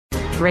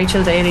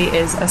Rachel Daly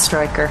is a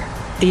striker.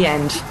 The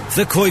end.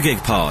 The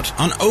Koigig Pod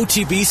on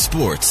OTB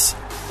Sports.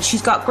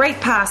 She's got great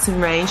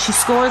passing range. She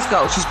scores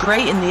goals. She's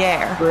great in the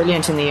air.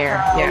 Brilliant in the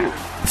air,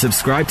 yeah.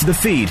 Subscribe to the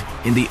feed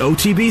in the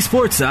OTB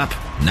Sports app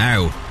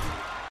now.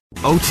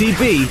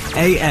 OTB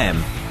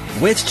AM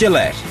with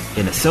Gillette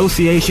in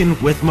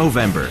association with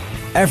Movember.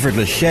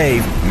 Effortless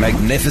shave,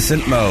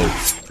 magnificent Mo.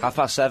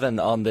 7:30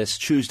 on this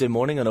Tuesday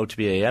morning on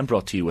OTB AM,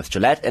 brought to you with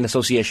Gillette in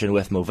association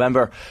with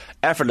Movember.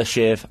 Effortless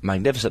shave,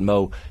 magnificent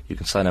Mo. You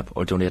can sign up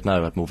or donate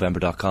now at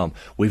Movember.com.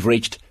 We've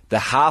reached the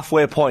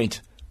halfway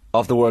point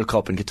of the World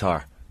Cup in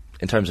Qatar,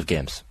 in terms of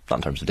games, not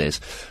in terms of days.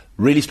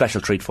 Really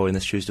special treat for you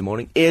this Tuesday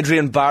morning.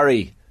 Adrian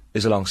Barry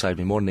is alongside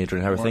me. Morning,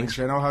 Adrian. How are things?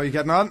 Shano, how are you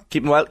getting on?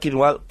 Keeping well.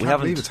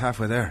 Can't believe it's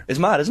halfway there. It's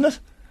mad, isn't it?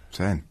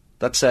 Insane.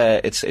 That's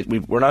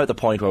we're now at the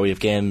point where we have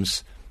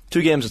games.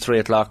 2 games at 3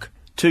 o'clock,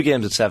 2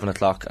 games at 7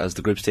 o'clock as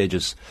the group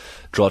stages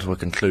draw to a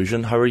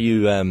conclusion. How are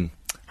you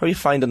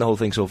finding the whole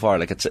thing so far?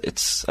 Like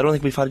it's. I don't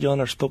think we've had you on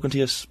or spoken to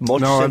you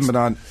much. No, since.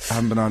 I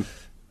haven't been on.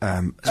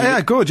 Yeah,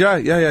 good.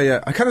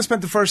 Yeah. I kind of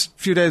spent the first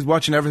few days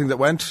watching everything that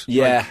went.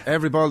 Yeah. Like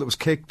every ball that was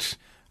kicked.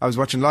 I was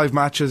watching live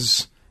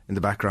matches in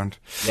the background.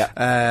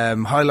 Yeah.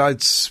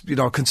 Highlights.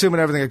 Consuming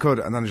everything I could,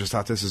 and then I just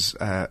thought this is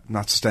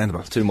not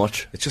sustainable. Too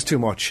much. It's just too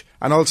much.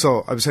 And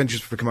also, I was saying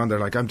just for Commander,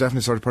 like I'm definitely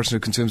the sort of person who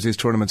consumes these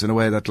tournaments in a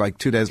way that, like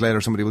 2 days later,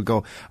 somebody will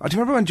go, "Oh, do you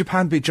remember when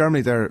Japan beat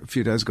Germany there a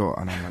few days ago?"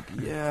 And I'm like,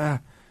 "Yeah."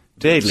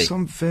 Vaguely.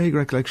 Some vague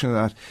recollection of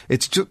that.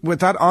 It's just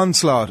with that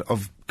onslaught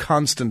of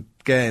constant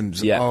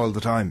games all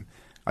the time.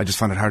 I just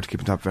find it hard to keep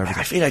on top of everything.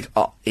 I feel like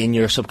in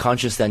your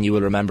subconscious, then you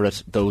will remember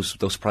it. Those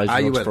surprise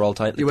results for all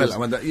time. You will.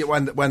 When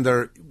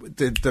the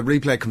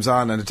replay comes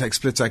on and it takes a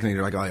split second, and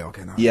you're like, "Oh, yeah,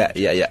 okay, no." Yeah.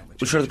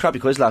 Well, sure. The crappy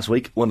quiz last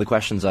week. One of the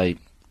questions I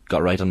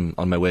got right on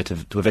my way to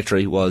a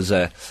victory was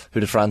who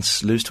did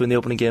France lose to in the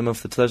opening game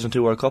of the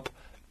 2002 World Cup?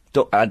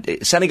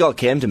 Senegal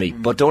came to me,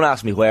 but don't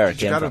ask me where it came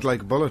from. You from. got it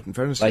like a bullet, in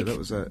fairness. Like, that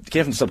was it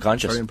came from the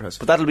subconscious. Very impressive.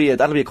 But that'll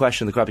be a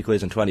question in the crappy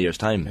quiz in 20 years'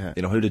 time.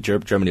 Yeah. Who did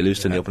Germany lose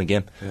to in the opening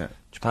game? Yeah.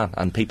 Japan.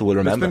 And people will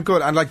remember. It's been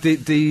good. And like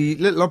the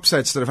little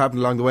upsets that have happened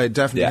along the way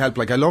definitely help.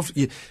 Like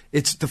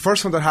it's the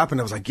first one that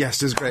happened, I was like, yes,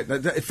 this is great.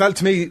 It felt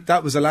to me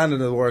that was the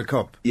landing of the World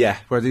Cup. Yeah.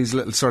 Where these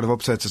little sort of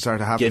upsets have started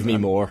to happen. Give me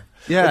more.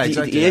 Yeah, but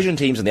exactly. The Asian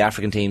teams and the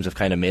African teams have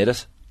kind of made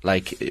it.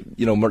 Like,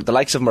 the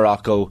likes of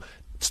Morocco,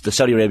 the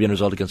Saudi Arabian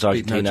result against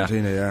Argentina.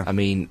 Yeah. I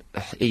mean,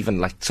 even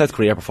like South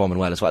Korea performing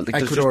well as well.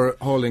 Like, Ecuador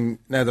holding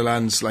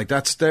Netherlands, like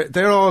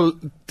they're all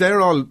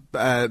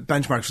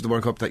benchmarks for the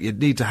World Cup that you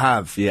need to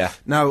have. Yeah.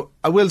 Now,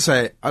 I will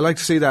say I like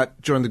to see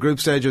that during the group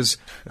stages,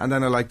 and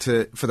then I like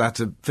for that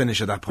to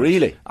finish at that point.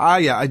 Really?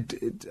 Yeah.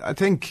 I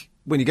think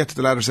when you get to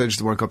the latter stages of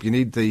the World Cup, you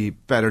need the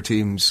better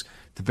teams,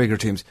 the bigger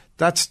teams.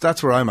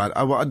 That's where I'm at.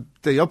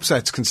 The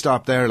upsets can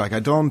stop there. Like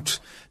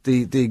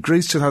the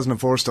Greece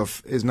 2004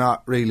 stuff is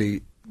not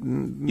really.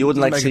 You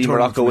wouldn't like to see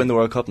Morocco win the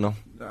World Cup, no?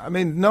 I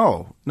mean,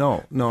 no.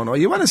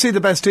 You want to see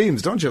the best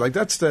teams, don't you? Like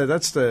that's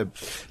the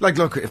like.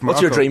 Look, if Morocco,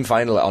 what's your dream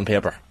final on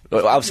paper?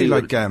 Obviously,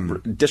 like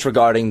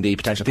disregarding the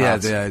potential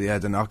paths.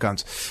 The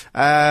knock-ons.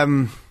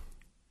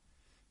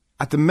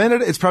 At the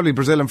minute, it's probably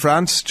Brazil and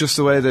France. Just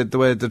the way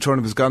the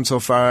tournament has gone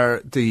so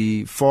far,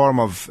 the form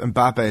of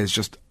Mbappe is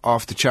just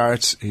off the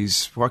charts.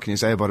 What can you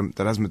say about him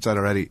that hasn't been said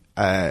already?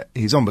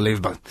 He's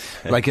unbelievable.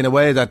 Like in a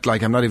way that,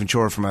 like, I'm not even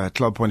sure from a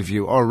club point of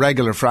view or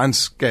regular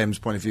France games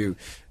point of view.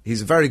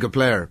 He's a very good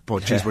player,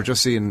 but we're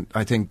just seeing,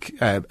 I think,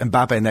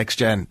 Mbappe next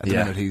gen at the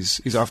minute.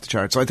 He's off the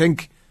charts. So I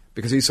think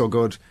because he's so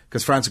good,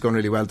 because France are going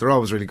really well, they're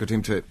always a really good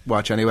team to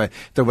watch anyway.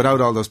 They're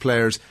without all those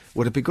players.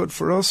 Would it be good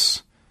for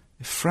us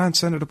if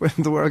France ended up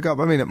winning the World Cup?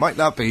 I mean, it might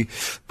not be,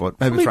 but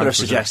maybe people France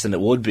are suggesting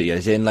it would be,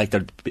 as in like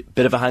they're a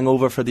bit of a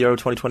hangover for the Euro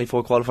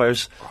 2024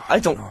 qualifiers. I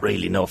don't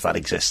really know if that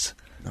exists.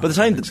 By the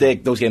time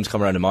those games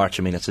come around in March,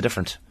 I mean, it's a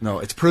different. No,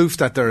 it's proof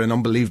that they're an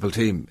unbelievable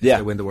team if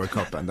they win the World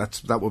Cup, and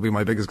that would be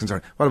my biggest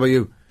concern. What about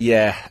you?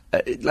 Yeah,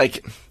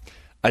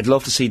 I'd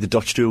love to see the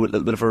Dutch do a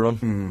little bit of a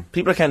run.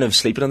 People are kind of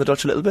sleeping on the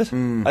Dutch a little bit.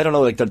 I don't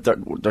know, like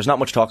there's not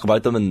much talk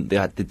about them, and they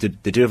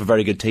do have a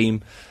very good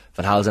team.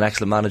 Van Gaal's an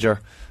excellent manager.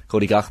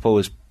 Cody Gakpo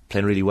is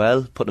playing really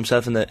well, putting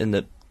himself in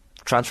the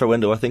transfer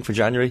window, I think, for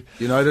January.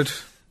 United?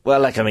 Well,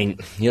 like, I mean,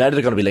 United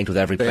are going to be linked with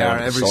every player. They are,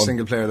 every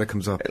single player that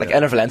comes up. Like,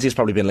 Enner Valencia's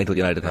probably been linked with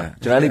United now.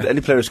 Do you know, any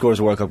player who scores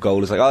a World Cup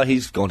goal is like, oh,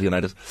 he's going to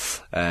United.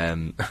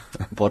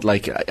 But,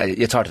 like,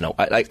 it's hard to know.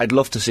 I'd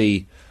love to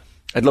see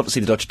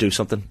the Dutch do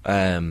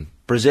something.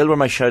 Brazil were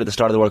my shout at the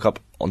start of the World Cup,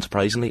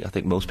 unsurprisingly. I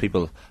think most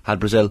people had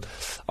Brazil.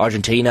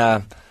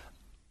 Argentina,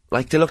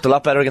 like, they looked a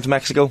lot better against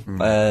Mexico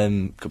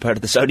compared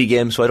to the Saudi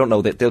game, so I don't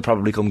know, they'll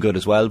probably come good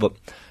as well. But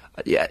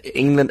yeah,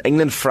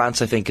 England,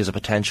 France, I think, is a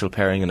potential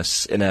pairing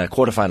in a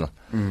quarter-final,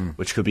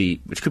 which could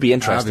be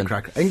interesting.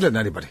 England,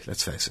 anybody,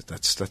 let's face it.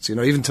 That's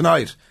even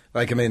tonight.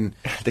 Like, I mean,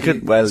 they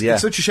could. Well, yeah.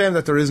 It's such a shame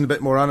that there isn't a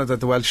bit more on it, that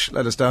the Welsh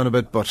let us down a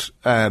bit. But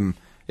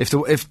if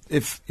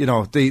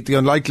the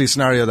unlikely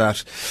scenario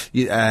that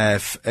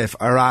if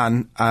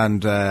Iran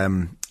and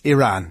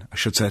Iran, I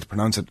should say, to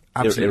pronounce it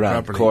absolutely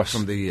Iran, properly, of course.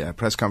 from the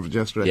press conference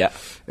yesterday. Yeah.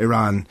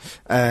 Iran,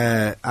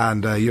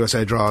 and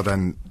USA draw,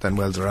 then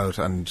Wales are out.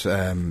 And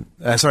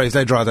if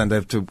they draw, then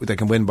they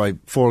can win by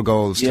 4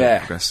 goals to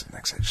progress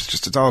next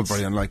stage. It's all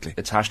very unlikely.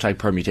 It's hashtag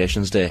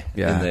permutations day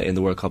in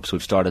the World Cups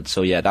we've started.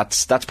 So yeah,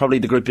 that's probably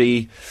the Group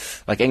B.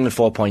 Like England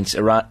 4 points,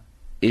 Iran.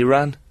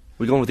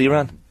 We're going with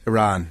Iran.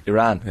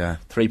 Iran, yeah,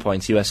 3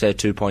 points. USA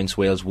 2 points.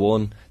 Wales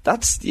 1.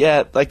 That's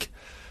like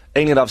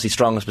England obviously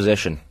strongest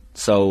position.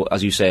 So,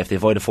 as you say, if they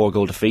avoid a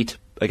 4-goal defeat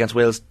against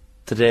Wales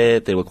today,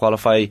 they will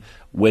qualify.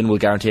 Win will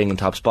guarantee England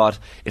top spot.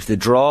 If they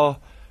draw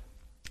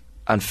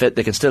and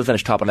they can still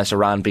finish top unless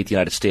Iran beat the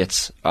United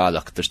States.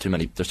 Look, there's too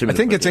many. I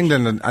think it's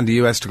England and the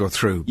US to go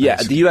through. Yeah,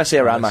 the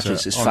USA-Iran match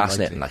is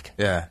fascinating. Like,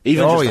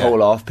 even just the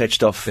whole off-pitch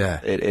stuff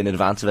in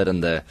advance of it,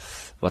 and the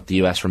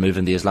US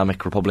removing the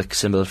Islamic Republic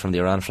symbol from the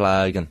Iran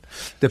flag, and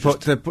did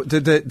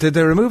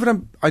they remove it?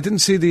 I didn't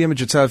see the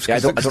image itself. Yeah, I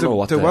don't know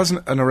what there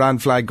wasn't an Iran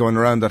flag going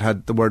around that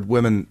had the word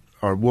women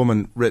or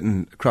woman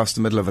written across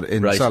the middle of it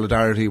in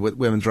solidarity with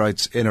women's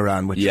rights in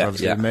Iran, which is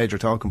obviously a major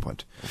talking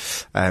point,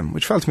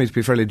 which felt to me to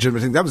be a fairly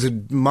legitimate thing. That was a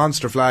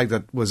monster flag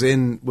that was at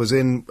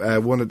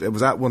one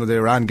of the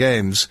Iran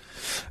games,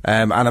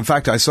 and in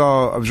fact I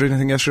was reading a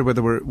thing yesterday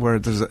where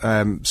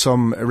there's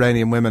some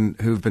Iranian women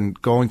who've been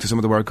going to some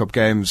of the World Cup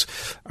games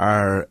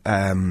are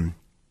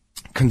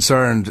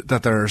concerned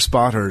that there are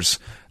spotters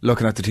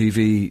looking at the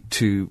TV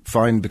to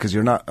find, because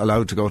you're not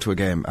allowed to go to a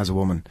game as a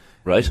woman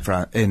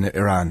in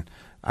Iran.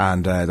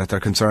 And that they're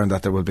concerned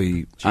that there will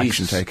be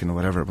action taken or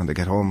whatever when they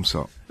get home.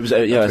 So that's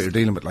what you're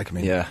dealing with,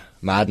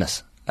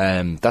 madness.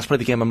 That's probably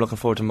the game I'm looking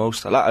forward to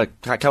most. I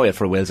can't wait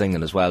for Wales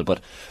England as well.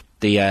 But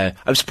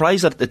I'm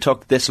surprised that it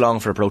took this long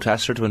for a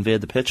protester to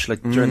invade the pitch.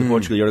 Like during the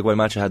Portugal Uruguay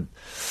match, I had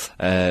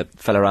a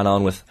fella ran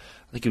on with,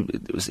 I think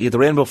it was the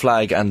rainbow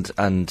flag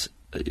and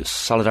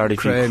solidarity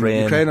for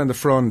Ukraine. Ukraine on the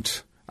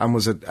front. And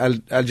was it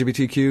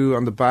LGBTQ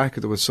on the back?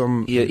 There was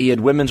some... He had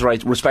women's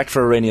rights. Respect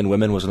for Iranian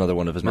women was another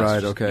one of his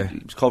messages. Right, okay.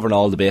 He was covering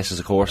all the bases,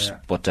 of course. Yeah.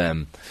 But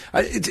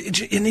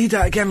you need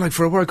that, again, like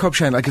for a World Cup,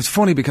 Shane. Like, it's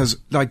funny because,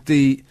 like,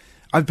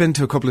 I've been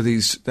to a couple of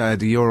these, the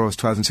Euros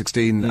 12 and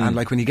 16, and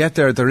like when you get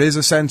there is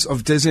a sense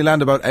of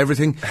Disneyland about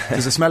everything.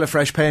 There's a smell of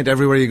fresh paint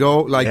everywhere you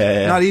go. Like,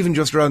 not even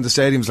just around the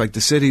stadiums, like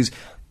the cities...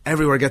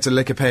 Everywhere gets a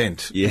lick of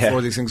paint before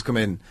these things come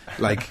in,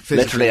 like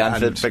physically literally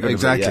and figuratively.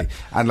 Exactly,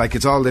 and like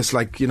it's all this,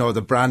 like, you know,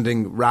 the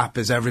branding wrap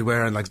is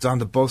everywhere, and like it's on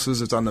the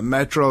buses, it's on the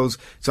metros,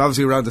 it's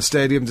obviously around the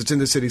stadiums, it's in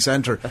the city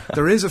centre.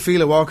 There is a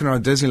feel of walking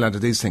around Disneyland of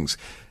these things.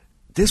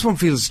 This one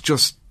feels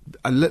just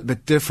a little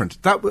bit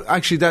different. That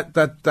actually, I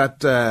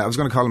was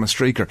going to call him a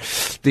streaker.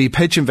 The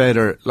pitch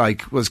invader,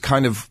 like, was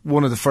kind of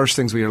one of the first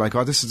things where you're like,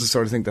 oh, this is the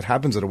sort of thing that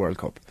happens at a World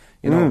Cup.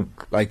 You know,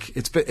 like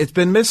it's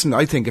been missing,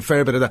 I think, a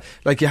fair bit of that.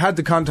 Like, you had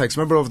the context.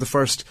 Remember,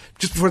 just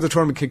before the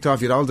tournament kicked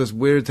off, you had all those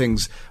weird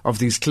things of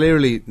these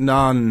clearly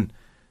non-fans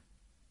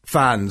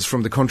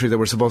from the country they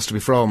were supposed to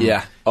be from.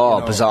 Yeah.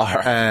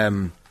 Bizarre.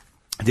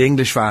 The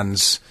English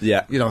fans,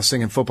 you know,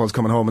 singing "Football's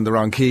Coming Home" in the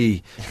wrong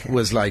key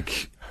was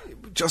like,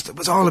 it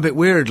was all a bit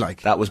weird.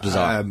 Like, that was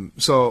bizarre. And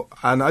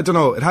I don't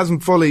know, it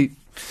hasn't fully.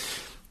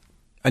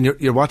 And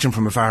you're watching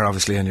from afar,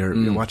 obviously, and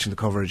you're watching the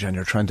coverage, and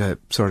you're trying to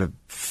sort of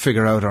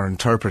figure out or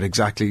interpret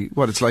exactly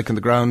what it's like on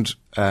the ground.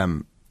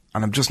 And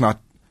I'm just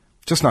not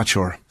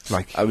sure.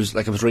 Like, I was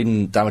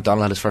reading Dan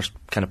McDonnell had his first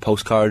kind of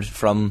postcard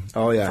from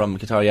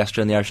Qatar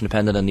yesterday in the Irish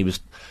Independent, and he was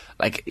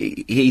like,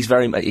 he's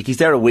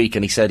there a week,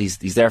 and he said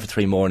he's there for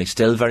 3 more, and he's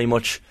still very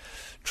much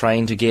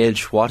trying to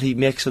gauge what he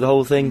makes of the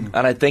whole thing.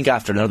 And I think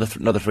after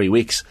another 3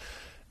 weeks,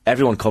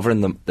 everyone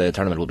covering the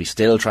tournament will be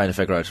still trying to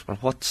figure out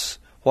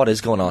what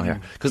is going on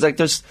here, because like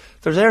there's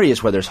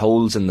areas where there's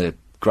holes in the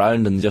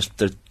ground, and just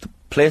the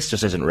place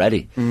just isn't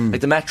ready.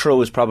 Like the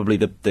metro is probably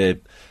the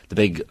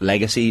big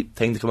legacy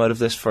thing to come out of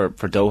this for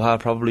Doha,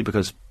 probably,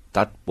 because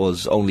that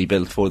was only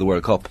built for the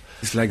World Cup.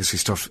 This legacy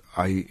stuff,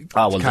 can't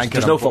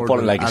there's no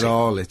footballing legacy at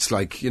all. It's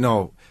like, you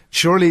know,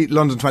 surely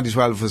London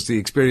 2012 was the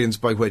experience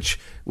by which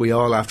we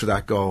all after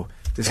that go,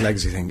 this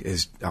legacy thing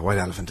is a white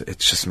elephant.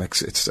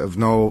 It's of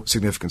no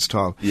significance at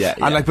all.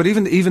 And like, but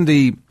even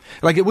the,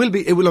 like, it will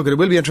be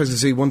interesting to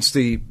see once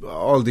we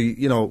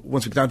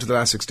get down to the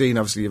last 16.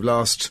 Obviously, you've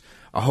lost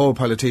a whole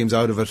pile of teams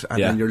out of it,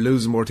 and then you're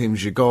losing more teams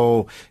as you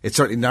go. It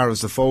certainly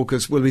narrows the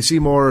focus. Will we see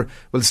more?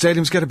 Will the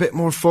stadiums get a bit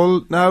more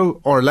full now,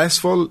 or less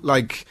full?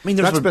 Like, I mean,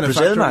 there was a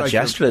Brazil match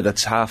yesterday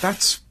that's half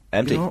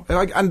empty. You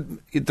know, and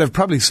they've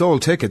probably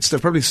sold tickets.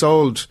 They've probably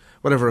sold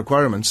whatever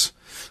requirements.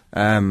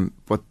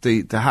 But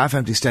the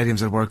half-empty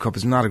stadiums at World Cup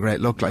is not a great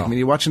look. Like, I mean,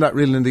 you're watching that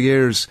reeling in the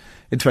years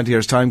in 20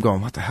 years' time,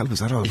 going, what the hell was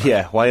that all about?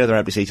 Yeah, why are there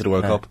empty seats at the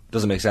World Cup?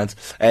 Doesn't make sense.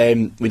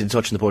 We did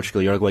touch on the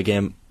Portugal Uruguay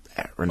game.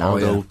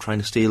 Ronaldo trying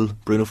to steal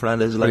Bruno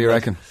Fernandes. What do you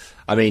reckon?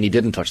 I mean, he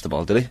didn't touch the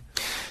ball, did he?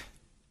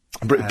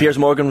 Piers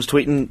Morgan was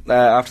tweeting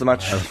after the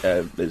match.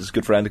 His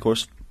good friend, of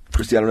course,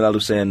 Cristiano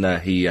Ronaldo,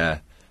 saying he,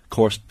 of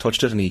course,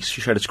 touched it, and he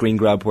shared a screen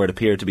grab where it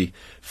appeared to be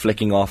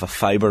flicking off a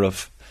fibre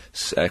of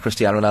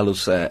Cristiano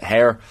Ronaldo's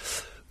hair.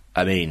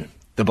 I mean,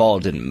 the ball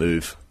didn't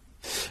move.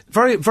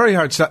 Very, very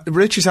hard.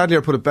 Richie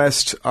Sadlier put it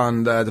best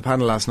on the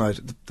panel last night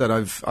that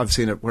I've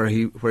seen it, where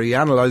he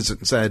analysed it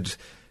and said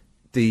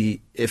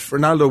if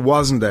Ronaldo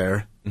wasn't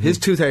there, his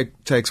two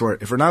takes were,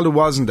 if Ronaldo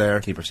wasn't there,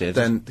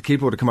 then the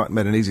keeper would have come out and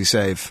made an easy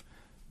save,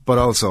 but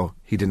also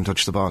he didn't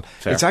touch the ball.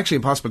 Fair. It's actually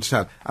impossible to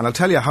tell, and I'll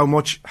tell you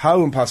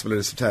how impossible it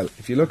is to tell.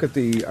 If you look at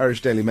the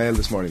Irish Daily Mail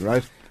this morning,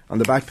 right, on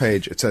the back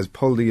page it says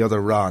 "pull the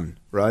other Ron,"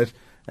 right,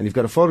 and you've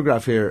got a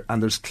photograph here,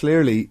 and there's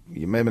clearly,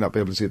 you may not be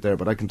able to see it there,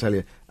 but I can tell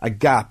you, a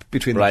gap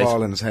between the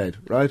ball and his head,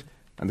 right,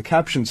 and the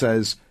caption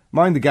says,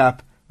 "Mind the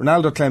gap,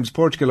 Ronaldo claims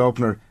Portugal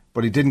opener,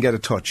 but he didn't get a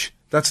touch."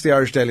 That's the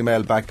Irish Daily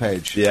Mail back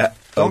page. Yeah.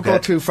 Don't go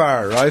too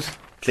far, right?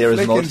 Clear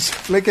as mud.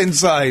 Flick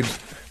inside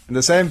in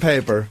the same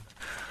paper,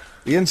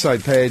 the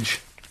inside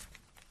page,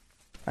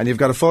 and you've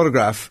got a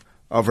photograph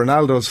of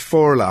Ronaldo's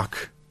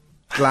forelock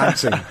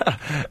glancing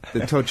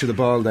the touch of the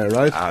ball there,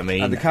 right? I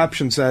mean, and the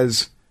caption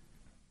says,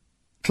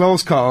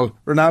 "Close call,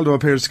 Ronaldo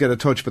appears to get a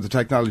touch, but the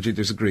technology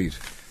disagreed."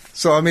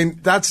 So, I mean,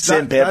 that's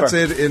it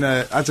in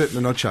a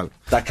nutshell.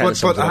 That kind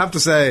but I have to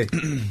say,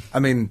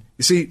 I mean,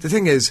 you see, the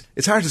thing is,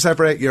 it's hard to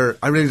separate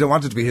I really don't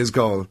want it to be his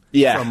goal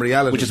from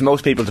reality. Which is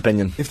most people's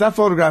opinion. If that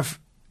photograph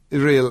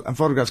is real, and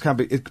photographs can't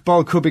be, the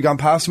ball could be gone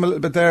past him a little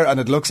bit there, and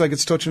it looks like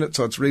it's touching it,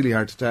 so it's really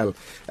hard to tell.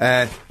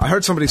 I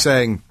heard somebody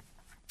saying,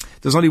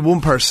 there's only one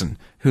person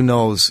who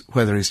knows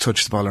whether he's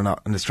touched the ball or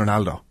not, and it's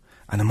Ronaldo.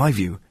 And in my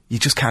view, you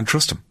just can't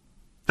trust him.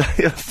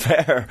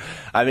 Fair.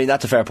 I mean,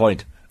 that's a fair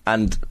point.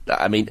 And,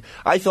 I mean,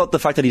 I thought the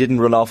fact that he didn't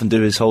run off and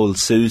do his whole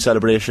Sue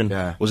celebration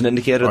was an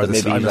indicator or that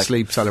maybe I'm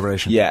asleep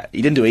celebration. Yeah,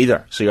 he didn't do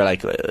either. So you're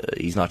like,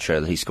 he's not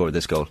sure that he scored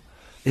this goal.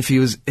 If he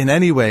was in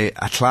any way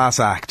a class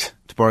act,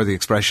 to borrow the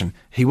expression,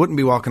 he wouldn't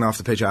be walking off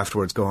the pitch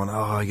afterwards going,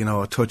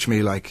 touch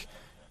me, like,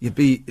 you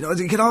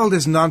get all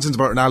this nonsense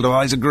about Ronaldo.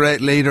 Oh, he's a great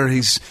leader,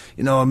 he's,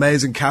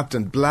 amazing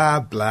captain,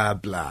 blah, blah,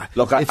 blah.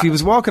 Look, if he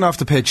was walking off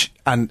the pitch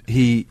and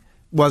he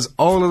was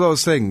all of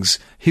those things,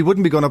 he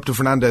wouldn't be going up to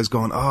Fernandez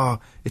going, "Oh,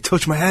 it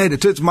touched my head,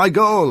 it's my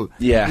goal."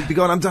 Yeah. He'd be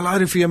going, "I'm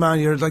delighted for you, man,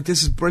 you're like,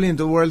 this is brilliant,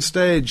 the world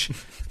stage."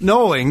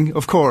 Knowing,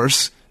 of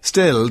course,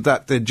 still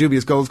that the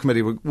Dubious Goals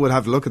Committee would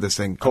have a look at this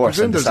thing. Of course,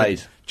 and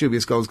decide.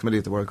 Dubious Goals Committee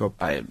at the World Cup.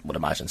 I would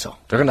imagine so.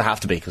 They're going to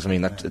have to be, because I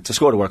mean, to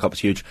score the World Cup is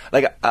huge.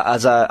 Like,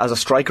 as a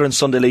striker in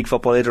Sunday League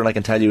football, Adrian, I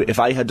can tell you, if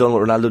I had done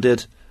what Ronaldo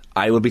did,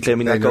 I would be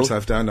claiming that goal.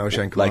 Yourself down now,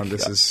 Shane. Come on,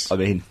 this is. I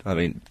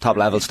mean, top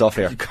level stuff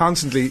here. You're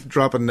constantly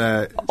dropping.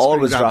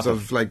 Always dropping.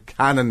 Of like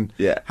Hannon.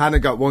 Yeah. Hannon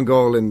got one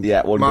goal in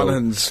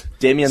Monaghan's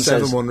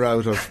 7-1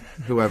 rout of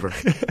whoever.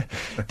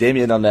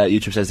 Damien on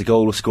YouTube says the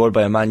goal was scored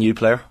by a Man U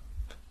player,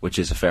 which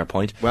is a fair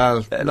point.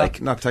 Well,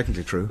 not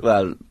technically true.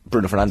 Well,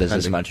 Bruno Fernandes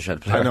is a Manchester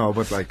United player. I know,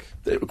 but like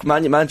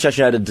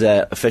Manchester United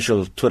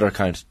official Twitter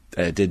account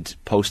did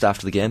post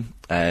after the game.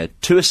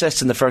 2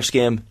 assists in the first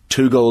game,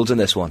 2 goals in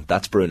this one.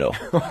 That's Bruno.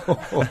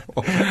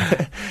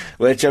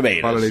 Which, I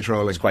mean,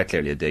 it's quite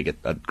clearly a dig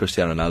at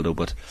Cristiano Ronaldo.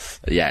 But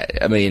yeah,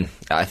 I mean,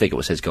 I think it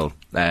was his goal.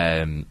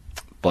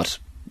 But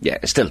yeah,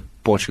 still,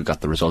 Portugal got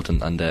the result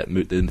and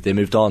they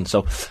moved on.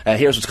 So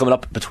here's what's coming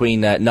up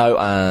between now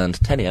and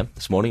 10 a.m.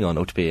 this morning on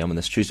OTB AM on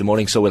this Tuesday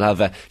morning. So we'll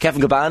have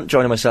Kevin Gaban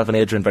joining myself and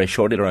Adrian very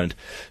shortly around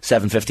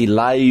 7:50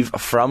 live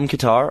from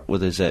Qatar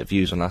with his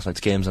views on last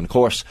night's games, and of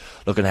course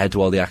looking ahead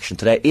to all the action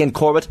today. Ian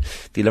Corbett,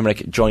 the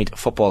Limerick joint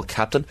football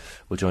captain,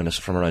 will join us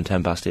from around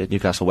 8:10.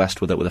 Newcastle West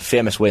with a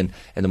famous win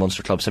in the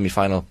Munster Club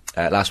semi-final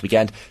last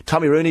weekend.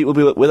 Tommy Rooney will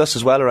be with us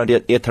as well around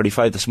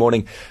 8:35 this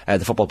morning.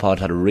 The Football Pod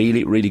had a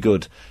really, really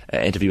good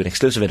interview, an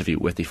exclusive interview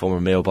with the former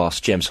Mayo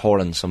boss James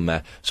Horan.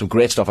 Some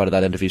great stuff out of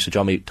that interview, so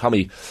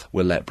Tommy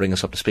will bring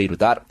us up to speed with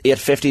that.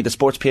 8:50 the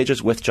Sports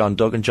Pages with John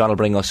Duggan. John will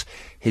bring us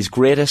his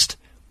greatest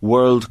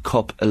World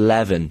Cup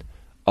 11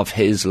 of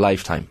his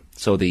lifetime,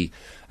 so the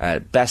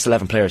best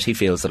 11 players he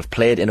feels that have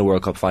played in a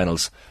World Cup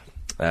finals,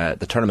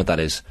 the tournament that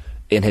is,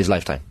 in his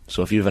lifetime.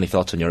 So if you have any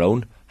thoughts on your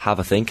own, have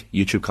a think,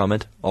 YouTube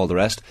comment, all the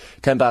rest.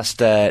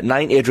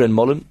 9:10 Adrian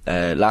Mullen,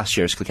 last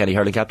year's Kilkenny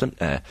hurling captain,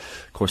 of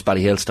course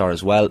Ballyhale star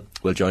as well,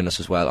 will join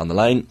us as well on the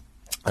line.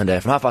 And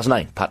from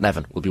 9:30 Pat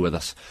Nevin will be with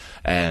us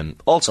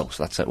also.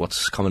 So that's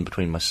what's coming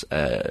between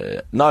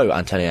now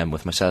and 10 a.m.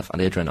 with myself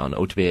and Adrian on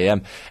OTB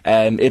AM.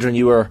 Adrian,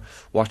 you were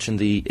watching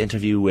the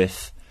interview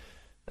with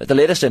the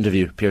latest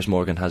interview Piers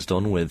Morgan has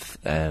done with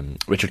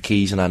Richard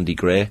Keys and Andy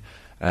Gray,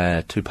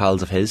 2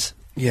 pals of his.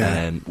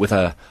 Yeah. With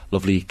a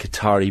lovely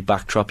Qatari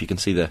backdrop. You can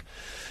see the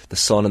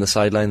sun on the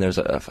sideline. There's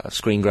a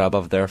screen grab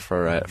of there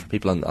for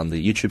people on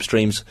the YouTube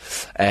streams.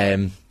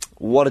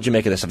 What did you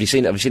make of this? Have you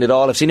seen it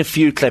all? I've seen a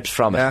few clips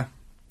from it. Yeah.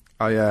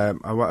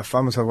 I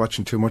found myself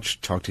watching too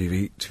much Talk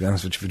TV, to be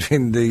honest with you,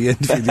 between the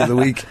interview the other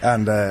week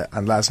and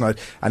last night.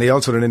 And he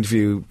also had an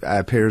interview,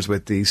 Piers,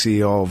 with the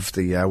CEO of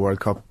the World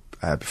Cup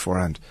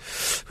beforehand,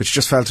 which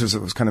just felt as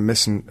it was kind of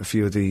missing a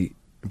few of the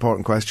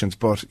important questions.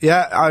 But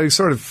yeah, I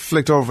sort of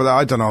flicked over that.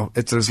 I don't know.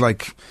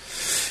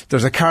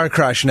 There's a car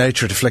crash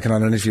nature to flicking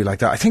on an interview like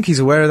that. I think he's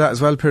aware of that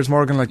as well, Piers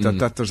Morgan,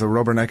 that there's a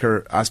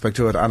rubbernecker aspect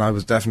to it. And I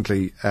was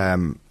definitely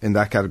in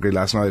that category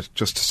last night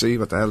just to see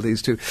what the hell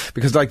these two,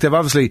 because like they've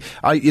obviously,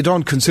 you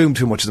don't consume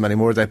too much of them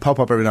anymore. They pop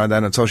up every now and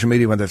then on social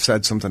media when they've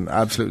said something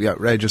absolutely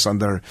outrageous on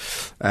their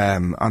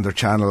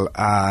channel,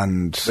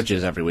 and which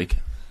is every week.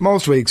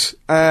 Most weeks.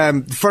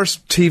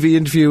 First TV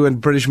interview in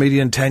British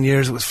media in 10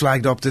 years, it was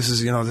flagged up. This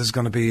is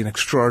going to be an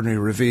extraordinary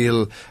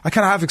reveal. I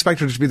kind of half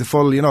expected it to be the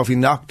full, if he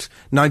knocked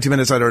 90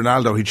 minutes out of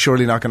Ronaldo, he'd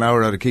surely knock an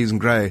hour out of Keys and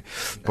Gray.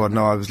 But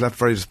no, I was left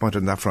very disappointed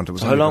in that front. It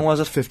was how long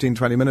was it? 15,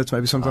 20 minutes,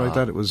 maybe something like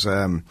that. It was, they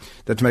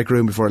had to make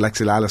room before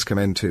Alexi Lalas came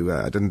in to,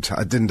 I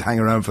didn't hang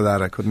around for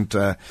that. I couldn't,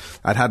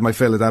 I'd had my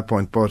fill at that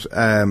point, but,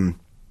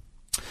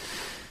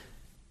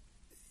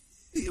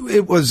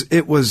 It was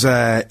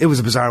a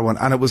bizarre one,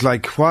 and it was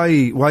like,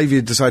 why have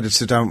you decided to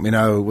sit down with me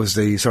now was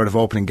the sort of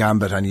opening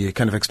gambit, and you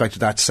kind of expected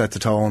that to set the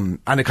tone,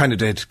 and it kind of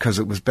did, because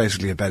it was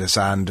basically a bed of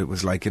sand. It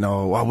was like,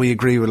 we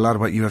agree with a lot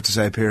of what you have to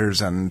say,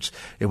 Piers, and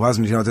it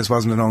wasn't, this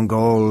wasn't an own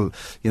goal.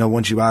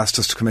 Once you asked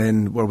us to come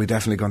in, were we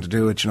definitely going to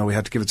do it? We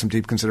had to give it some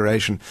deep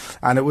consideration,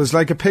 and it was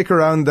like a pick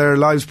around their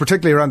lives,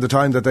 particularly around the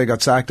time that they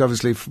got sacked,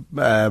 obviously,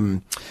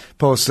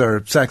 post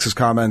their sexist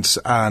comments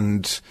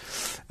and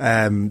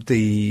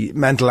the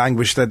mental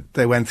anguish that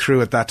they went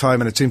through at that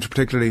time, and it seemed to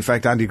particularly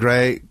affect Andy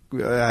Gray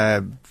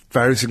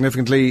very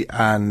significantly,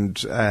 and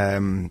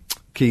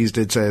Keys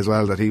did say as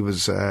well that he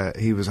was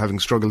having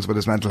struggles with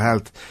his mental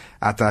health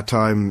at that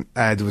time.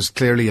 There was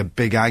clearly a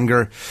big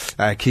anger.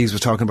 Keys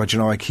was talking about,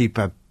 I keep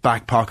a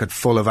back pocket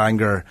full of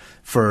anger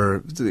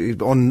for the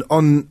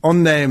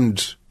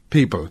unnamed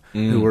people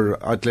who were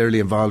clearly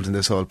involved in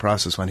this whole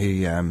process when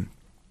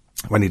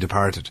he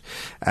departed.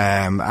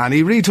 And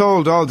he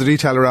retold all the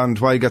detail around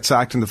why he got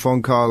sacked in the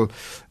phone call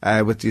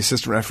with the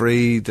assistant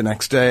referee the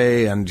next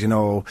day, and,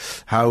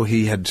 how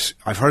he had,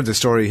 I've heard the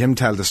story, him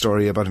tell the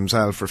story about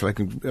himself,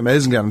 reflecting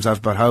amazingly on himself,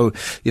 about how,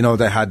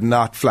 they had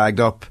not flagged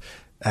up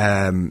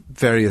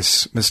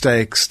various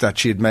mistakes that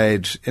she had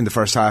made in the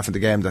first half of the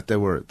game that they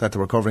were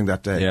covering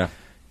that day. Yeah.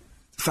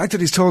 The fact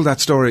that he's told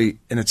that story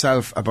in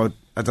itself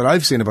that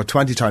I've seen about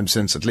 20 times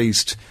since, at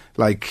least,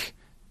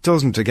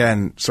 doesn't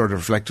again sort of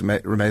reflect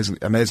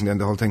amazingly on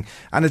the whole thing,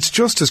 and it's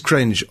just as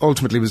cringe.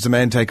 Ultimately, was the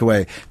main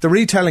takeaway. The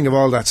retelling of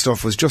all that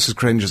stuff was just as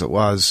cringe as it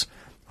was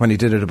when he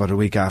did it about a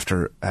week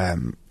after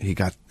he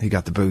got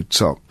the boot.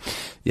 So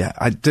yeah,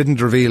 I didn't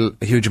reveal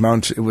a huge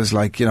amount. It was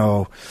like,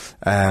 the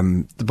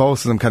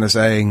both of them kind of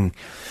saying,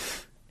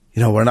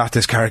 we're not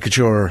this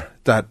caricature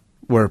that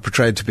we're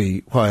portrayed to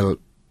be, while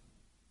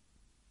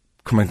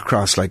coming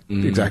across like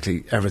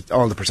exactly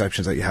all the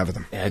perceptions that you have of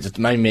them. Yeah,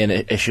 my main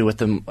issue with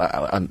them,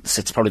 and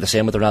it's probably the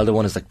same with the Ronaldo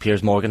one, is like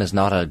Piers Morgan is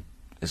not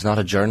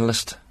a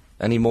journalist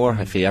anymore,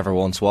 if he ever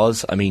once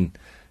was. I mean,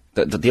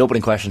 the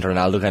opening question to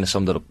Ronaldo kind of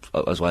summed it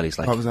up as well. He's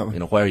like, what was that one?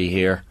 Why are you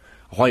here?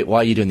 Why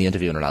are you doing the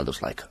interview? And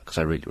Ronaldo's like, because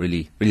I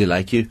really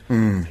like you.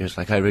 Piers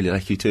like, I really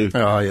like you too.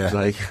 Oh yeah. It's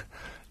like,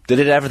 they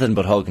did everything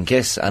but hug and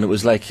kiss, and it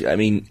was like, I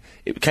mean,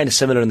 it was kind of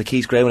similar in the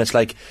Keys Gray when it's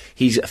like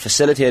he's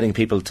facilitating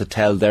people to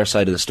tell their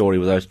side of the story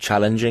without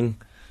challenging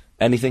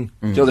anything.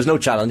 There's no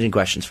challenging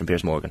questions from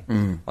Piers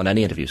Morgan on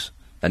any interviews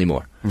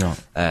anymore. No.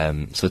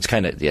 So it's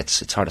kind of,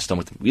 it's hard to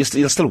stomach them.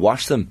 You'll still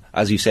watch them,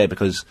 as you say,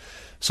 because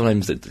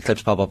sometimes the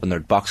clips pop up in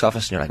their box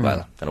office and you're like,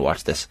 well, I'm going to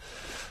watch this.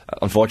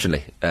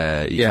 Unfortunately,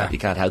 you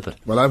can't help it.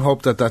 Well, I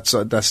hope that's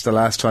the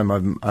last time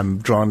I'm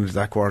drawn into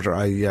that quarter.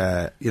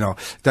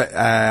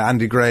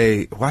 Andy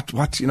Gray,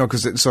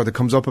 because it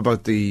comes up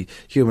about the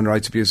human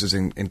rights abuses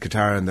in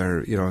Qatar and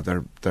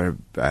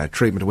their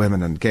treatment of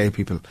women and gay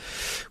people.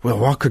 Well,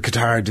 what could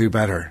Qatar do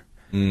better?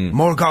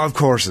 More golf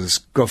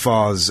courses,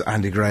 guffaws,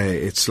 Andy Gray.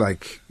 It's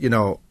like,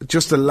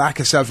 just the lack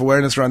of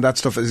self-awareness around that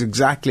stuff is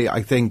exactly,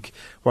 I think,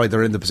 why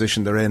they're in the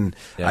position they're in.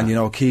 Yeah.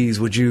 And,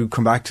 Keys, would you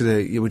come back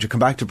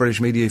to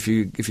British media if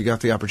you got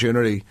the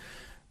opportunity?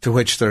 To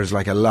which there's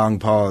like a long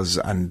pause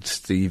and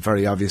the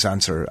very obvious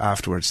answer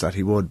afterwards that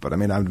he would. But I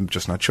mean, I'm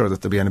just not sure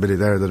that there'll be anybody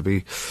there that'll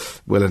be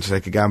willing to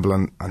take a gamble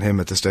on him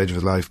at this stage of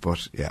his life.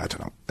 But yeah, I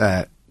don't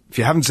know. If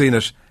you haven't seen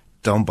it,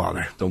 don't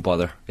bother.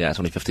 Yeah, it's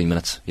only 15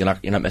 minutes. You're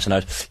not missing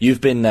out.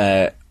 You've been,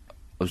 I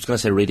was going to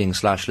say reading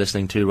 /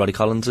 listening to Roddy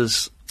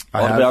Collins's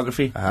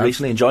autobiography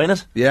recently. Enjoying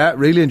it? Yeah,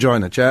 really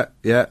enjoying it.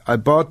 Yeah. I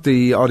bought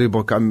the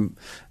audiobook. I'm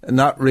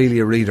not really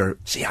a reader.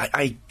 See,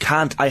 I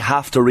can't. I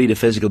have to read a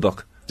physical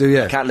book. Do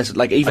you? I can't listen.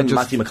 Like even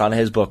Matthew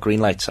McConaughey's book,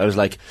 Green Lights. I was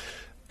like,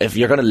 if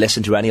you're going to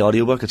listen to any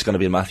audiobook, it's going to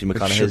be in Matthew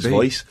McConaughey's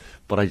voice.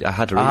 But I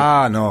had to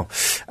read it. No.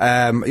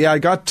 I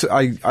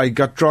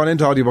got drawn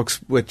into audiobooks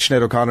with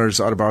Sinead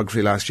O'Connor's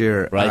autobiography last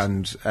year, right.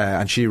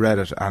 And she read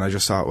it, and I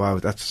just thought, wow,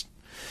 that's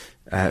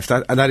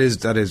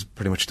that is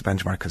pretty much the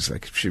benchmark, because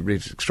like she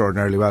reads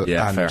extraordinarily well.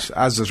 Yeah, and fair.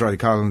 As does Roddy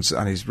Collins,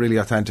 and he's really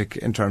authentic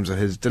in terms of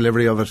his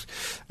delivery of it.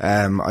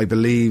 I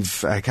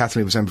believe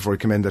Kathleen was saying before he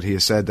came in that he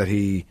has said that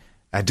he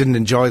I didn't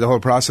enjoy the whole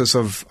process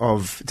of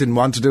didn't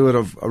want to do it,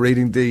 of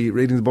reading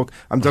the book.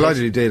 I'm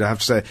delighted he did. I have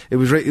to say it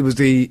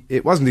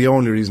wasn't the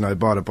only reason I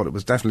bought it, but it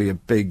was definitely a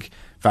big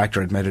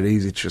factor. It made it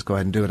easy to just go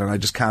ahead and do it, and I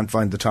just can't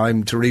find the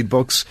time to read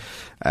books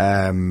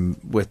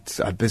with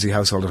a busy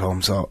household at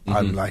home. So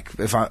I'm like,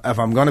 if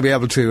I'm going to be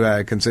able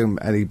to consume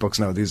any books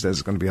now these days,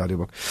 it's going to be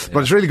audiobook.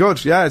 But it's really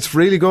good. Yeah, it's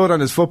really good on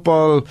his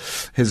football,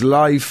 his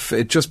life.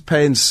 It just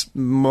paints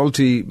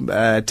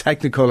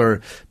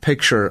technicolor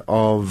picture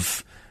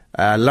of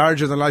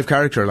larger than life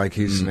character. Like,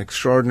 he's an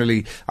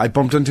extraordinarily. I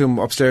bumped into him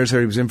upstairs here.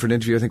 He was in for an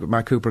interview, I think, with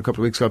Matt Cooper a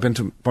couple of weeks ago. I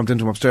bumped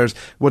into him upstairs.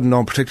 Wouldn't know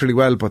him particularly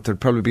well, but there'd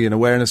probably be an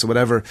awareness or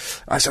whatever.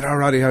 I said, "Oh,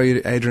 Roddy, how are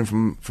you, Adrian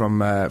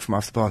from Off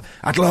the Ball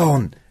at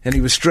Loan?" And he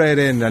was straight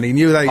in, and he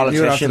knew that. He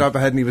knew it off the top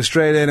of head, and he was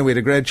straight in, and we had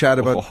a great chat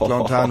about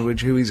Clone Town,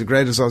 who he's a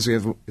great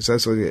association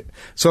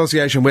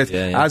with,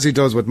 as he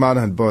does with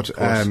Monaghan. But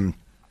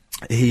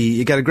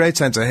you get a great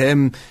sense of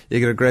him, you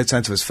get a great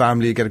sense of his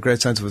family, you get a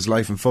great sense of his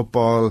life in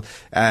football.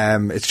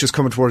 It's just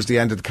coming towards the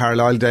end of the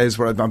Carlisle days,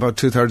 where I'm about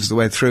 2/3 of the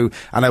way through,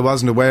 and I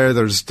wasn't aware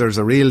there's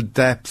a real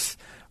depth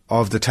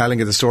of the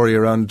telling of the story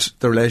around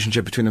the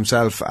relationship between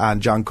himself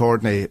and John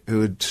Courtney,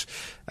 who'd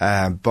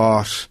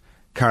bought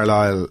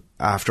Carlisle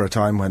after a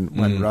time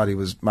when Roddy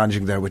was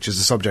managing there, which is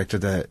the subject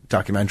of the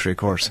documentary, of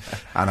course.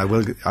 And I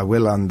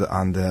will on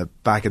the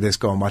back of this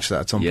go and watch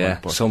that at some point. Yeah,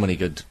 so many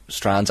good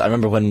strands. I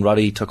remember when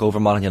Roddy took over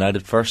Monaghan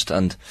United first,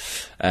 and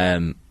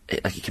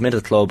he came into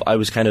the club. I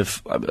was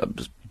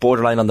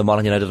borderline on the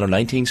Monaghan United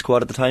under-19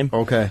 squad at the time.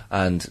 Okay.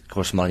 And of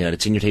course, Monaghan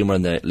United senior team were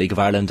in the League of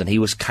Ireland, and he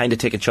was kind of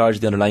taking charge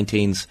of the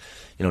under-19s,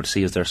 to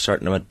see if there's a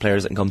certain amount of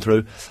players that can come through.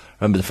 I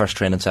remember the first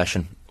training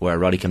session where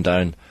Roddy came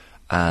down,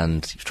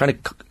 and he was trying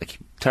to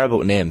terrible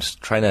with names,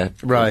 trying to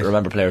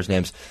remember players'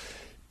 names,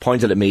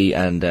 pointed at me,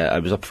 and I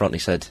was up front,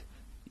 and he said,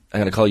 "I'm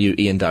going to call you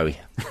Ian Dowie."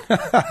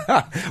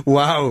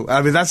 Wow,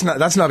 I mean, that's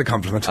not a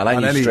compliment. And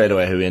I knew straight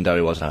away who Ian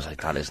Dowie was, and I was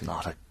like, that is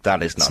not a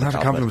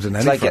compliment in any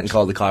It's like front. getting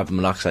called the carbon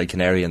monoxide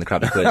canary in the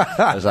Crappy Quid.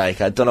 I was like,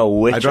 I don't know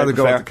which. I'd rather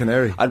go with the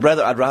canary. I'd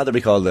rather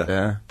be called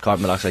the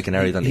carbon monoxide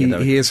canary than Ian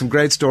Dowie. He has some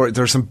great stories.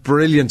 There's some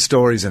brilliant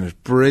stories in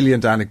it,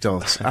 brilliant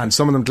anecdotes, and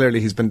some of them clearly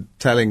he's been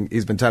telling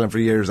for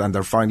years, and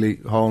they're finally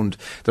honed.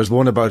 There's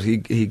one about he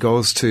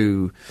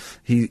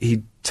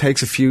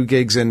takes a few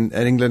gigs in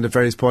England at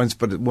various points,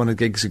 but one of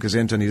the gigs he goes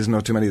into, and he doesn't know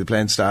too many of the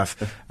playing staff,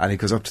 and he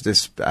goes up to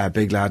this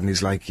big lad, and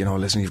he's like,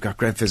 listen, you've got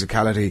great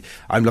physicality.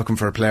 I'm looking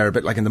for a player a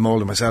bit like in the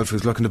mould of myself,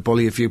 who's looking to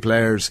bully a few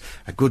players,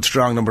 a good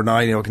strong number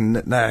 9, can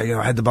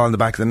head the ball in the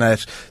back of the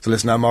net. So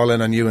listen, I'm all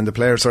in on you. And the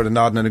player sort of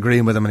nodding and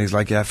agreeing with him, and he's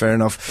like, yeah, fair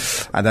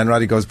enough. And then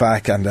Roddy goes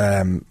back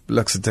and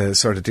looks at the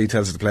sort of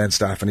details of the playing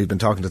staff, and he'd been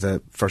talking to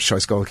the first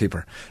choice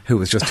goalkeeper, who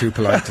was just too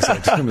polite to say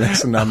to him,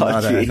 listen,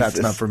 that's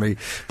not for me.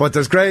 But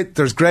there's great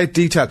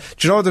detail. Do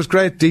you know there's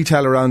great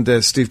detail around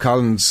the Steve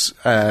Collins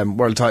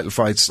world title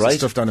fights, the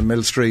stuff down in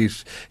Mill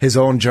Street, his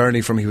own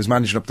journey from, he was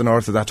managing up the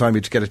north at that time,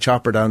 he'd get a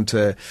chopper down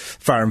to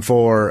Farm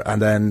 4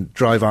 and then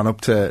drive on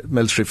up to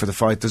Mill Street for the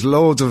fight. There's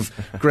loads of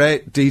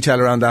great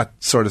detail around that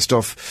sort of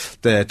stuff,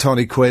 the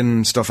Tony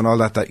Quinn stuff and all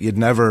that I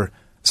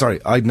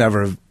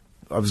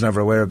was never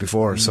aware of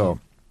before. So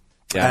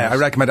I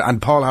recommend it.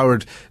 And Paul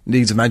Howard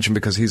needs a mention,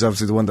 because he's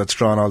obviously the one that's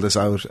drawn all this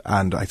out,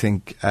 and I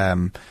think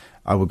I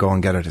would go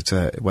and get it. It's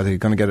whether you're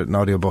going to get it in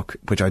audiobook,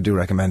 which I do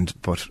recommend,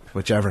 but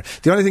whichever.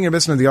 The only thing you're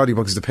missing in the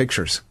audiobook is the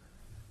pictures.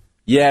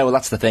 Yeah, well,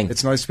 that's the thing.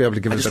 It's nice to be able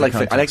to give it a bit of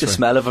context. I like the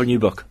smell of a new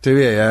book. Do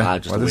you? Yeah.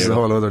 Well, this is a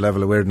whole other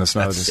level of weirdness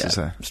now.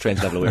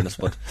 Strange level of weirdness,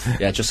 but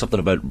just something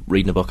about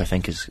reading a book I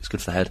think is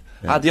good for the head.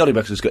 The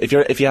audiobook is good.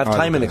 If you have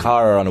time in the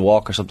car or on a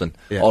walk or something,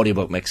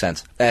 audiobook makes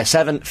sense.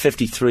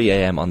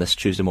 7:53am on this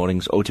Tuesday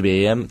morning's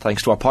OTB AM.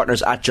 Thanks to our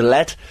partners at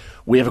Gillette.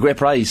 We have a great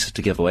prize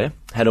to give away.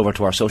 Head over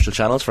to our social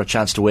channels for a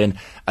chance to win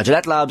a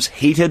Gillette Labs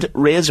heated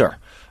razor.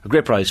 A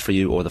great prize for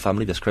you or the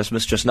family this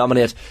Christmas. Just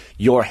nominate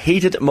your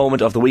heated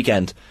moment of the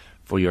weekend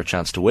for your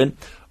chance to win.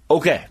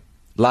 Okay,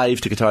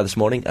 live to Guitar this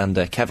morning, and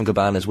Kevin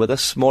Gaban is with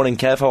us. Morning,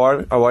 Kev,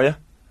 how are you?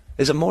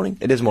 Is it morning?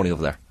 It is morning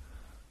over there.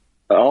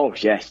 Oh,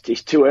 yes,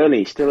 it's too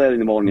early. It's still early in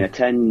the morning.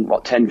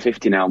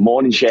 10:50 now.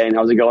 Morning, Shane.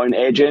 How's it going?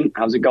 Adrian,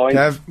 how's it going?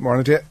 Kev,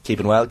 morning to you.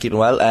 Keeping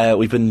well.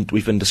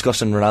 We've been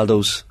discussing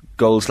Ronaldo's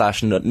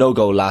goal/no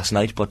goal last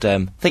night, but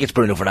I think it's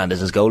Bruno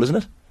Fernandes's goal, isn't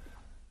it?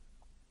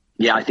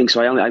 Yeah, I think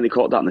so. I only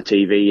caught that on the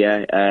TV,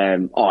 yeah.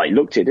 He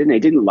looked it, didn't he?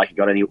 It didn't look like he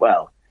got any...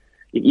 Well,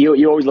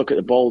 you always look at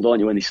the ball, don't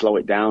you, when they slow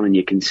it down, and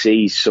you can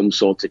see some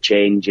sort of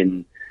change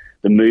in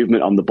the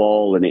movement on the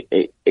ball, and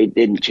it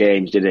didn't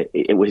change, did it?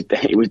 It was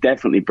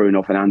definitely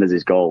Bruno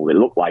Fernandes's goal. It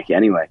looked like it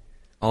anyway.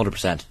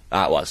 100%.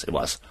 It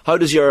was. How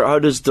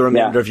does the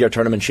remainder of your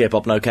tournament shape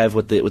up now, Kev,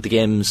 with the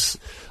games?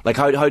 Like,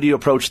 how do you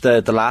approach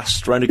the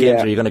last round of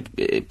games? Are you going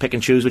to pick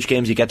and choose which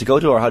games you get to go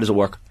to, or how does it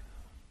work?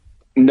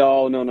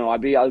 No. I'll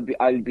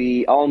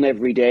be on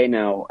every day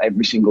now,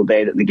 every single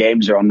day that the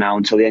games are on now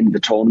until the end of the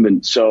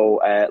tournament.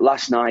 So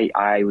last night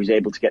I was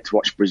able to get to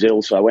watch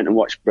Brazil, so I went and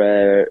watched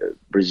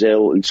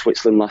Brazil and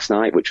Switzerland last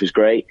night, which was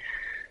great.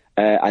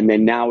 And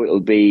then now it'll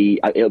be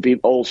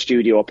all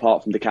studio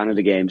apart from the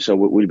Canada game. So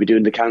we'll be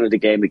doing the Canada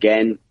game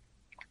again.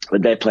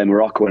 But they play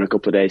Morocco in a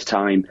couple of days'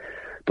 time.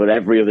 But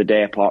every other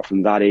day apart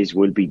from that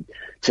will be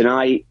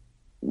tonight.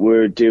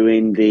 We're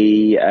doing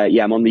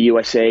I'm on the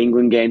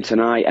USA-England game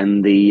tonight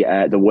and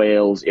the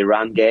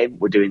Wales-Iran game.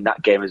 We're doing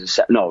that game as a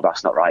set. No,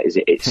 that's not right, is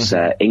it? It's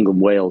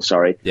England-Wales,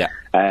 sorry. Yeah.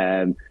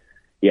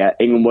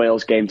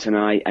 England-Wales game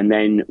tonight, and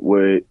then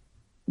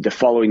the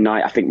following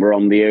night, I think we're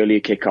on the earlier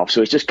kickoff.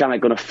 So it's just kind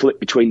of going to flip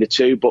between the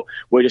two, but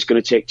we're just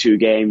going to take 2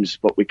 games.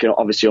 But we can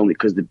obviously only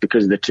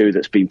because of the 2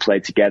 that's been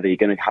played together, you're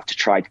going to have to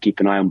try to keep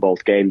an eye on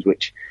both games,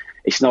 which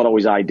it's not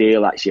always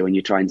ideal actually when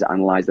you're trying to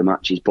analyse the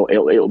matches. But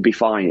it'll be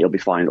fine. It'll be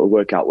fine. It'll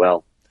work out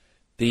well.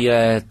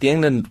 The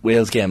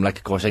England-Wales game,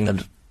 of course,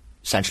 England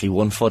essentially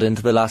 1 foot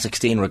into the last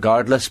 16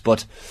 regardless,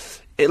 but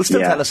it'll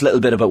still tell us a little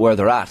bit about where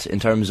they're at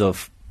in terms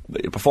of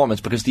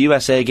performance, because the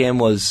USA game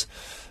was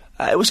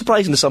it was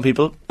surprising to some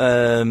people.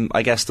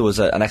 I guess there was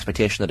an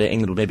expectation that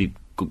England would maybe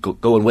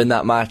go and win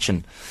that match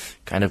and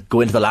kind of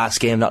go into the last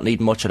game not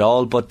needing much at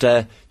all, but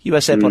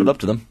USA put it up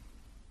to them.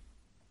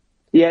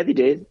 Yeah, they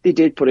did. They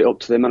did put it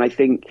up to them, and I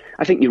think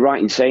you're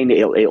right in saying that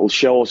it'll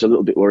show us a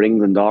little bit where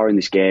England are in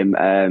this game.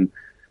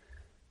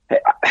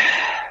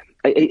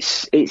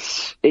 It's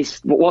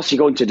what's he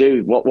going to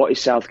do? What is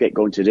Southgate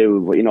going to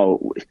do? You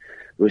know, there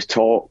was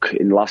talk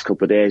in the last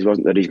couple of days,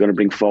 wasn't there? He's going to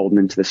bring Foden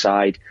into the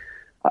side.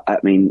 I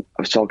mean,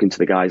 I was talking to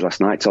the guys last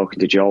night,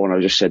 talking to Joe, and I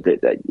just said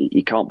that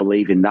you can't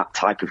believe in that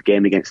type of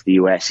game against the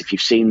US. If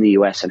you've seen the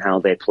US and how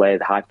they play,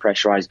 the high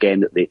pressurised game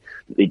that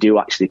they do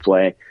actually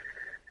play,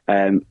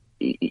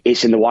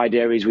 it's in the wide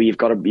areas where you've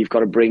got to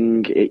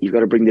bring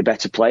the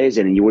better players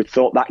in, and you would have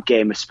thought that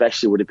game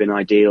especially would have been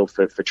ideal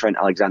for Trent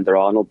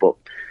Alexander-Arnold, but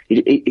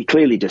he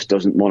clearly just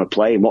doesn't want to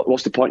play.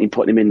 What's the point in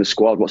putting him in the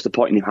squad? What's the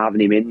point in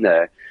having him in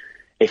there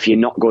if you're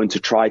not going to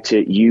try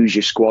to use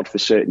your squad for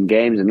certain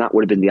games? And that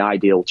would have been the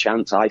ideal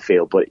chance, I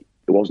feel, but it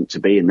wasn't to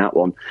be in that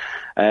one.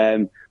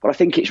 But I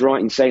think it's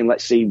right in saying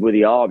let's see where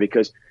they are,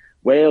 because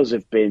Wales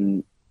have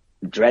been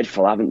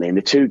dreadful, haven't they? In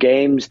the 2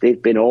 games,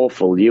 they've been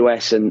awful.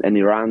 US and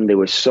Iran, they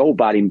were so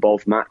bad in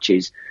both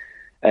matches.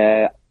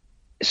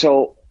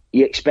 So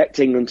you expect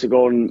England to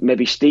go and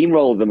maybe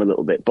steamroll them a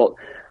little bit, but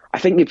I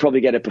think you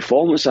probably get a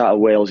performance out of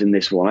Wales in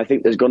this one. I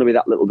think there's going to be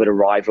that little bit of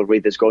rivalry.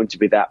 There's going to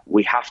be that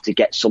we have to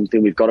get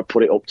something. We've got to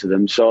put it up to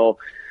them. So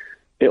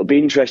it'll be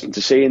interesting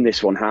to see in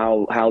this one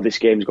how this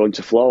game's going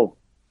to flow.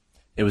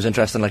 It was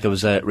interesting, I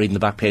was reading the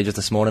back pages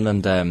this morning,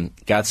 and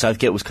Gareth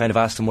Southgate was kind of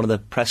asked in one of the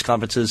press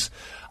conferences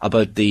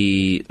about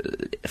the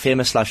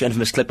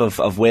famous/infamous clip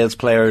of Wales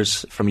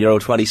players from Euro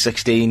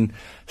 2016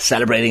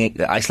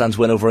 celebrating Iceland's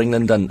win over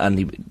England, and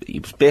he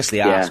was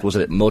basically asked, was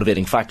it a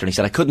motivating factor? And he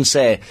said, I couldn't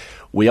say.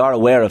 We are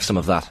aware of some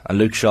of that. And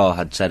Luke Shaw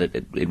had said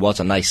it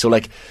wasn't nice. So,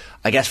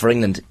 I guess for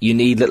England, you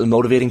need little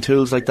motivating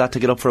tools like that to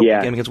get up for a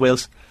game against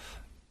Wales.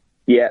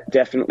 Yeah,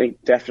 definitely.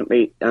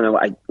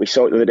 And we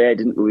saw it the other day,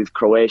 didn't we, with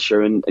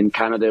Croatia and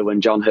Canada,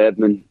 when John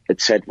Herdman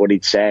had said what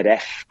he'd said,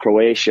 F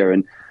Croatia,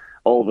 and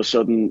all of a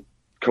sudden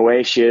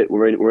Croatia,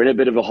 we're in a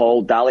bit of a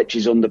hole. Dalic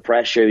is under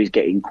pressure. He's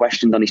getting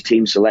questioned on his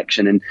team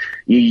selection, and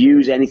you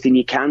use anything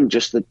you can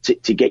just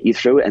to get you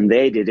through it, and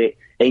they did it.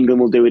 England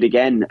will do it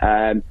again.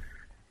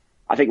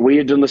 I think we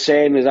had done the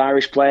same as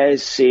Irish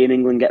players, seeing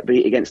England get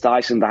beat against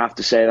Iceland. I have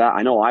to say that.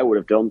 I know I would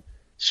have done.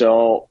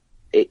 So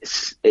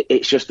it's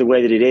just the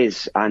way that it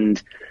is.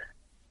 And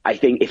I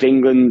think if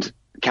England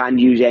can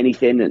use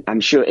anything, and I'm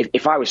sure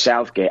if I was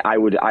Southgate, I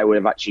would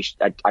have actually,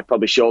 I'd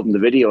probably show them the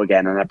video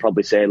again, and I'd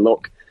probably say,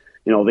 look,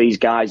 these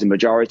guys, the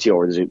majority,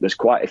 or there's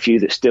quite a few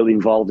that's still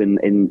involved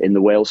in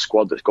the Wales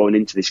squad that's going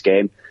into this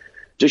game.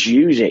 Just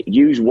use it.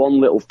 Use one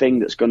little thing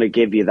that's going to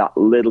give you that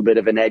little bit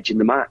of an edge in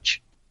the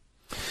match.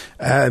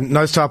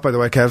 Nice talk, by the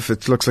way, Kev.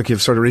 It looks like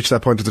you've sort of reached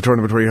that point of the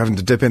tournament where you're having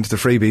to dip into the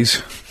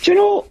freebies. Do you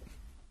know?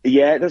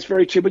 Yeah, that's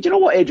very true. But you know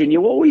what, Adrian?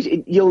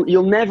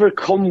 You'll never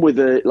come with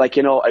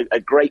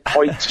a great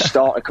point to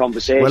start a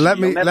conversation. Well, I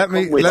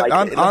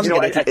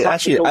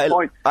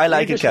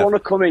like you it, just want to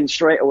come in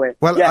straight away.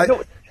 Well, yeah,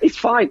 it's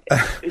fine.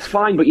 It's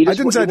fine, but you just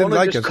I didn't say I didn't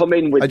like it. Come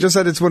in with, I just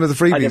said it's one of the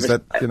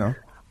freebies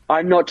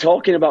I'm not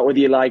talking about whether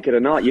you like it or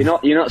not. You're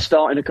not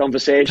starting a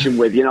conversation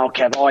with,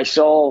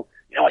 Kev,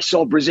 I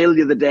saw Brazil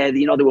the other day.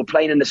 They were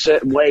playing in a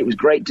certain way. It was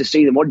great to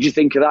see them. What did you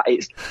think of that?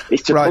 It's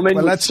to come in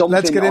with something.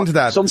 Let's get into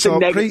that. Something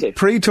negative.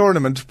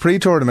 Pre-tournament,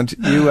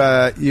 you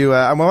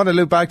I want to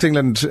loop back to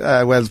England,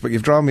 Wales, but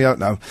you've drawn me out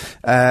now.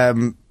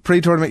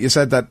 Pre-tournament, you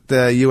said that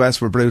the US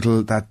were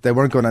brutal, that they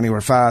weren't going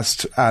anywhere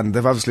fast, and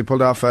they've obviously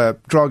pulled off a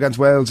draw against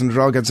Wales and a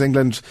draw against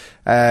England.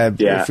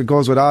 If it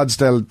goes with odds,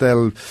 they'll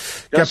get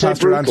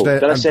past Iran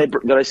today. Did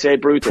I say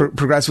brutal?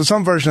 Progress with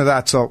some version of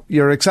that. So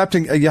you're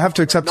accepting. You have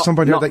to accept at some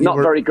point here that not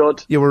very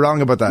good. You were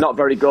wrong about that. Not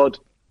very good.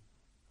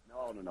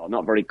 No,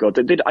 not very good.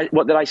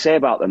 What did I say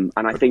about them?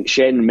 And I think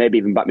Shane maybe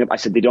even backed me up. I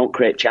said they don't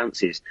create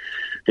chances.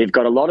 They've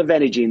got a lot of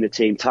energy in the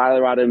team.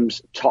 Tyler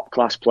Adams,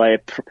 top-class player.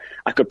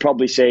 I could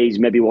probably say he's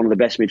maybe one of the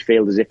best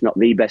midfielders, if not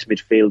the best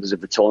midfielders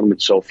of the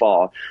tournament so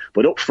far.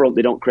 But up front,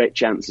 they don't create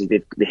chances.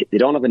 They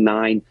don't have a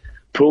 9.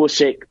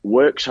 Pulisic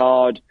works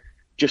hard,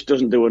 just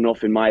doesn't do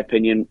enough, in my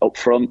opinion, up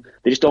front.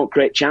 They just don't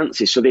create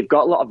chances. So they've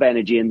got a lot of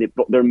energy,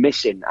 but they're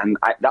missing. And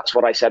that's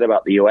what I said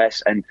about the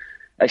US. And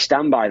I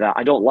stand by that.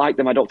 I don't like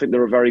them. I don't think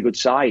they're a very good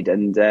side.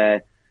 And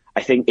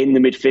I think in the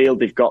midfield,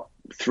 they've got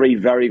 3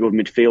 very good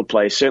midfield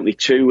players. Certainly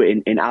 2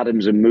 in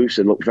Adams and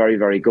Musa look very,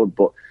 very good.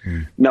 But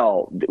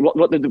no,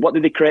 what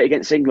did they create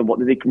against England? What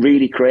did they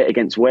really create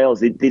against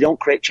Wales? They don't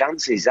create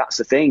chances. That's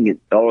the thing,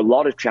 or a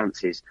lot of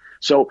chances.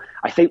 So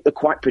I think they're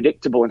quite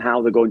predictable in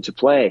how they're going to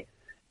play.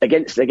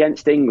 Against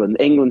England,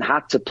 England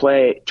had to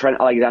play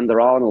Trent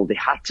Alexander-Arnold. They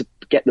had to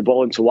get the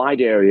ball into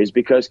wide areas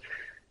because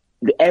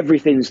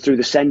everything's through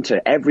the centre.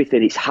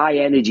 Everything, it's high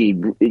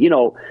energy,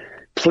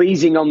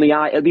 pleasing on the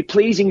eye. It'll be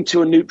pleasing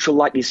to a neutral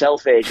like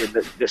yourself,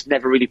 Adrian, that's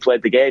never really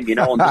played the game, and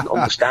doesn't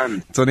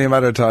understand. It's only a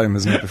matter of time,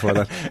 isn't it, before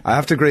that? I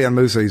have to agree on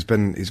Musa. He's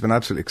been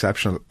absolutely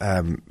exceptional.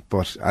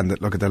 But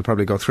look, they'll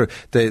probably go through.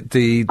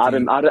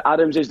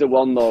 Adams is the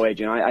one, though,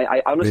 Adrian.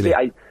 I honestly,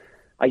 really?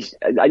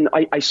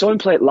 I saw him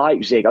play at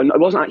Leipzig. It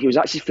wasn't. He was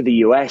actually for the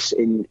US.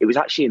 It was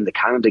actually in the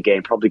Canada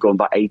game, probably going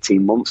back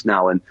 18 months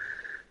now. And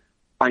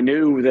I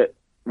knew that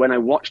when I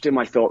watched him,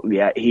 I thought,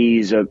 yeah,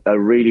 he's a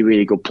really,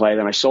 really good player.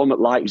 And I saw him at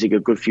Leipzig a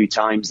good few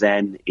times.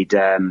 Then he'd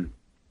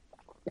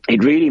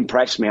really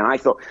impressed me. And I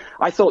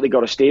thought they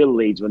got a steal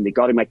Leeds when they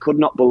got him. I could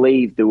not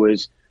believe there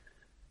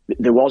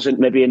wasn't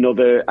maybe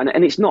another,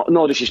 and it's not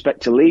no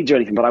disrespect to Leeds or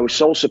anything, but I was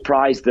so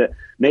surprised that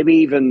maybe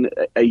even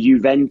a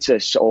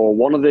Juventus or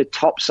one of the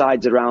top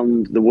sides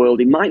around the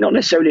world, he might not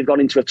necessarily have gone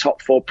into a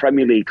top 4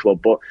 Premier League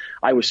club, but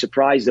I was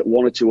surprised that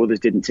 1 or 2 others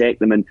didn't take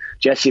them. And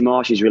Jesse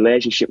Marsh's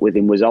relationship with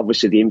him was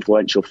obviously the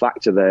influential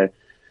factor there.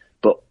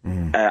 But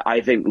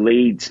I think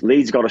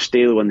Leeds got a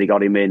steal when they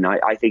got him in.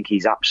 I think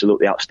he's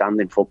absolutely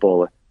outstanding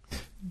footballer.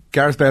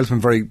 Gareth Bale's been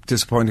very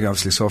disappointing,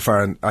 obviously, so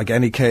far, and like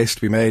any case to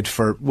be made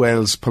for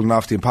Wales pulling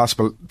off the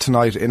impossible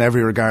tonight in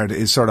every regard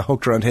is sort of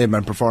hooked around him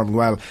and performing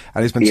well,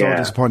 and he's been so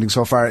disappointing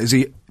so far. Is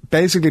he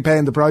basically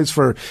paying the price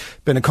for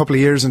been a couple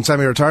of years in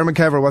semi-retirement,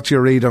 Kev, or what's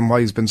your read on why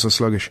he's been so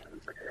sluggish?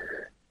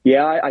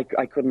 Yeah,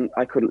 I couldn't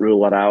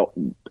rule that out.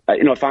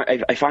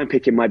 If I'm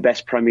picking my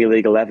best Premier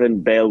League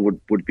 11, Bale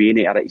would be in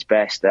it at his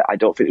best. I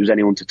don't think there was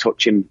anyone to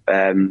touch him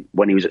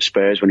when he was at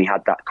Spurs, when he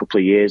had that couple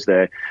of years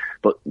there.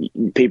 But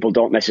people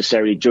don't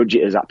necessarily judge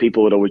it as that.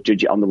 People would always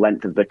judge it on the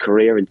length of their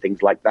career and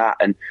things like that.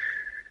 And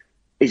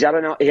he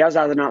has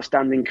had an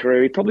outstanding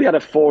career. He probably had a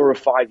 4 or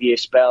 5 year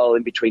spell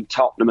in between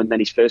Tottenham and then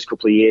his first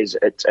couple of years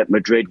at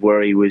Madrid,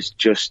 where he was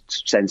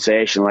just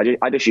sensational.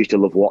 I just used to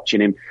love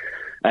watching him.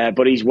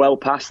 But he's well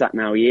past that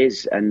now, he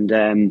is. And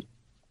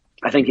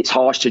I think it's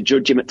harsh to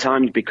judge him at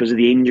times because of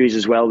the injuries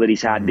as well that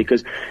he's had,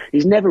 because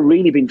he's never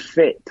really been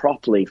fit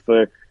properly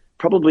for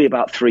probably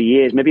about 3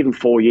 years, maybe even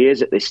 4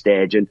 years at this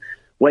stage. And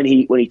when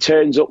he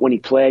turns up, when he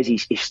plays,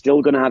 he's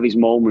still going to have his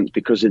moments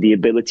because of the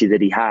ability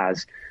that he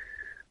has.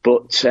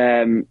 But,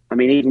 even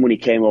when he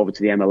came over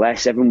to the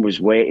MLS, everyone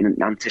was waiting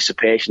in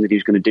anticipation that he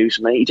was going to do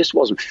something. He just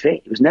wasn't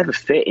fit. He was never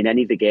fit in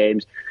any of the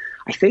games.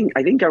 I think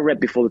I read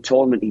before the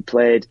tournament he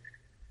played,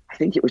 I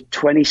think it was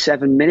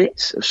 27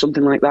 minutes or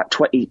something like that.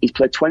 He's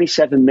played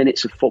 27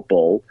 minutes of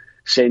football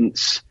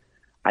since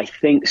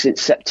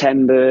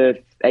September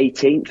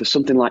 18th or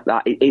something like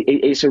that.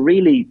 It's a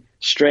really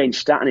strange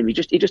stat on him. He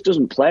just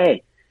doesn't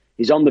play.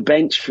 He's on the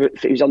bench for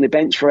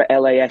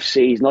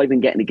LAFC. He's not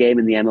even getting a game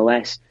in the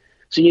MLS.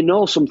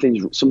 So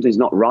something's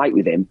not right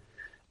with him.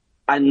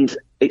 And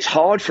it's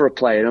hard for a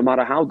player, no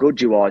matter how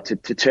good you are, to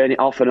turn it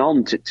off and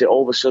on, to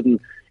all of a sudden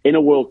in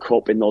a World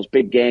Cup, in those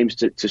big games,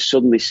 to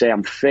suddenly say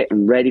I'm fit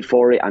and ready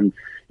for it, and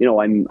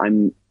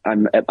I'm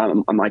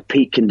my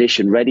peak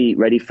condition,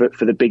 ready for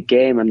the big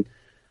game. And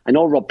I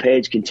know Rob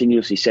Page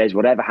continuously says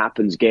whatever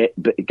happens,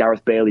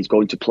 Gareth Bale is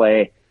going to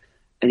play,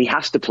 and he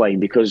has to play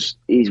because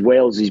he's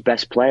Wales'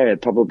 best player,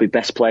 probably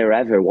best player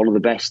ever, one of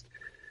the best.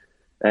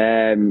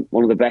 I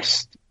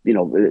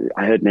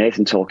heard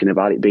Nathan talking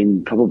about it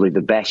being probably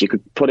the best. You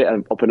could put it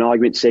up an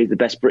argument, say he's the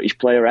best British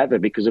player ever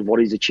because of what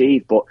he's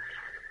achieved, but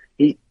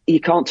you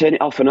can't turn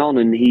it off and on,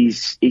 and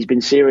he's been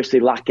seriously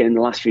lacking in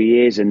the last few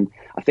years, and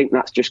I think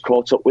that's just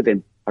caught up with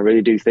him. I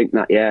really do think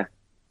that, yeah.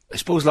 I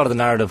suppose a lot of the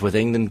narrative with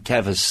England,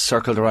 Kev, has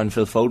circled around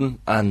Phil Foden,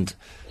 and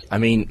I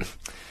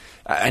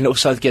know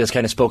Southgate has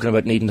kind of spoken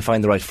about needing to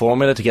find the right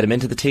formula to get him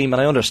into the team,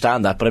 and I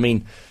understand that, but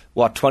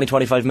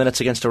 20-25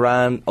 minutes against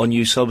Iran,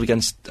 unused sub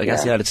against the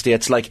United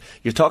States, like,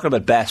 you're talking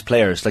about best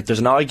players. Like, there's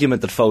an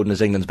argument that Foden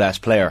is England's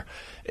best player.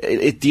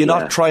 Do you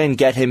not try and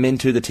get him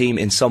into the team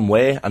in some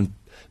way and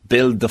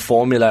build the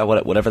formula,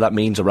 whatever that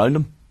means, around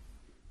him?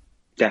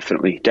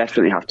 Definitely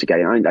have to get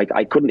him.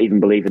 I couldn't even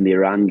believe in the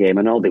Iran game.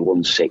 I know they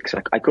won 6.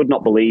 I could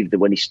not believe that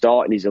when he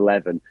started his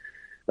 11,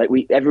 like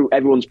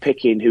everyone's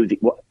picking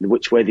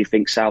which way they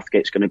think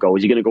Southgate's going to go.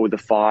 Is he going to go with the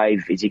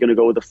 5? Is he going to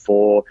go with the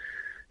 4?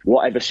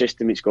 Whatever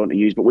system it's going to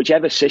use, but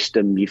whichever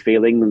system you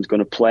feel England's going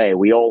to play,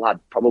 we all had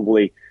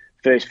probably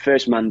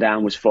first man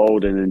down was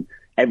Foden, and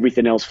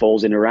everything else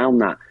falls in around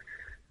that.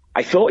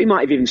 I thought he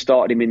might have even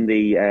started him in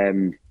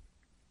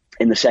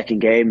the second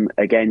game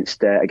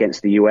against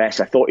the US.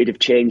 I thought he'd have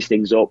changed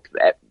things up.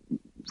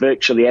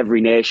 virtually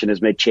every nation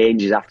has made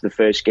changes after the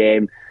first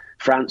game.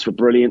 France were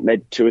brilliant,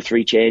 made 2 or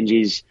 3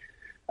 changes.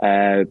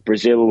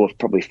 Brazil was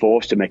probably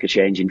forced to make a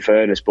change, in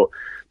fairness, but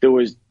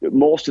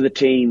most of the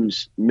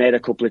teams made a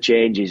couple of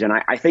changes, and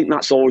I think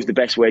that's always the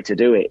best way to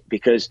do it,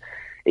 because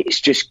it's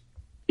just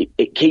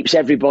it keeps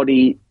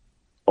everybody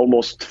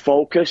almost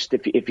focused,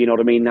 if you know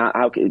what I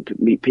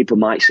mean. People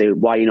might say,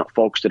 why are you not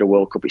focused at a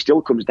World Cup? It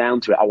still comes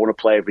down to it. I want to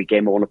play every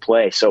game I want to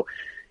play. So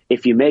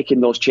if you're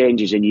making those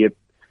changes and you're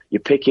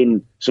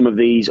picking some of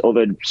these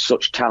other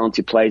such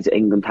talented players that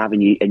England have,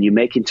 and you're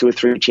making 2 or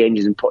 3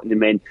 changes and putting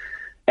them in,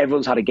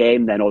 everyone's had a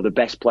game then, or the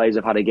best players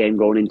have had a game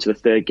going into the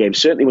third game,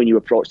 certainly when you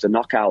approach the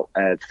knockout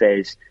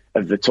phase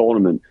of the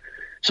tournament.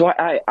 So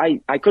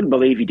I couldn't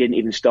believe he didn't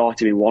even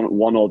start him in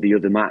one or the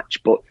other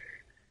match, but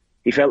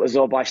he felt as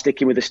though by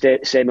sticking with the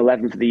same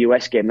 11 for the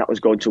US game, that was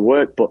going to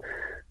work. But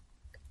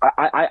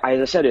as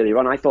I said earlier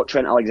on, I thought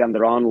Trent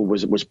Alexander-Arnold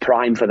was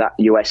prime for that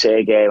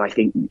USA game. I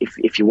think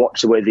if you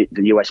watch the way the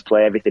US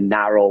play, everything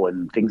narrow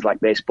and things like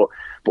this. But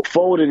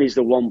Foden is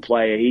the one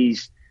player. He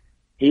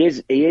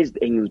is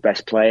England's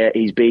best player.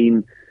 He's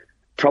been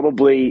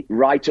probably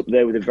right up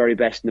there with the very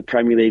best in the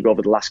Premier League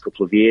over the last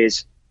couple of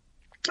years.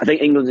 I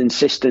think England's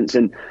insistence,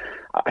 and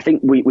I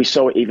think we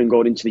saw it even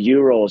going into the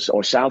Euros,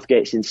 or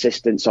Southgate's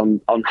insistence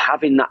on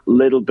having that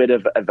little bit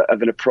of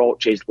an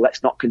approach is,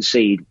 let's not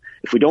concede.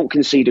 If we don't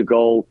concede a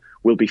goal,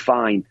 we'll be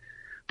fine.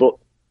 But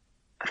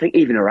I think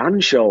even Iran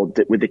showed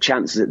that with the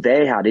chances that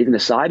they had, even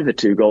aside of the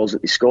 2 goals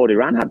that they scored,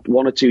 Iran had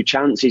 1 or 2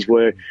 chances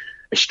where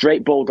a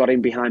straight ball got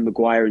in behind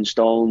Maguire and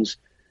Stones.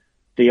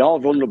 They are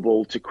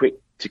vulnerable to quick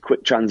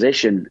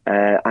transition,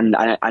 and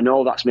I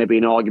know that's maybe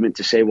an argument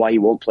to say why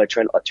you won't play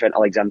Trent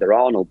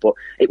Alexander-Arnold, but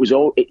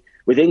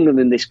with England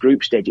in this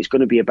group stage, it's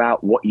going to be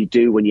about what you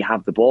do when you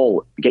have the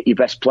ball. Get your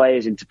best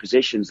players into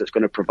positions that's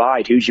going to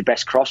provide. Who's your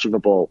best crosser of the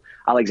ball?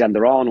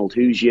 Alexander-Arnold.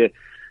 Who's your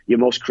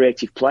most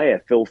creative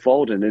player? Phil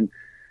Foden. And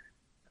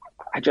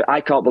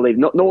I can't believe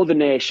no other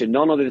nation,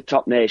 none of the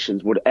top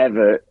nations would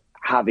ever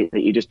have it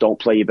that you just don't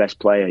play your best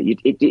player.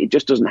 It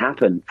just doesn't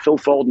happen. Phil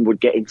Foden would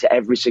get into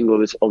every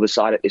single other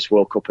side at this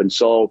World Cup, and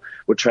so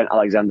would Trent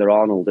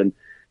Alexander-Arnold. And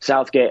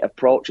Southgate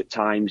approach at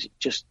times,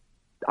 just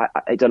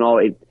I don't know,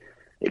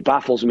 it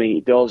baffles me.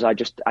 It does.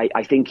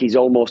 I think he's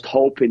almost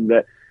hoping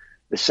that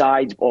the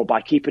side, or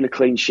by keeping a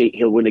clean sheet,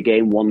 he'll win a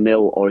game 1-0,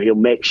 or he'll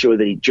make sure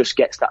that he just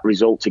gets that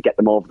result to get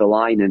them over the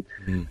line.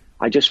 And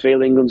I just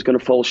feel England's going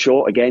to fall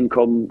short again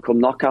come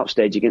knockout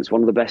stage against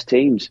one of the best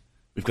teams.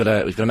 We've got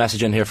a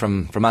message in here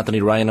from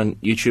Anthony Ryan on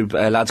YouTube.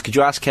 Lads, could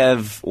you ask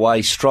Kev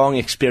why strong,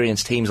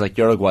 experienced teams like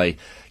Uruguay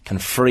can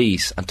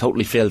freeze and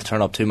totally fail to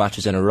turn up 2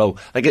 matches in a row?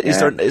 Like, is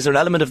there an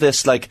element of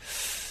this, like,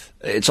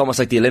 it's almost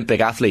like the Olympic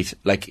athlete,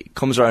 like, it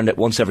comes around it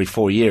once every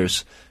 4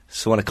 years.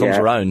 So when it comes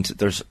around,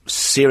 there's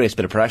serious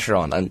bit of pressure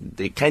on, and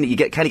you kind of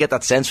get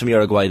that sense from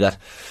Uruguay that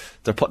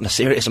they're putting a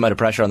serious amount of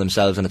pressure on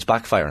themselves, and it's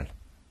backfiring.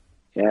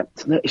 Yeah,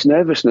 it's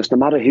nervousness, no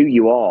matter who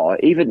you are.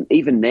 Even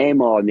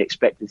Neymar and the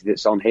expectancy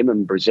that's on him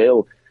and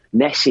Brazil.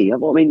 Messi,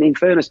 I mean, in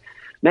fairness,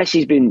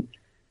 Messi's been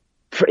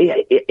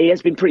he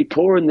has been pretty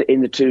poor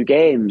in the 2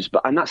 games,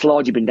 and that's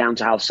largely been down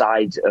to how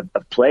sides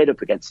have played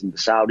up against him. The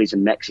Saudis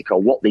and Mexico,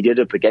 what they did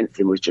up against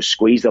him was just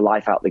squeeze the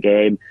life out of the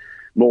game.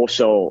 More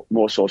so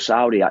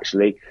Saudi,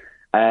 actually.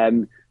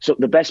 So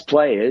the best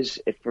players,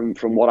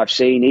 from what I've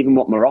seen, even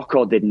what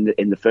Morocco did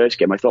in the first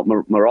game, I thought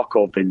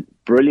Morocco have been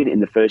brilliant in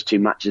the first 2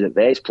 matches that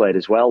they've played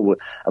as well.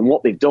 And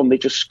what they've done, they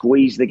just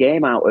squeezed the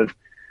game out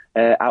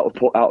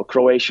of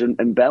Croatia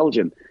and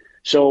Belgium.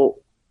 So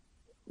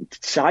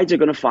sides are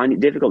going to find it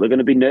difficult. They're going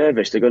to be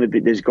nervous. There's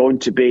going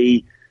to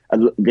be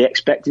the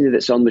expectancy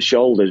that's on the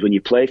shoulders when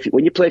you play for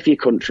your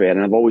country.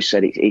 And I've always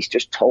said it's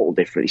just totally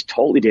different. It's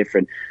totally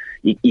different.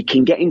 You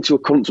can get into a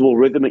comfortable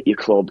rhythm at your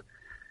club,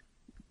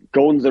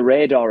 go under the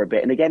radar a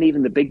bit, and again,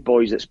 even the big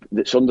boys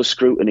that's under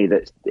scrutiny,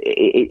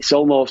 it's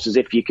almost as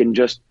if you can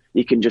just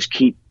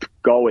keep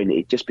going.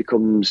 It just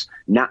becomes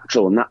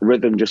natural, and that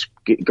rhythm just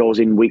goes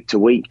in week to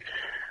week.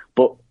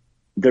 But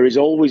there is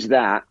always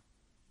that,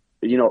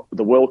 you know,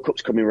 the World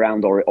Cup's coming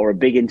around, or a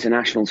big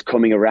international's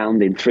coming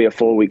around in 3 or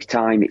 4 weeks'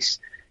 time. It's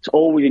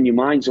always in your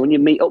mind. So when you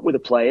meet up with the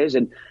players,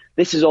 and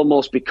this has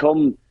almost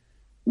become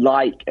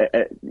like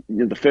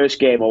the first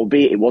game,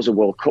 albeit it was a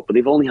World Cup, but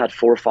they've only had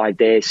 4 or 5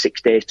 days,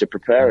 6 days to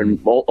prepare, and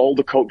all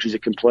the coaches are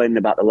complaining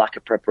about the lack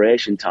of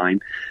preparation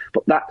time.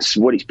 But that's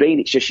what it's been.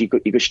 It's just you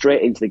go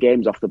straight into the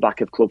games off the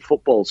back of club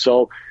football.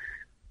 So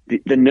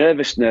the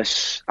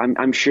nervousness,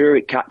 I'm sure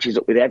it catches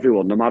up with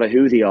everyone, no matter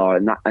who they are,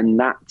 and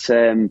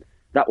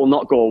that will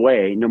not go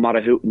away, no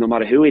matter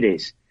who it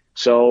is.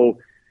 So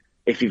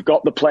if you've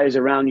got the players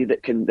around you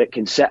that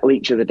can settle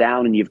each other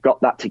down, and you've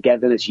got that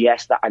togetherness,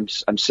 yes, that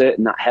I'm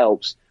certain that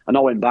helps. I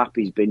know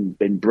Mbappe's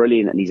been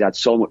brilliant, and he's had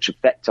so much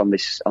effect on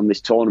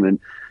this tournament.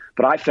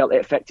 But I felt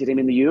it affected him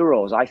in the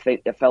Euros. I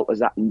felt as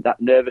that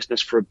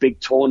nervousness for a big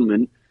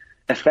tournament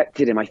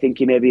affected him. I think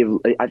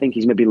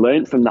he's maybe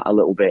learned from that a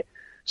little bit.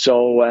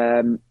 So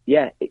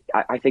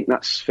I think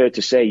that's fair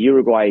to say.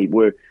 Uruguay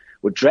were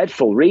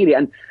dreadful, really.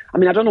 And I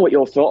mean, I don't know what you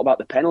all thought about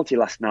the penalty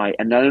last night.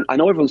 And I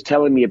know everyone's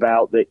telling me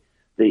about the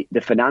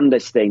the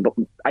Fernandes thing, but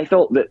I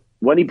thought that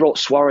when he brought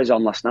Suarez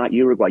on last night,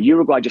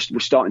 Uruguay just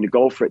was starting to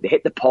go for it. They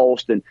hit the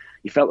post, and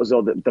you felt as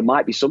though that there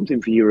might be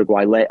something for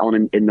Uruguay late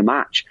on in the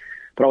match.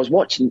 But I was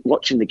watching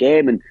the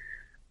game, and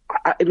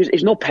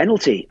it's no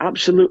penalty,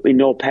 absolutely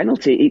no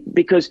penalty,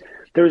 because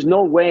there is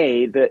no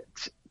way that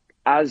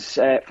as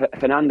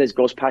Fernandes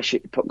goes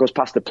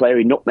past the player,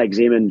 he nutmegs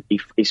him, and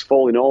he's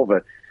falling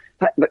over.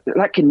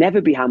 That can never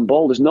be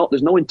handball. There's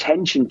no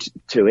intention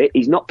to it.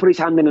 He's not put his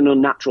hand in an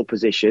unnatural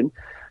position.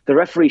 The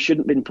referee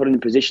shouldn't have been put in a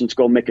position to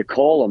go and make a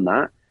call on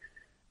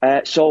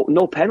that. So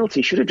no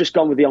penalty. Should have just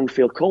gone with the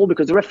on-field call,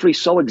 because the referee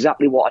saw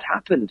exactly what had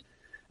happened.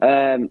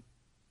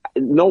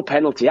 No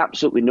penalty,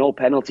 absolutely no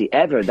penalty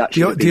ever. That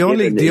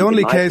the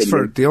only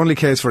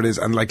case for it is,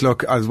 and like,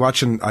 look, I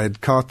had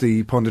caught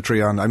the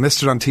punditry on. I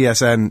missed it on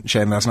TSN,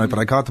 Shane, last night, but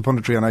I caught the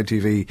punditry on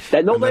ITV.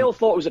 They all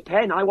thought it was a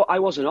pen. I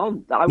wasn't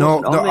on.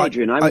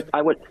 Adrian.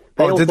 I went.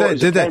 Did they?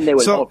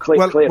 Joe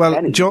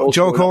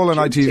Cole on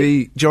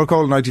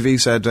ITV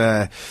said,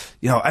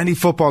 any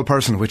football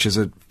person, which is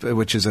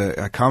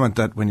a comment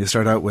that when you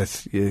start out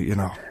with,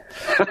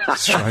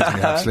 it's driving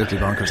me absolutely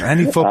bonkers.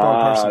 Any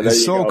football person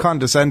is so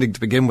condescending to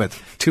begin with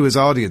to his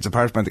audience,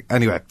 apart from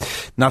anyway,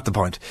 not the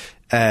point.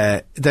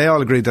 They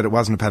all agreed that it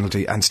wasn't a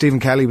penalty, and Stephen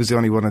Kelly was the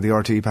only one of the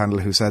RTE panel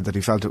who said that he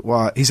felt it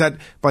was. He said,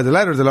 by the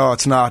letter of the law,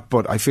 it's not,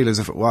 but I feel as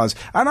if it was.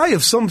 And I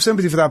have some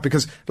sympathy for that,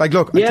 because, like,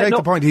 look, I take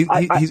the point.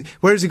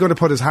 Where is he going to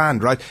put his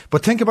hand, right?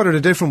 But think about it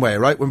a different way,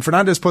 right? When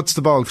Fernandes puts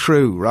the ball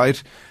through,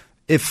 right?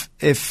 If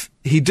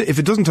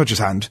it doesn't touch his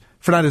hand,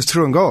 Fernandes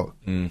through and goal.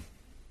 Mm.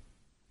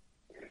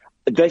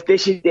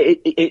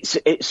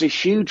 It's a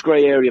huge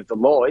grey area of the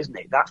law, isn't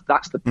it?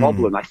 That's the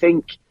problem. I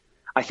think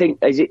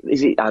is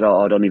it I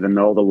don't even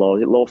know the law.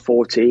 Is it law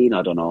 14?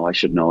 I don't know. I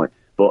should know it.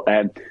 But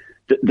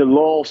the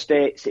law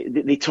states,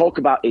 they talk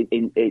about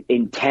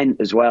intent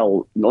as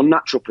well,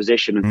 unnatural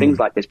position and things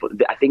like this. But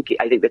I think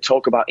they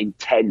talk about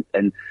intent,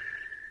 and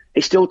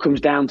it still comes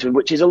down to,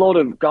 which is a lot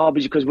of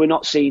garbage, because we're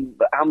not seeing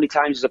how many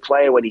times as a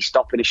player when he's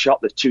stopping a shot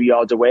that's 2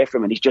 yards away from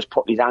him and he's just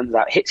putting his hands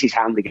out, hits his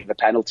hand, they give a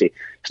penalty.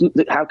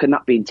 How can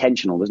that be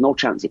intentional? There's no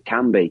chance it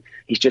can be.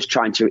 He's just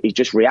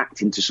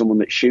reacting to someone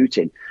that's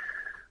shooting.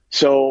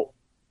 So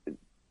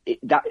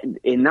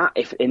in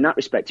that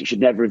respect, it should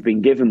never have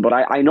been given. But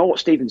I know what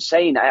Stephen's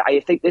saying.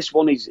 I think this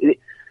one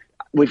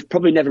we've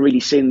probably never really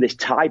seen this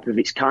type of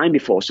its kind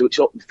before. So it's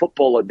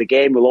football, the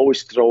game will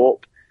always throw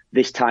up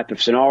this type of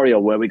scenario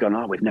where we go,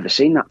 we've never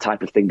seen that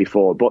type of thing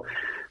before. But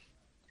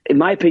in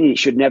my opinion, it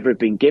should never have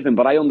been given.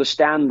 But I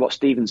understand what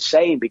Stephen's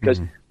saying, because,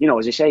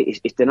 as I say,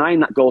 it's denying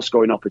that goal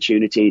scoring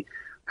opportunity.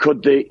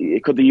 Could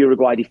the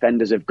Uruguay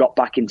defenders have got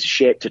back into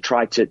shape to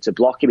try to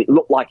block him? It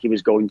looked like he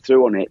was going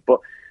through on it,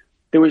 but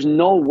there was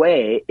no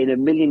way in a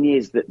million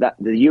years that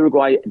the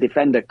Uruguay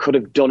defender could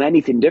have done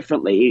anything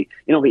differently.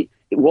 It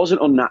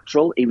wasn't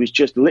unnatural. He was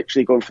just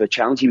literally going for the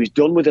challenge. He was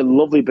done with a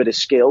lovely bit of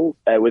skill,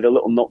 with a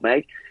little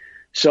nutmeg.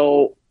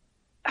 So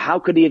how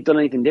could he have done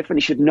anything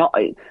different? He should not.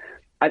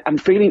 I'm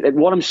feeling that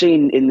what I'm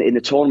seeing in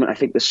the tournament, I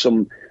think there's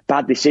some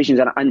bad decisions.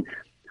 And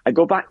I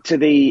go back to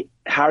the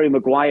Harry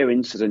Maguire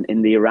incident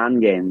in the Iran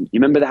game. You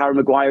remember the Harry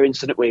Maguire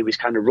incident where he was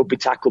kind of rugby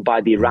tackled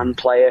by the Iran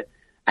player?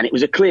 And it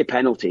was a clear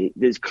penalty.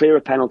 There's clearer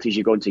penalties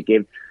you're going to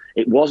give.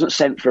 It wasn't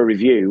sent for a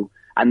review.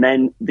 And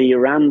then the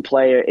Iran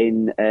player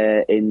in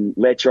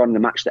later on in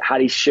the match that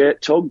had his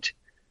shirt tugged,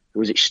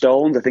 was it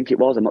Stones? I think it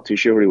was. I'm not too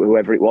sure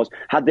whoever it was.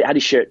 Had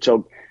his shirt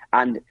tugged.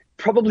 And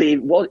probably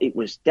it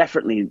was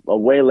definitely a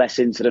way less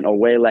incident, or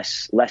way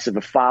less of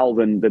a foul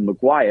than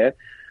Maguire,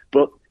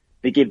 but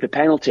they give the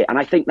penalty. And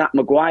I think that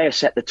Maguire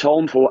set the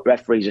tone for what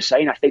referees are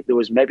saying. I think there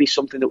was maybe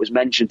something that was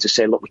mentioned to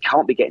say, look, we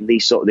can't be getting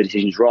these sort of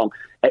decisions wrong.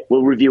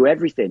 We'll review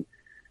everything.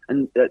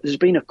 And there's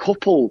been a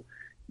couple.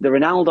 The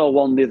Ronaldo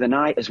one the other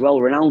night as well.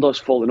 Ronaldo's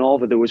fallen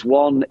over. There was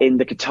one in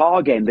the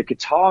Qatar game, the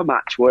Qatar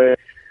match, where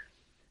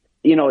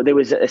there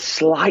was a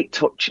slight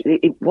touch.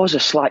 It was a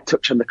slight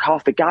touch on the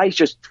calf. The guy's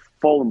just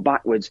fallen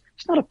backwards.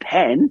 It's not a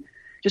pen.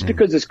 Just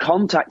because there's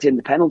contact in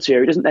the penalty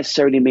area doesn't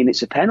necessarily mean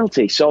it's a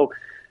penalty. So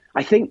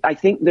I think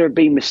they're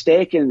being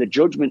mistaken in the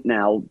judgment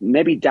now,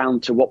 maybe down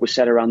to what was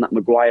said around that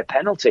Maguire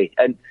penalty.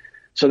 And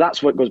so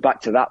that's what goes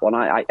back to that one.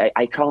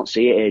 I can't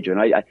see it,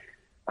 Adrian.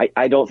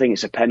 I don't think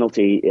it's a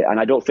penalty, and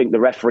I don't think the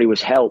referee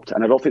was helped,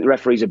 and I don't think the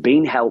referees are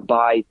being helped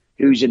by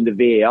who's in the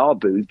VAR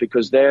booth,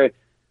 because they're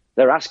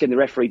asking the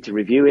referee to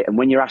review it, and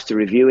when you're asked to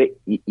review it,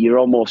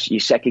 you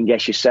second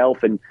guess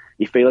yourself, and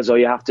you feel as though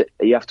you have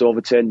to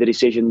overturn the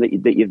decision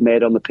that you've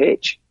made on the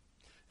pitch.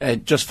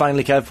 Just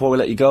finally, Kev, before we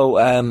let you go,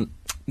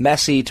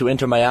 Messi to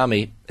Inter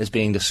Miami is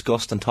being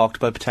discussed and talked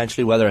about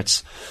potentially, whether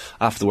it's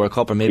after the World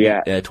Cup or maybe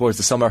towards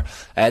the summer.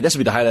 This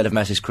would be the highlight of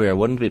Messi's career,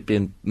 wouldn't it?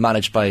 Being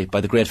managed by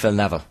the great Phil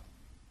Neville.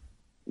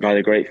 By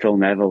the great Phil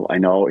Neville, I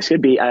know. It's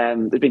going to be.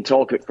 There's been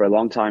talk of it for a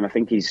long time. I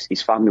think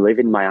his family live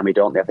in Miami,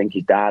 don't they? I think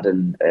his dad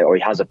or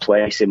he has a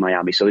place in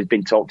Miami. So it's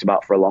been talked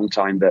about for a long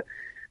time that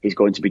he's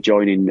going to be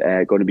joining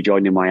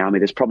Miami.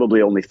 There's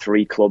probably only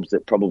 3 clubs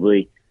that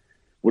probably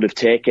would have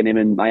taken him,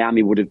 and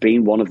Miami would have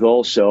been one of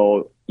those.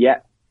 So yeah,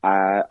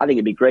 I think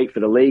it'd be great for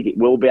the league. It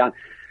will be.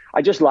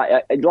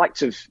 I'd like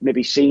to have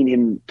maybe seen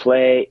him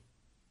play,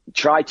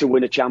 try to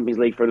win a Champions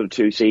League for another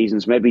 2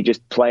 seasons, maybe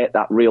just play at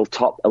that real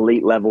top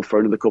elite level for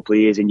another couple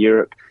of years in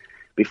Europe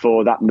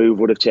before that move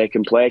would have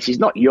taken place. He's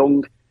not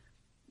young.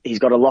 He's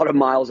got a lot of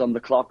miles on the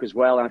clock as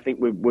well, and I think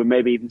we're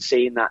maybe even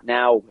seeing that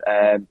now.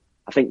 I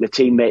think the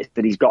teammates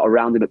that he's got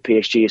around him at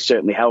PSG are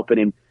certainly helping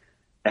him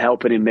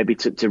maybe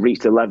to reach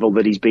the level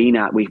that he's been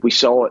at. We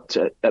saw it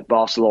at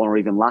Barcelona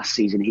even last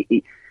season.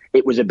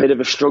 It was a bit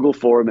of a struggle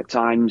for him at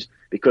times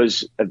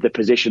because of the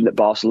position that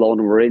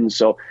Barcelona were in.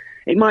 So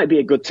it might be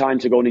a good time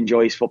to go and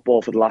enjoy his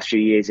football for the last few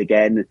years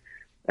again.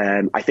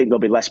 I think there'll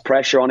be less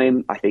pressure on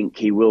him. I think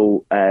he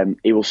will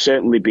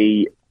certainly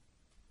be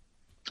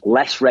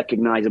less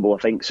recognisable, I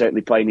think,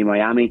 certainly playing in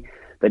Miami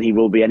than he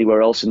will be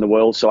anywhere else in the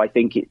world. So I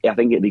think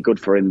it'd be good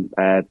for him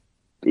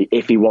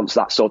if he wants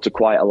that sort of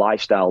quieter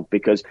lifestyle,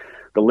 because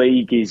the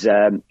league is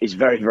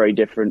very, very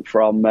different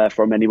from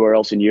anywhere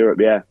else in Europe.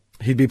 Yeah,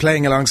 he'd be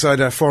playing alongside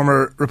a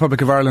former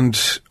Republic of Ireland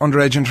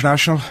underage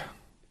international.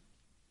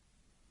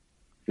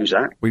 Who's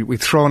that?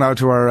 We've thrown out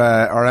to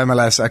our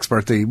MLS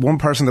expert, the one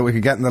person that we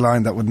could get in the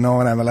line that would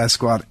know an MLS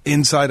squad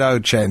inside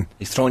out. Shane,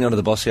 he's throwing you under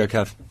the bus here,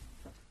 Kev.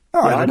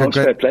 Oh, yeah, I think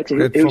a great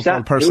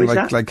football person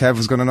like Kev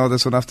was going to know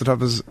this one off the top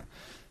of his...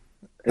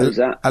 Who's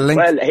that?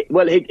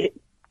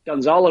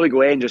 Gonzalo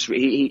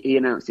Higuain he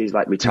announced his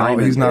retirement.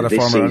 No, he's not a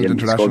former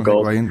international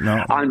Higuain.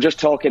 No. I'm just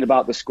talking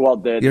about the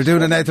squad. You're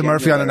doing a Nathan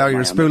Murphy on it now.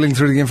 You're spooling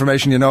through the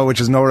information you know, which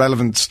has no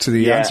relevance to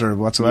the answer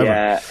whatsoever.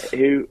 Yeah.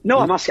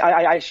 I'm asking.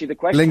 I asked you the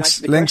question.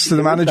 Links to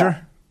the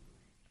manager.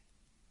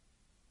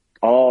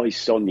 Oh, his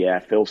son. Yeah,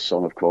 Phil's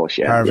son, of course.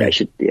 Yeah,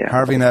 Harvey.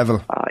 Harvey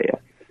Neville. Ah, yeah.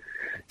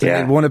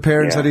 Yeah. One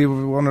appearance that he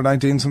won at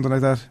 19, something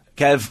like that.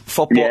 Kev,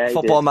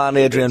 football man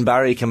Adrian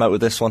Barry came out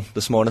with this one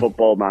this morning.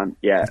 Football man,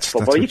 yeah.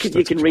 Football. You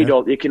can read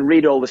all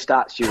the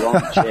stats you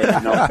want.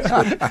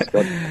 It's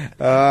good.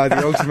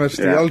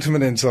 The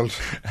ultimate insult.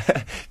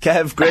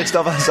 Kev, great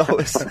stuff as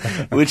always.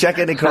 We'll check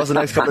in across the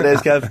next couple of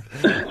days, Kev.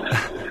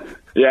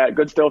 Yeah,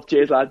 good stuff.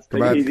 Cheers, lads.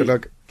 Good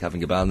luck. Kevin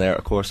Gaban there,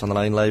 of course, on the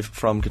line live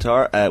from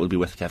Qatar. We'll be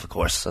with Kev, of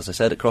course, as I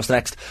said, across the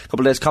next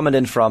couple of days. Comment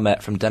in from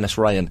Dennis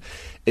Ryan.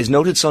 Is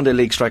noted Sunday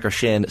League striker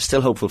Shane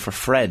still hopeful for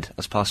Fred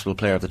as possible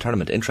player of the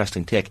tournament?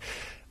 Interesting take.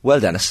 Well,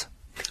 Dennis,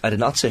 I did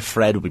not say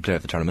Fred would be player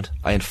of the tournament.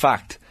 I, in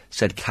fact,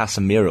 said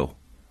Casemiro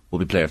will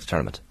be player of the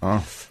tournament.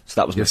 Oh.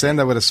 So that was You're saying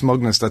that with a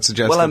smugness that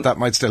suggests that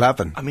might still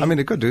happen. I mean,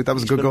 it could do. That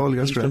was a good goal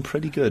yesterday. He's been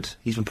pretty good.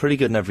 He's been pretty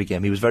good in every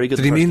game. He was very good.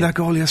 Did he mean that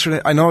goal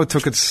yesterday? I know it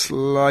took a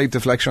slight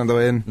deflection on the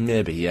way in.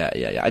 Maybe,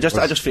 yeah. I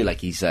just feel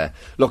like he's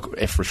look,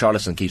 if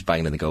Richarlison keeps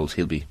banging in the goals,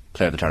 he'll be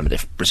player of the tournament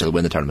if Brazil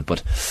win the tournament.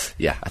 But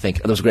yeah, I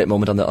think there was a great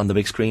moment on the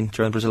big screen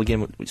during the Brazil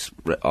game.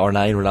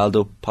 R9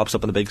 Ronaldo pops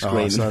up on the big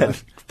screen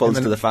and pulls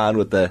to the fan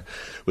with the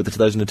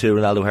 2002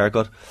 Ronaldo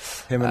haircut.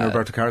 Him and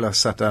Roberto Carlos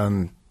sat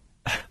down.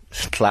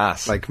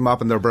 Class. Like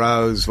mopping their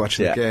brows,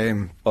 watching the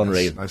game.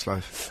 Unreal. Nice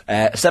life.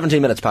 17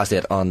 minutes past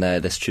 8 on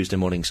this Tuesday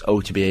morning's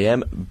OTB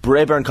AM.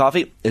 Braeburn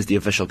Coffee is the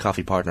official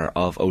coffee partner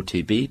of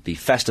OTB. The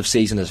festive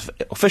season is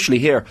officially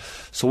here,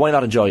 so why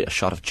not enjoy a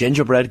shot of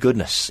gingerbread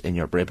goodness in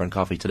your Braeburn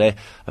Coffee today?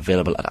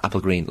 Available at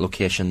Applegreen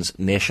locations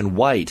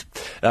nationwide.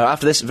 Now,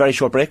 after this very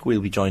short break,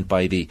 we'll be joined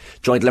by the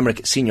joint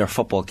Limerick senior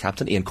football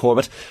captain Ian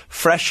Corbett,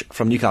 fresh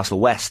from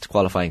Newcastle West,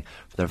 qualifying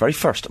for their very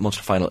first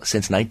Munster final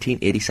since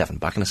 1987.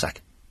 Back in a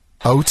sec.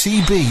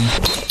 OTB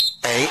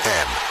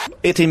AM.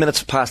 18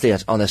 minutes past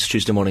 8 on this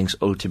Tuesday morning's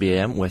OTB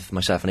AM with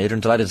myself and Adrian.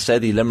 Delighted to say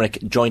the Limerick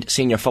joint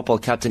senior football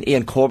captain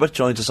Ian Corbett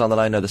joins us on the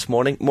line now this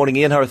morning. Morning,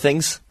 Ian, how are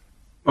things?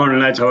 Morning,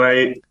 lads, how are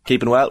you?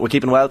 Keeping well. We're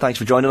keeping well, thanks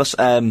for joining us.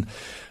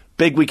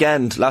 Big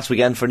weekend, last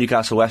weekend for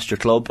Newcastle West, your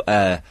club.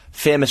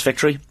 Famous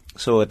victory,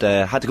 so it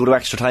had to go to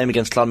extra time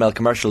against Clonmel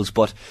Commercials,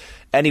 but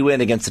any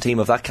win against a team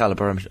of that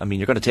calibre, I mean,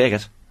 you're going to take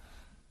it.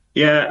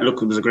 Yeah,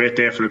 look, it was a great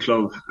day for the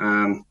club.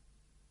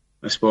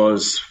 I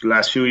suppose the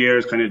last few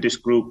years, kind of this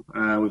group,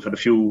 we've had a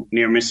few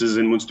near misses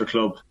in Munster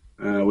club.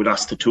 We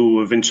lost to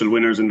two eventual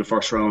winners in the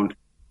first round.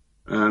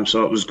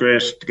 So it was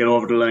great to get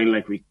over the line.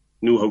 Like, we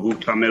knew how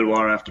good Clonmel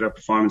were after their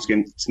performance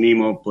against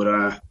Nemo,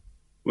 but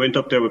went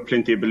up there with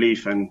plenty of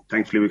belief, and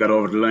thankfully we got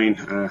over the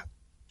line.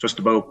 Just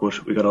about,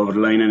 but we got over the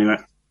line anyway.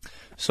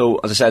 So,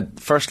 as I said,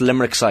 first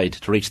Limerick side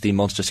to reach the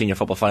Munster Senior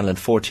Football Final in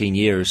 14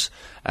 years.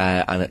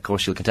 And, of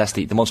course, you'll contest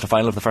the Munster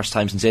Final for the first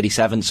time since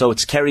 87. So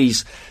it's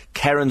Kerrins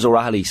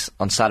O'Reilly's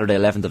on Saturday,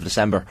 11th of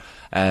December.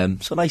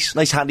 So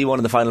nice handy one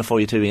in the final for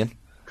you too, Ian.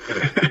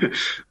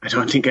 I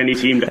don't think any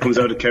team that comes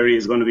out of Kerry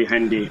is going to be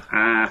handy.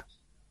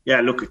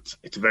 Yeah, look,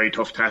 it's a very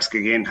tough task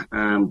again.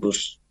 But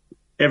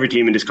every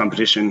team in this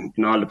competition,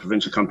 in all the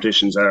provincial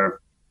competitions, they're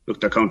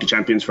county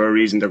champions for a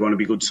reason. They're going to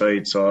be good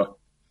sides. So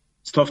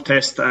it's a tough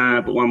test,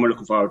 but one we're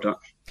looking forward to.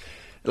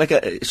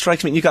 It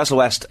strikes me, Newcastle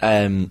West,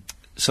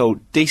 so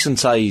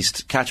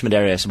decent-sized catchment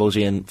area, I suppose,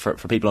 Ian, for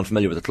people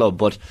unfamiliar with the club.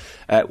 But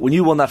when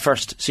you won that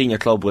first senior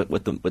club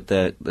with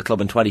the club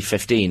in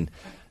 2015,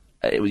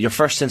 your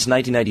first since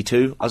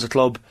 1992 as a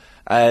club,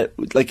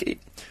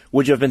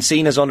 would you have been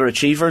seen as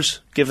underachievers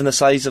given the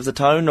size of the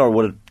town, or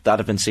would that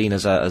have been seen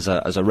as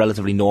a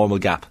relatively normal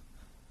gap?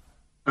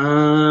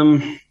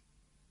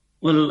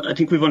 Well, I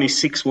think we've only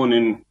 6-1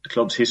 in the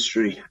club's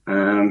history.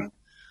 I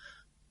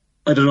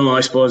don't know,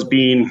 I suppose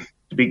being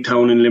the big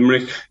town in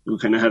Limerick, we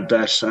kind of have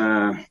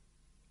that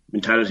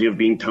mentality of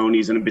being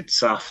townies and a bit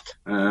soft.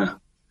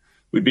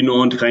 We've been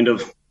known to kind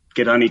of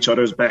get on each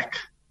other's back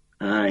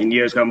in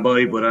years gone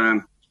by,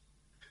 but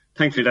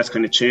thankfully that's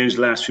kind of changed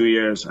the last few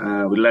years. With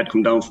a lad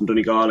come down from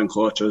Donegal and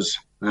coaches,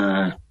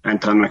 Anton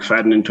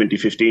McFadden in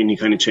 2015, he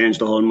kind of changed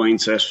the whole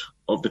mindset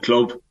of the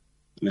club.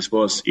 And I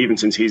suppose even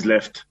since he's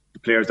left, the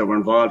players that were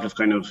involved have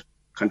kind of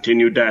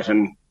continued that,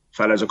 and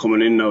fellas are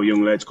coming in now,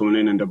 young lads coming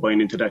in, and they're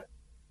buying into that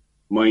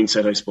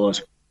mindset, I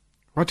suppose.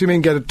 What do you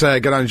mean get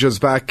on each other's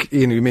back,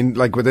 Ian? You mean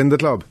like within the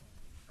club?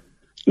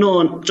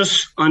 No,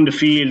 just on the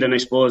field, and I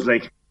suppose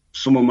like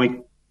someone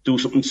might do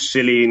something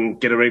silly and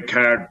get a red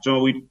card. You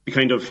know,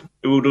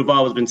 it would have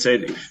always been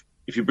said,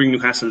 if you bring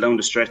Newcastle down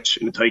the stretch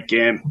in a tight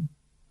game,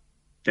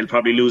 they'll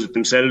probably lose it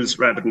themselves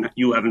rather than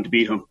you having to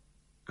beat them.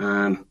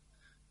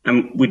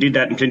 And we did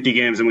that in plenty of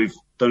games, and we've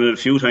done it a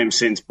few times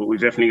since, but we've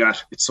definitely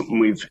it's something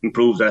we've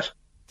improved at.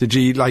 Did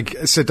you like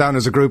sit down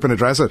as a group and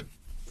address it?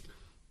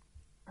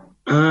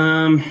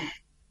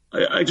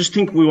 I just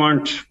think we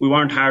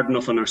weren't hard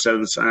enough on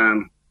ourselves.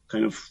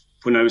 Kind of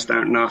when I was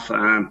starting off,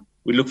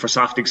 we look for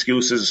soft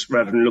excuses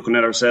rather than looking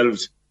at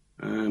ourselves.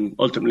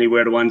 Ultimately,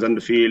 we're the ones on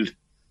the field.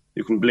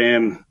 You can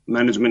blame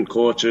management,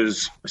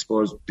 coaches, I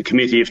suppose the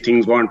committee if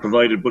things weren't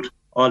provided, but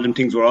all them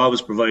things were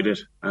always provided.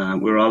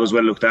 We were always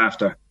well looked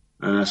after.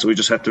 So we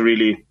just had to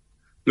really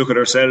look at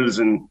ourselves,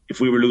 and if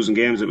we were losing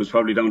games, it was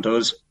probably down to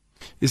us.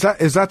 Is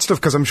that stuff,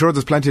 because I'm sure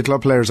there's plenty of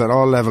club players at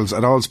all levels,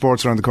 at all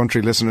sports around the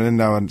country listening in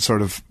now and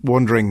sort of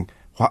wondering,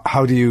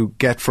 how do you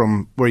get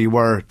from where you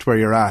were to where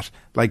you're at?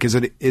 Like, is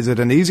it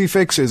an easy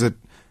fix? Is it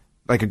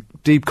like a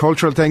deep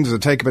cultural thing? Does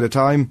it take a bit of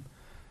time?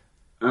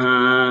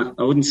 I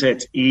wouldn't say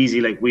it's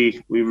easy. Like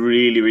we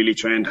really, really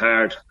trained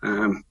hard.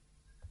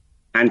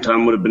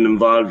 Anton would have been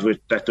involved with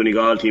that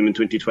Donegal team in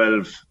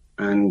 2012,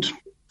 and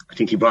I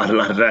think he brought a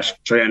lot of that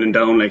training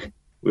down. Like,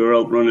 we were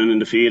out running in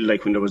the field,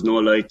 like when there was no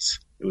lights,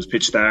 it was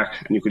pitch dark,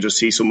 and you could just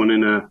see someone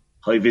in a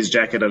high-vis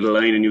jacket at the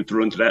line, and you had to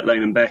run to that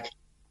line and back.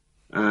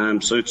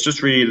 So it's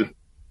just real. I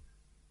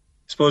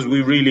suppose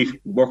we really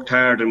worked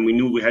hard, and we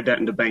knew we had that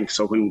in the bank.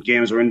 So when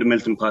games were in the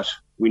melting pot,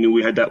 we knew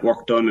we had that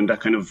work done, and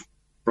that kind of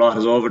brought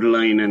us over the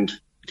line. And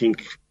I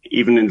think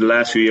even in the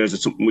last few years,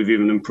 it's something we've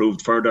even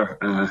improved further.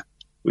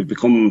 We've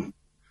become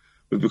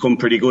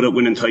pretty good at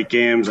winning tight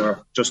games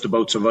or just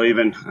about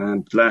surviving.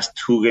 And the last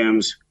 2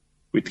 games,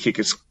 we'd kick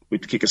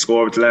a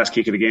score with the last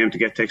kick of the game to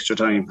get to extra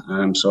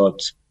time. So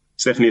it's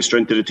definitely a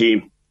strength of the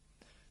team.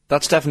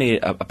 That's definitely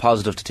a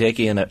positive to take,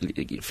 Ian.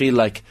 You feel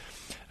like,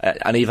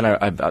 and even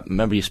I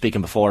remember you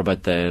speaking before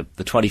about the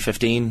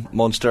 2015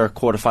 Munster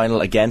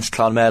quarter-final against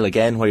Clonmel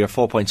again, where you're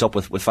 4 points up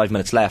with 5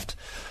 minutes left,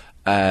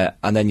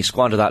 and then you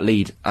squander that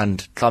lead,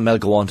 and Clonmel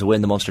go on to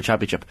win the Munster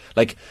Championship.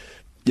 Like,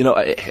 you know,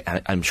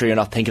 I'm sure you're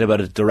not thinking about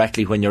it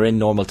directly when you're in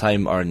normal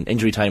time or in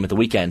injury time at the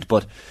weekend,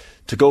 but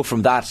to go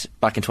from that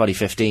back in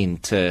 2015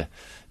 to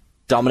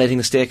dominating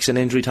the stakes in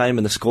injury time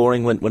and the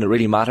scoring when it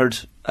really mattered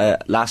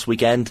last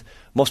weekend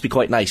must be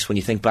quite nice when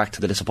you think back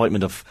to the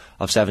disappointment of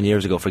 7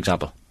 years ago, for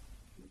example.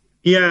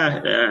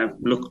 Yeah,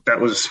 look,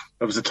 that was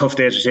a tough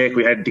day to take.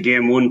 We had the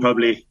game won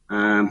probably,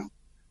 and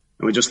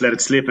we just let it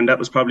slip, and that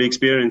was probably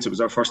experience. It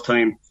was our first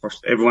time,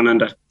 everyone on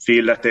that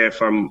field that day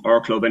from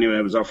our club anyway.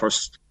 It was our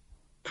first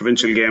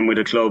provincial game with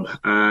a club,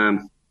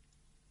 and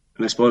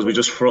I suppose we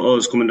just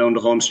froze coming down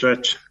the home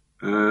stretch.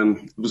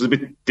 It was a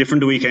bit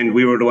different the weekend.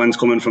 We were the ones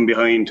coming from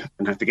behind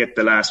and had to get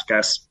the last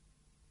gasp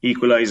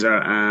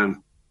equaliser.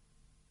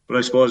 But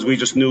I suppose we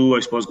just knew,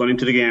 going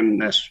into the game,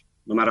 that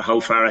no matter how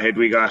far ahead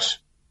we got,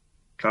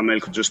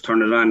 Clonmel could just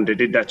turn it on. They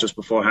did that just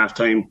before half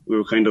time. We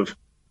were kind of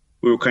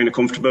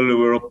comfortable. We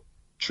were up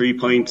 3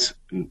 points,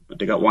 and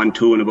they got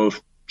 1-2 in about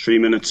 3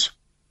 minutes.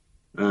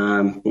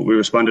 But we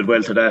responded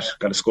well to that.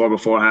 Got a score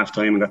before half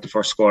time and got the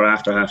first score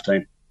after half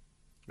time.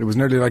 It was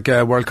nearly like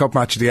a World Cup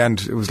match at the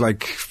end. It was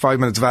like 5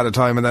 minutes of added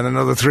time and then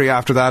another 3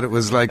 after that. It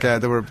was like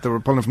they were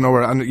pulling from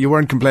nowhere, and you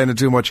weren't complaining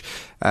too much.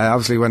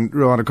 Obviously, when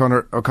Rowan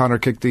O'Connor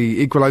kicked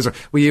the equaliser,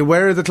 were you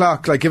aware of the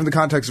clock? Like, given the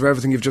context of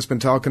everything you've just been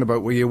talking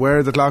about, were you aware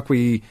of the clock? Were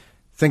you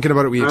thinking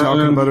about it? Were you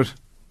talking about it?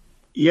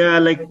 Yeah,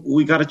 like,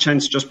 we got a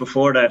chance just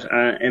before that.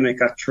 Emmett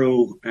got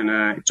through and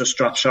it just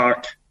dropped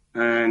short,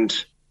 and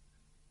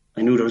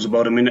I knew there was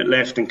about a minute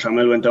left, and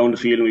Clonmel went down the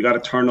field and we got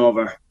a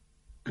turnover,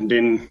 and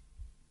then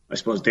I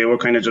suppose they were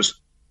kind of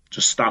just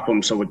stop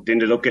them. So it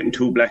ended up getting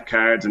 2 black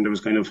cards, and there was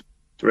kind of,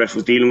 the ref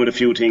was dealing with a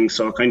few things.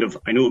 So I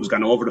knew it was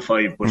gone over the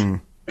 5, but I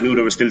knew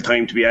there was still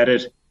time to be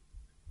added.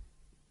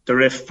 The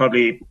ref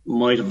probably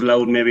might have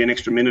allowed maybe an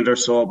extra minute or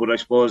so, but I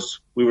suppose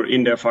we were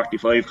in there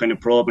 45 kind of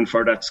probing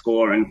for that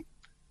score, and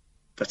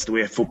that's the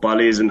way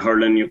football is in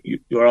hurling.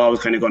 You're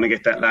always kind of going to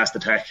get that last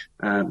attack.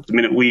 The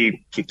minute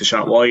we kicked the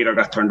shot wide or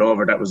got turned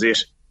over, that was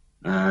it.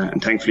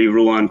 And thankfully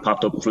Rowan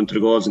popped up in front of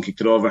the goals and kicked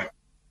it over.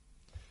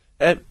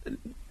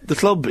 The the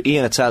club,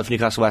 Ian itself,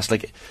 Newcastle West,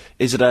 like,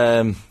 is it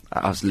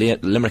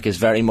Limerick is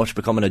very much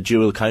becoming a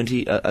dual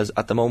county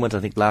at the moment. I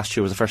think last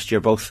year was the first year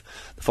both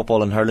the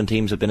football and hurling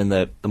teams have been in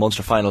the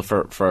Munster final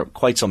for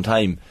quite some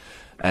time,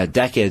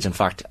 decades in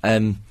fact.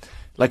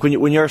 Like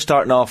when you're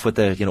starting off with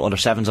the under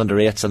 7s, under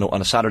 8s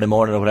on a Saturday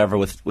morning or whatever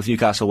with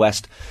Newcastle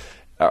West,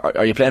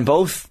 are you playing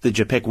both? Did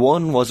you pick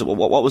one?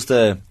 What was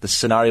the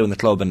scenario in the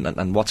club,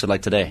 and what's it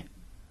like today?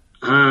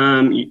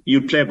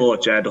 You play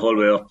both, the whole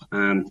way up.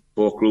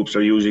 Both groups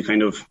are usually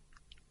kind of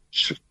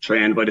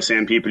trained by the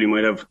same people. You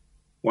might have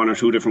 1 or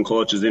 2 different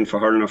coaches in for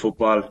hurling or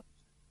football.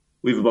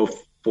 We've about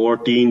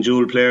 14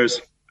 dual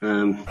players.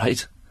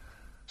 Right.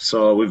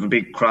 So we've a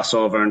big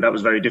crossover, and that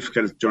was very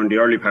difficult during the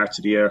early parts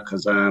of the year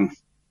because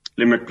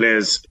Limerick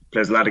plays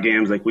a lot of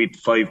games. Like we had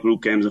 5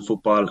 group games of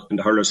football, and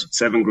the hurlers had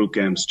 7 group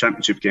games,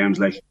 championship games.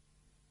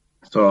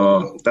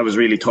 So that was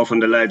really tough on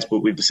the lads. But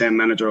we had the same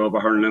manager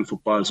over hurling and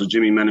football, so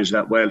Jimmy managed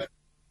that well.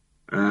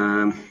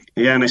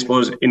 And I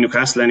suppose in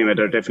Newcastle anyway,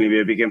 there'd definitely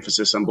be a big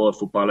emphasis on both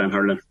football and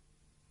hurling.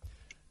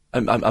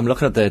 I'm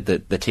looking at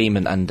the team,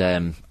 and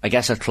I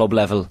guess at club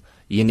level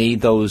you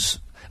need those.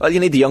 Well, you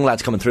need the young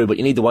lads coming through, but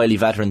you need the wily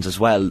veterans as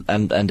well.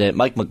 And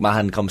Mike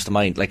McMahon comes to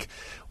mind.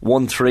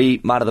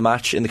 1-3 man of the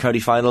match in the county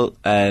final.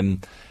 I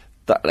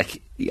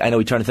know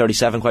he turned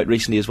 37 quite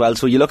recently as well.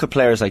 So you look at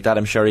players like that,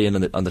 I'm sure,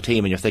 Ian, on the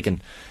team, and you're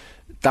thinking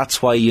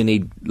that's why you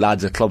need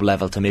lads at club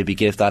level to maybe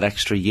give that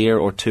extra year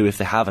or 2 if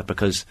they have it,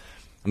 because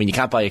you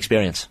can't buy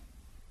experience.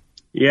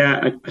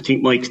 Yeah, I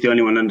think Mike's the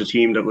only one on the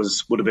team that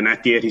would have been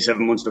at the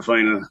 87 Munster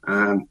final.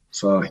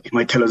 So he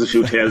might tell us a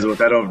few tales about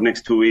that over the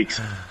next 2 weeks.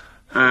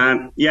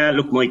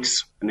 Look,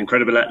 Mike's an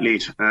incredible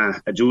athlete,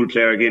 a dual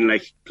player again,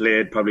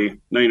 played probably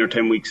 9 or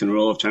 10 weeks in a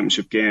row of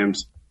championship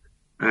games.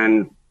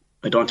 And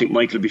I don't think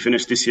Mike will be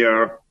finished this year,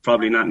 or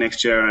probably not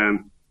next year.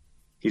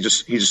 He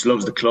just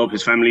loves the club.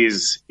 His family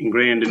is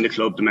ingrained in the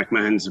club. The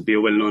McMahons will be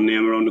a well-known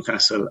name around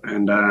Newcastle.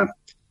 And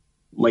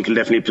Mike will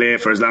definitely play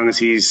for as long as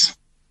he's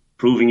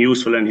proving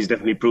useful, and he's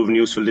definitely proven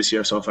useful this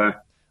year so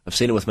far. I've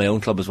seen it with my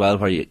own club as well,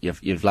 where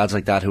you've lads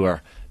like that who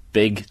are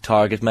big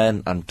target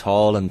men and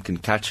tall and can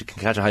catch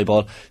a high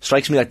ball.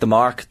 Strikes me like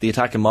the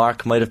attacking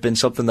mark might have been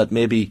something that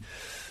maybe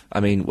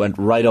went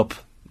right up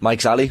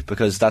Mike's alley,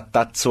 because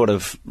that sort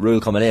of rule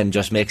coming in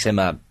just makes him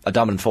a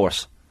dominant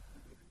force.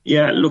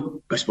 Yeah,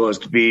 look, I suppose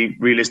to be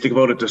realistic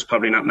about it, there's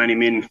probably not many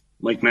men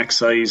Mike Mack's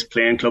size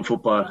playing club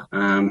football.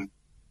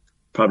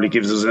 Probably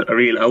gives us a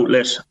real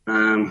outlet,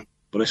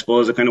 but I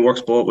suppose it kind of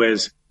works both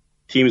ways.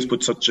 Teams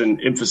put such an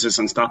emphasis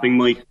on stopping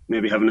Mike,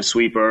 maybe having a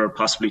sweeper,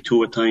 possibly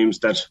 2 at times,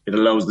 that it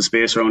allows the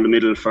space around the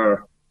middle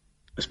for,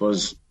 I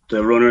suppose,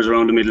 the runners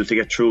around the middle to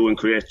get through and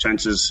create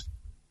chances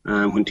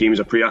when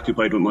teams are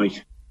preoccupied with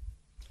Mike.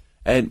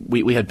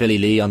 We had Billy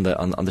Lee on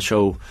the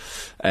show,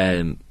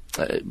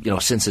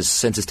 since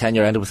his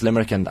tenure ended with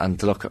Limerick, and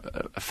to look,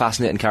 a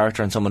fascinating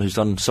character and someone who's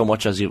done so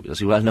much, as you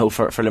well know,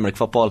 for Limerick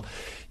football.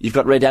 You've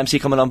got Ray Dempsey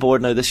coming on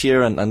board now this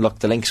year, and look,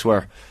 the links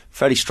were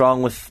fairly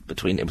strong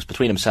between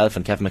himself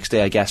and Kevin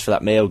McStay, I guess, for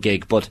that Mayo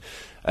gig. But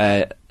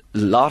a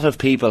lot of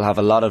people have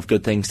a lot of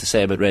good things to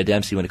say about Ray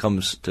Dempsey when it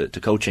comes to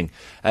coaching.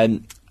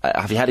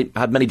 Have you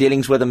had many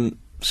dealings with him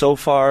so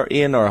far,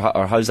 Ian, or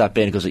how's that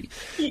been? Because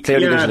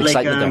clearly there's an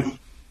excitement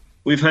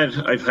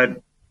there.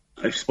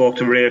 I've spoke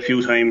to Ray a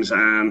few times.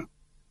 To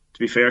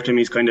be fair to him,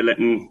 he's kind of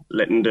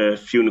letting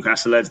the few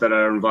Newcastle lads that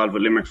are involved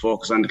with Limerick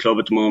focus on the club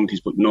at the moment.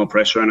 He's putting no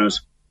pressure on us.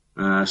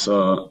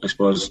 So I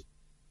suppose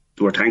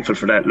we're thankful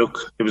for that.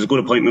 Look, it was a good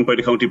appointment by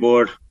the county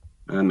board.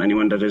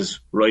 Anyone that is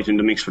right in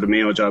the mix for the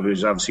Mayo job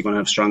is obviously going to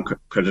have strong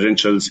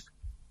credentials.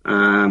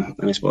 And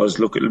I suppose,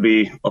 look, it'll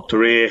be up to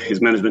Ray,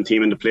 his management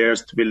team and the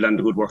players to build on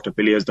the good work that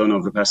Billy has done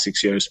over the past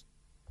 6 years.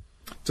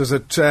 Does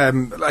it,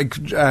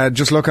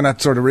 just looking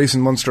at sort of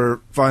recent Munster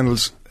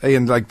finals,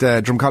 Ian, like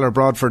the Drumcollar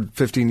Broadford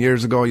 15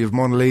 years ago, you've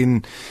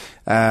Monaleen,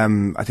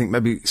 I think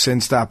maybe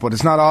since that, but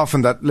it's not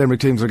often that Limerick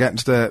teams are getting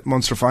to the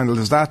Munster final.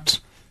 Is that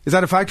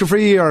a factor for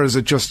you, or is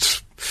it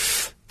just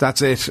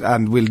that's it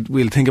and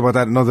we'll think about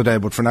that another day,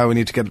 but for now we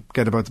need to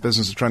get about the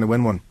business of trying to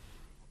win one?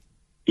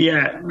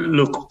 Yeah,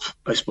 look,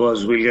 I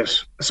suppose we'll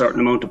get a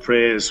certain amount of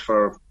praise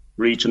for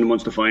reaching the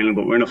Munster final,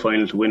 but we're in a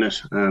final to win it.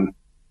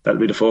 That'll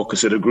be the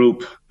focus of the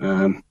group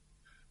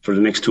for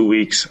the next 2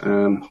 weeks.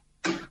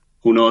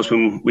 Who knows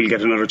when we'll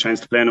get another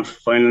chance to play in a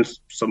final.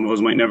 Some of us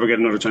might never get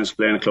another chance to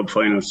play in a club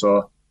final,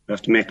 so we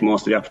have to make the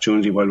most of the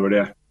opportunity while we're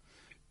there.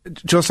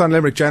 Just on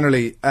Limerick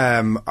generally,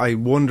 I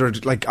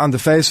wondered, on the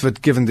face of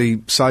it, given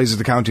the size of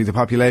the county, the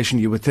population,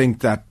 you would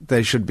think that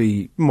they should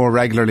be more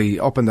regularly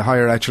up in the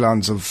higher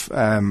echelons of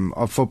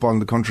football in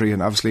the country,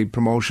 and obviously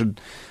promotion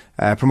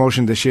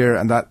this year,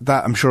 and that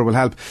I'm sure will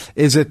help.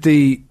 Is it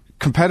the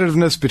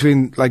competitiveness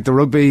between the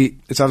rugby?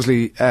 It's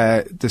obviously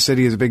the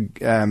city is a big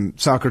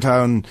soccer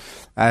town,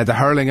 the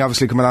hurling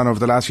obviously coming on over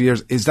the last few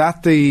years. Is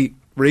that the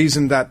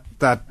reason that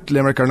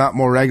Limerick are not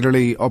more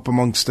regularly up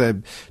amongst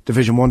the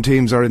Division 1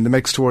 teams or in the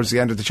mix towards the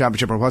end of the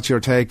championship, or what's your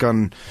take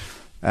on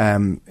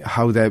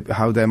how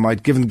they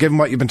might, given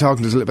what you've been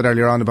talking to us a little bit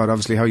earlier on about,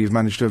 obviously how you've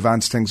managed to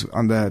advance things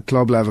on the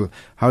club level,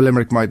 how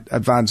Limerick might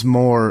advance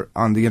more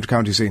on the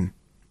inter-county scene?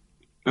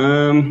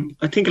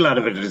 I think a lot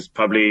of it is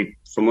probably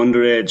from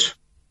underage.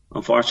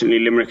 Unfortunately,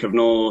 Limerick have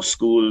no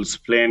schools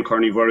playing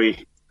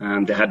Corny-Vurry.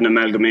 They had an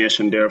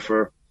amalgamation there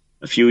for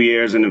a few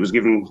years, and it was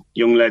giving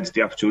young lads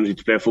the opportunity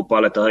to play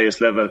football at the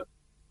highest level.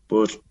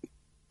 But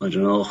I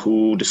don't know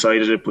who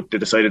decided it, but they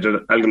decided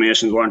that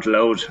amalgamations weren't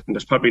allowed, and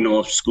there's probably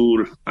no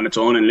school on its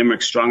own in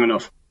Limerick strong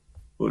enough.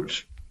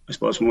 But I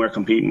suppose when we're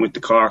competing with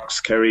the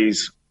Corks,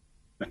 Kerrys,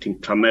 I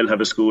think Clonmel have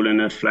a school in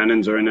it,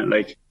 Flannans are in it.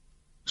 Like,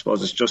 I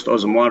suppose it's just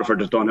us in Waterford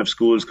that don't have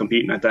schools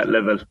competing at that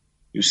level.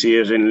 You see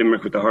it in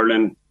Limerick with the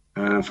hurling.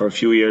 For a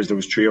few years there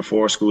was 3 or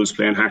 4 schools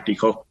playing Harty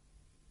Cup.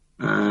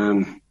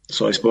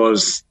 So I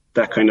suppose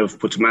that kind of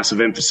puts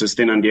massive emphasis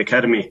then on the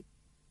academy.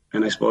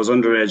 And I suppose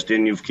underage,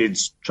 then you've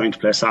kids trying to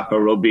play soccer,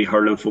 rugby,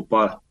 hurling,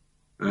 football.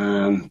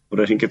 But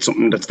I think it's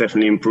something that's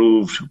definitely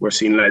improved. We're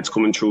seeing lads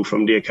coming through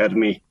from the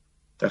academy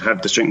that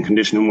have the strength and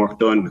conditioning work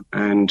done.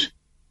 And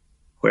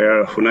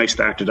where when I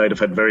started, I'd have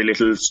had very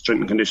little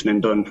strength and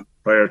conditioning done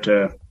prior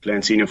to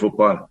playing senior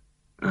football.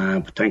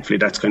 But thankfully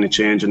that's kind of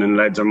changing, and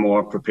lads are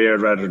more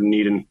prepared rather than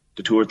needing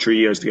the 2 or 3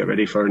 years to get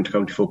ready for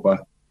inter-county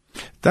football.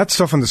 That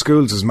stuff in the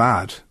schools is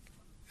mad,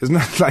 isn't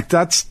it? Like,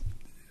 that's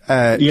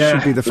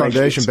should be the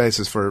foundation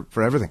basis for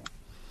everything.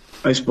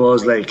 I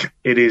suppose, like,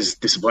 it is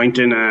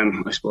disappointing.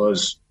 I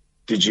suppose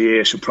the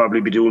GA should probably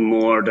be doing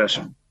more. That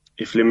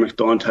if Limerick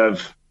don't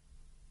have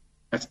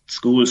a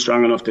school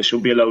strong enough, they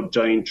should be allowed to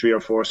join 3 or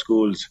 4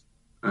 schools.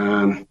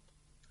 I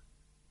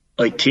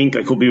think,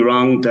 I could be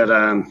wrong, that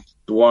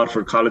the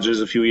Waterford colleges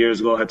a few years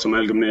ago had some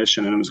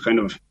amalgamation, and it was kind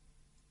of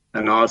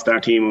an all-star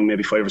team, and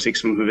maybe 5 or 6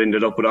 of them have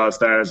ended up with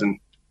all-stars. And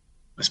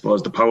I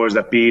suppose the powers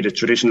that be, the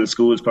traditional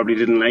schools, probably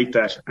didn't like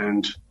that,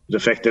 and it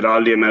affected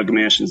all the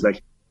amalgamations.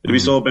 Like, it'd be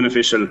so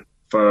beneficial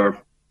for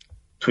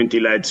 20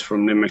 lads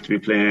from Limerick to be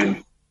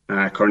playing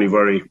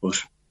Corny-Vurry,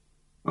 but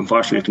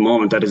unfortunately at the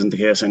moment that isn't the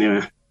case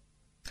anyway.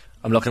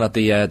 I'm looking at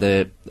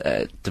the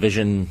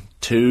Division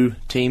 2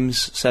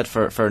 teams set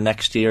for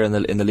next year in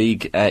the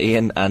league,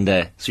 Ian,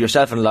 and so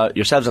yourselves and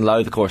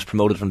Louth, of course,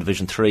 promoted from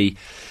Division 3.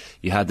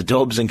 You had the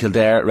Dubs and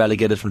Kildare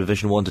relegated from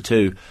Division 1 to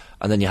 2,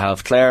 and then you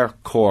have Clare,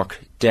 Cork,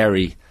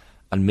 Derry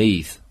and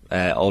Meath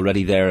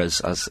already there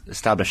as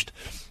established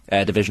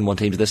Division 1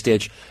 teams at this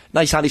stage.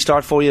 Nice handy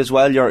start for you as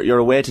well. You're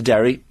away to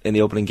Derry in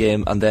the opening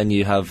game, and then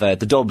you have the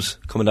Dubs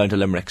coming down to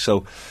Limerick,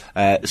 so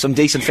some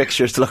decent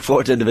fixtures to look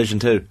forward to in Division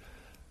 2.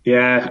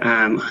 Yeah,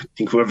 I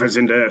think whoever's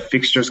in the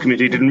fixtures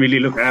committee didn't really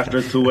look after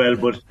it too well,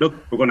 but look,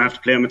 we're going to have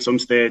to play them at some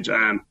stage.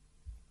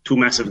 2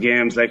 massive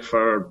games, like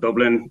for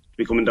Dublin to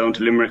be coming down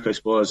to Limerick, I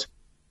suppose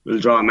will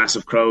draw a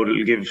massive crowd.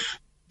 It'll give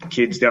the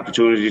kids the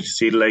opportunity to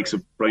see the likes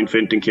of Brian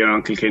Fenton,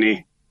 Kieran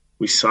Kilkenny.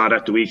 We saw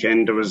that the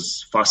weekend. There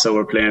was Fossa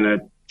were playing a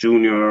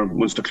junior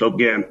Munster club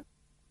game,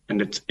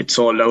 and it's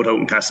sold out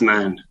in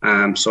Castleman.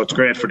 So it's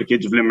great for the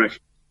kids of Limerick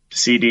to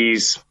see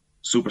these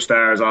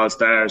superstars,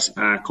 all-stars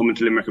coming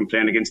to Limerick and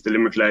playing against the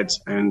Limerick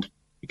lads, and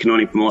you can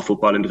only promote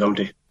football in the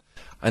county.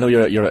 I know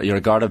you're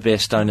a Garda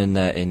based down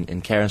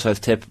in Cairn,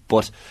 South Tip,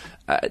 but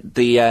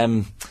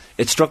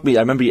it struck me.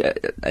 I remember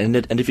an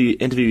interview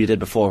you did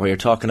before where you're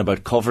talking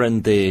about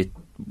covering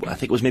I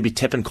think it was maybe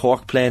Tip and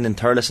Cork playing in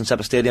Thurles and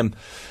Sepa Stadium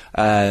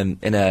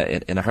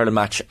in a hurling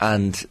match,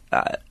 and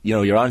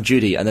you're on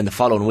duty, and then the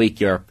following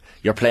week you're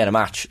playing a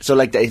match. So,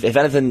 like, if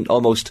anything,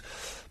 almost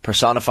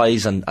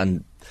personifies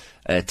and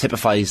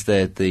typifies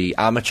the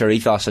amateur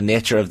ethos and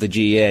nature of the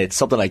GAA. It's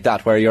something like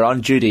that, where you're on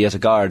duty as a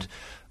guard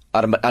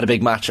at a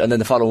big match, and then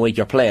the following week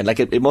you're playing. Like,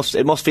 it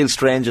must feel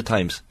strange at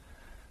times.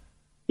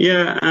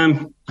 Yeah,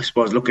 I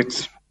suppose, look,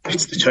 it's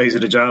the choice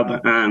of the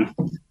job.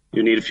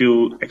 You need a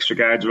few extra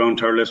guards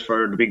around Thurles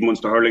for the big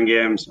Munster hurling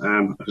games.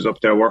 I was up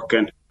there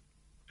working,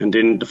 and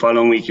then the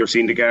following week you're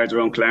seeing the guards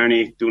around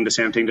Killarney doing the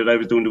same thing that I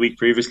was doing the week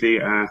previously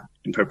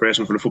in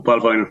preparation for the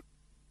football final.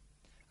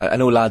 I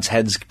know lads'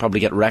 heads probably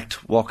get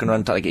wrecked walking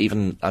around. Like,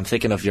 even I'm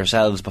thinking of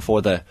yourselves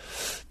before the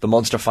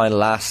Munster final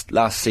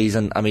last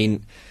season. I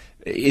mean,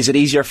 is it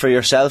easier for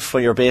yourself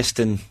when you're based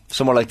in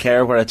somewhere like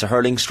Clare, where it's a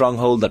hurling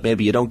stronghold, that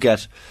maybe you don't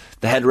get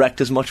the head wrecked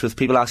as much with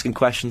people asking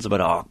questions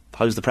about,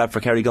 how's the prep for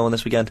Kerry going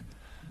this weekend?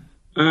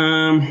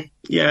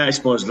 Yeah, I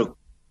suppose, look,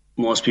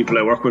 most people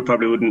I work with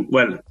probably wouldn't.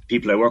 Well,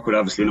 people I work with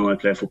obviously know I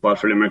play football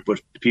for Limerick, but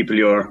the people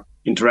you're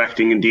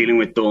interacting and dealing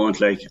with don't.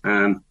 Like,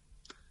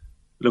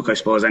 look, I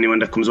suppose anyone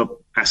that comes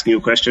up asking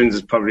you questions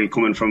is probably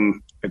coming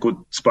from a good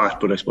spot,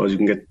 but I suppose you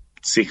can get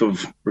sick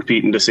of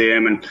repeating the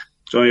same, and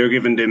so you're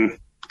giving them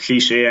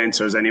cliche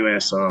answers anyway,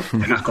 so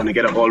they're not going to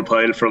get a whole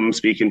pile from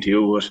speaking to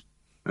you, but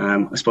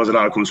I suppose it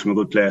all comes from a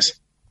good place.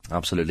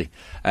 Absolutely.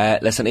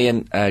 Listen,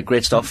 Ian,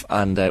 great stuff,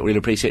 and really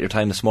appreciate your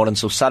time this morning.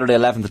 So Saturday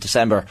 11th of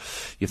December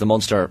you have the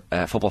Munster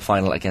football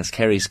final against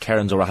Kerry's,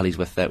 Cairns O'Rahilly's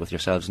with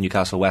yourselves,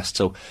 Newcastle West.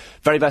 So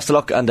very best of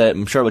luck, and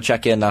I'm sure we'll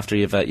check in after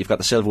you've got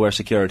the silverware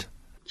secured.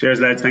 Cheers,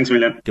 lads. Thanks a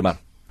million. Good man.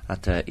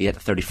 at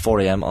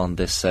 8:34am on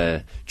this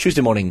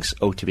Tuesday morning's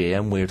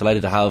OTBAM. We're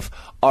delighted to have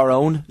our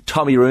own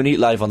Tommy Rooney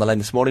live on the line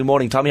this morning.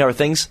 Morning, Tommy, how are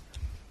things?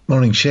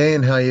 Morning,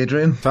 Shane. How are you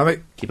doing? Tommy?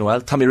 Keeping well.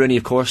 Tommy Rooney,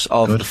 of course,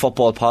 of Good. the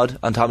Football Pod.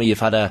 And Tommy,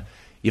 you've had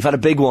a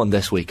big one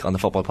this week on the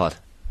Football Pod.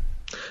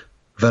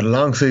 We've had a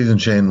long season,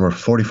 Shane. We're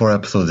 44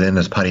 episodes in,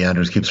 as Paddy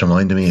Andrews keeps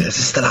reminding me. Is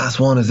this the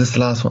last one? Is this the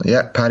last one?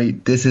 Yeah, Paddy,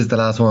 this is the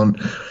last one.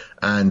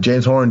 And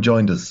James Horan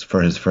joined us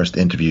for his first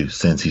interview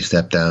since he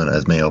stepped down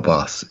as Mayo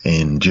boss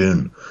in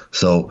June.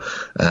 So,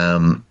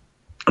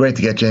 great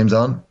to get James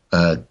on.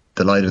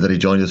 Delighted that he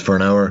joined us for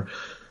an hour.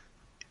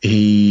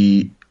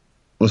 He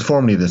was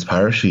formerly of this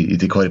parish. He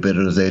did quite a bit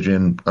as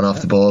Adrian and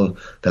off the ball.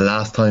 The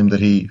last time that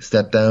he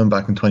stepped down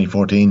back in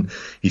 2014,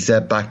 he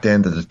said back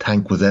then that the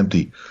tank was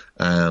empty.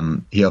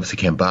 He obviously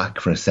came back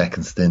for a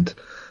second stint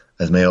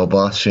as Mayo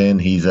boss. Shane,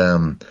 he's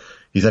had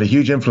a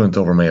huge influence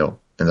over Mayo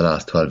in the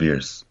last 12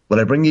 years. Will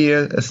I bring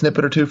you a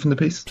snippet or two from the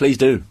piece? Please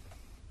do.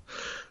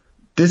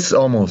 This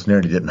almost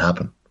nearly didn't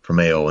happen for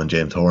Mayo and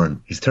James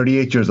Horan. He's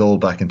 38 years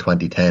old back in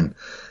 2010.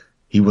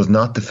 He was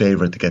not the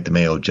favourite to get the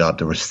Mayo job.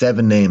 There were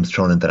 7 names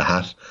thrown into the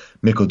hat.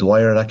 Mick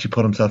O'Dwyer had actually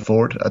put himself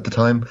forward at the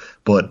time,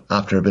 but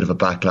after a bit of a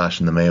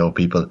backlash in the Mayo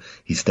people,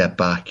 he stepped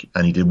back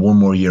and he did one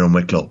more year in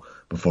Wicklow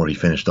before he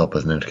finished up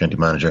as an inter-county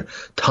manager.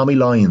 Tommy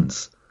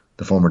Lyons,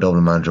 the former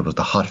Dublin manager, was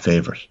the hot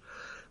favourite.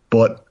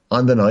 But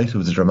on the night, it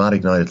was a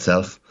dramatic night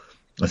itself.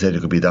 I said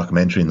it could be a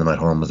documentary in the night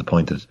Horan was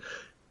appointed.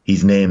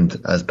 He's named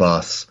as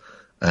boss.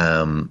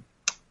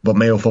 But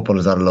Mayo football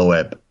is at a low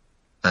ebb.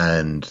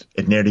 And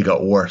it nearly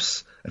got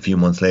worse a few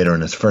months later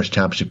in his first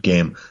championship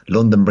game.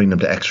 London bring them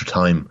to extra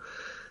time.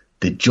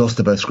 They just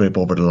about scrape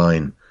over the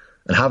line.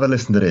 And have a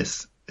listen to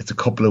this. It's a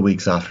couple of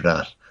weeks after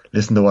that.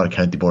 Listen to what a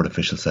county board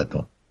official said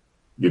though.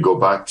 You go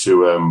back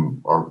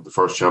to the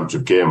first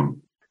championship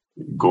game,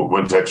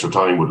 went to extra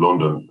time with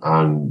London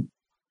and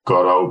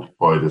got out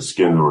by the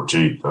skin of our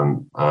teeth.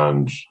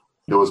 And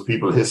there was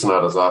people hissing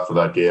at us after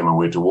that game, and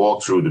we had to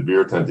walk through the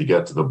beer tent to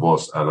get to the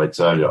bus. And I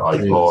tell you, I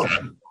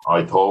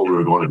thought we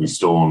were going to be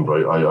stoned.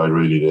 I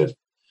really did.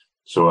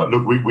 So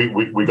look,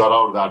 we got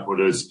out of that,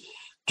 but it's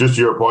just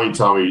to your point,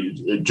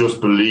 Tommy,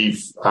 just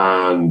belief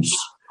and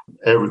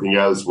everything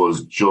else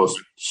was just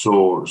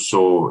so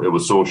it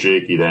was so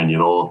shaky then, you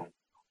know.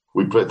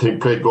 We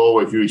played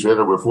Galway a few weeks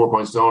later. We're 4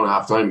 points down at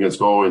half time against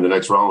Galway in the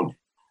next round.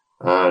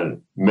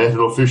 And met an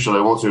official, I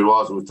won't say who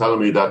it was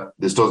telling me that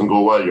this doesn't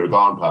go well, you're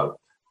gone,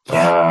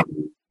 pal.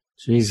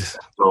 Jesus.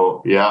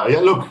 So yeah.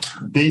 Look,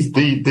 these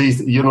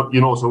you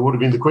know, so it would have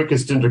been the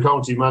quickest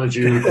inter-county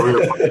managerial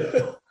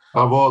career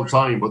of all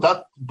time.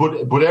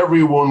 But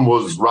everyone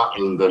was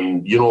rattled,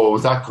 and you know, it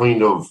was that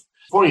kind of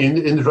funny in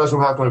the dressing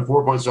room half time,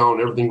 4 points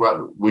down, everything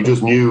rattled. We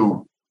just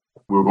knew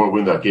we were going to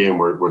win that game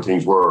where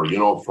things were, you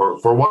know,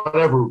 for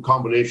whatever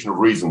combination of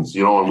reasons,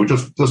 you know, and we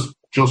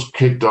just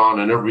kicked on,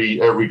 and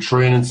every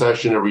training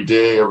session, every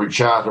day, every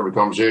chat, every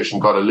conversation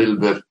got a little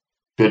bit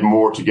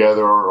more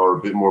together or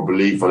a bit more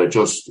belief, and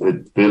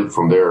it built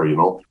from there, you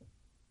know.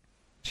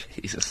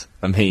 Jesus.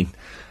 I mean,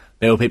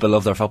 Mayo people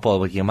love their football,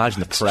 but you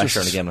imagine the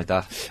pressure in a game like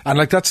that. And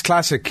like, that's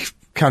classic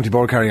county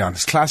board carry on.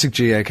 It's classic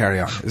GA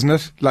carry on, isn't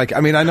it? Like, I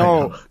mean, I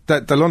know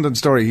that the London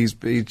story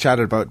he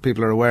chatted about,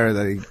 people are aware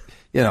that he,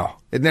 you know,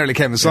 it nearly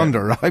came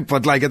asunder, right?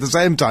 But like, at the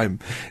same time,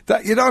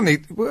 that you don't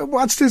need,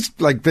 what's this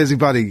like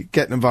busybody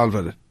getting involved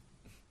with it?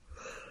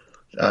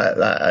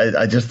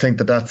 I just think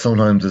that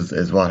sometimes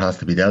is what has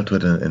to be dealt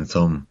with in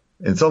some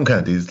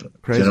counties.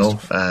 Crazy, you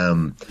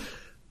know.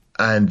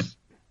 And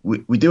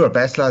we do our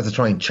best, lads, to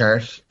try and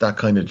chart that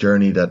kind of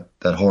journey that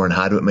Horan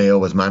had with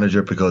Mayo as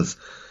manager, because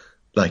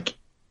like,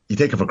 you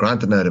take it for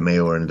granted now that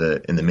Mayo are in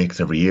the mix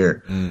every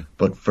year.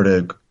 But for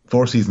the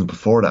 4 seasons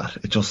before that,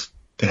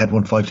 they had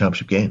won 5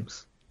 championship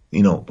games,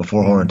 you know,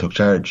 before Horan took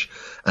charge.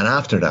 And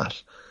after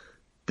that,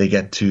 they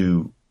get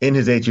to, in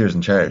his 8 years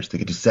in charge, they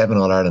get to 7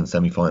 All-Ireland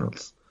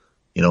semi-finals.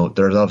 You know,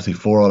 there's obviously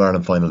 4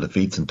 All-Ireland final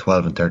defeats in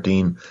 12 and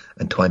 13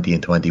 and 20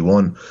 and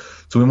 21.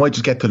 So we might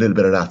just get to a little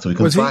bit of that. So he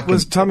comes back.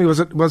 Tommy, was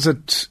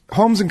it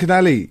Holmes and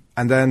Kennelly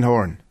and then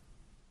Horan?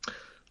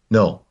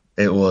 No,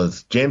 it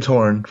was James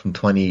Horan from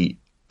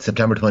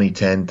September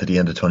 2010 to the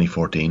end of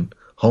 2014.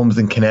 Holmes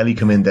and Kennelly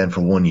come in then for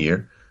 1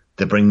 year.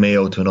 They bring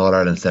Mayo to an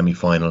All-Ireland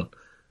semi-final.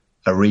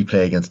 A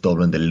replay against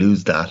Dublin. They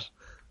lose that.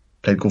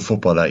 Played good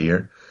football that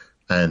year.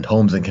 And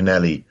Holmes and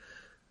Kennelly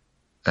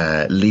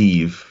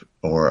leave,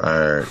 or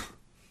are,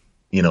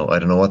 you know, I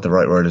don't know what the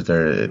right word is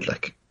there.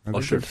 Like,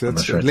 leave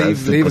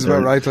is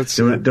about right.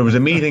 There was a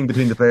meeting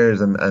between the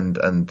players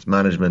and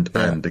management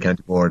and the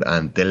county board,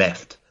 and they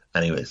left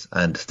anyways.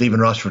 And Stephen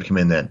Rochford came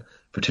in then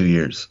for 2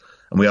 years.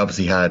 And we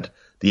obviously had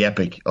the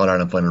epic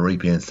All-Ireland final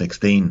replay in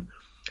 16.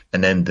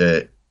 And then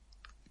the,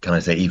 can I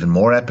say, even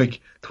more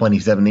epic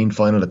 2017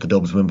 final that the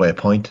Dubs win by a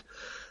point.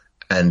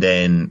 And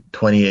then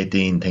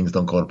 2018, things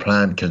don't go to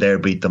plan. Kildare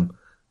beat them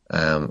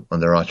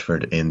under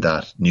Rochford in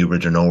that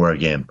Newbridge or Nowhere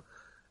game.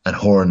 And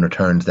Horan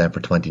returns then for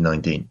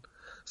 2019.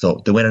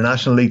 So they win a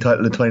National League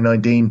title in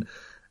 2019.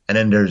 And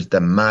then there's the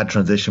mad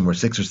transition where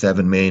 6 or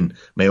 7 main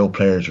Mayo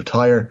players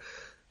retire.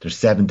 There's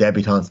 7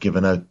 debutants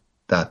given out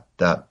that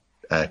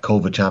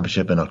COVID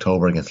Championship in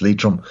October against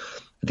Leitrim.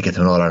 They get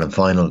to an All-Ireland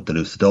final, they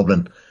lose to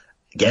Dublin.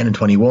 Again in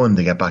 21,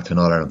 they get back to an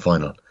All-Ireland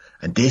final.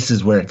 And this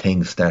is where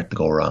things start to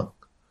go wrong.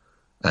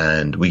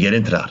 And we get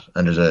into that.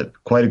 And there's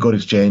quite a good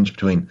exchange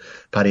between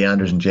Paddy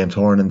Anders and James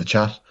Horan in the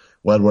chat.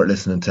 Well worth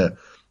listening to.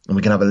 And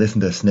we can have a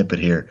listen to a snippet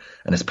here.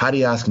 And it's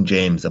Paddy asking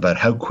James about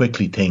how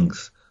quickly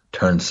things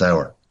turn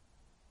sour.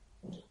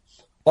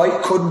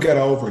 I couldn't get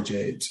over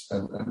James,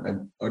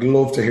 and I'd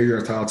love to hear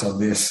your thoughts on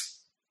this.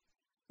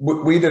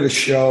 We did a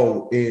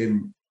show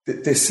in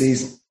this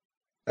season,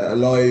 a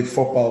live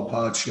football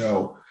pod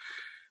show,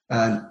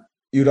 and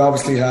you'd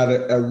obviously had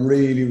a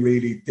really,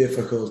 really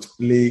difficult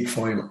league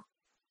final.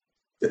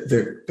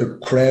 The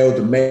crowd,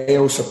 the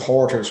Mayo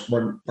supporters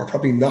were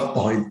probably not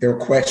behind. They were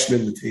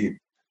questioning the team.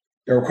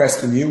 They were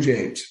questioning you,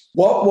 James.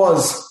 What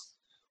was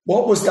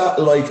that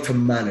like to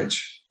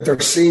manage? There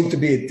seemed to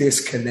be a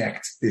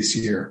disconnect this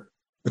year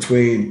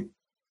between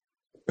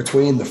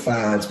the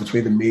fans,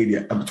 between the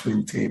media, and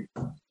between the team.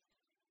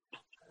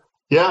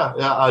 Yeah.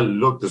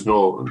 Look, there's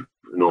no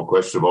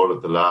question about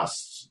it. The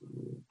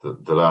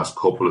last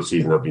couple of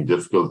seasons have been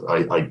difficult.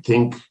 I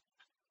think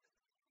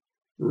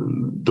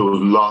there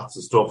was lots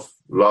of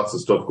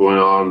stuff going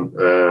on.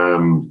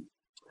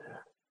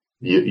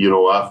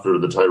 After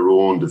the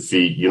Tyrone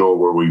defeat,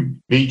 where we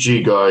beat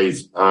you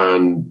guys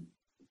and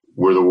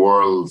we're the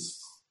world's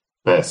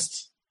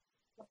best,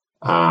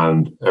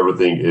 and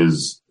everything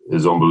is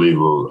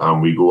unbelievable,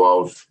 and we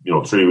go out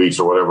 3 weeks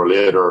or whatever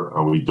later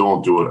and we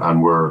don't do it,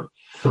 and we're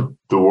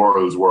the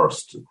world's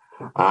worst.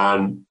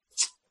 And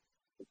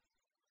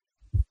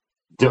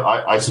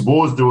I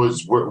suppose there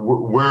was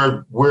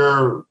where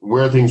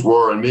things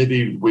were, and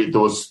maybe there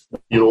was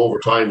over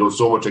time there was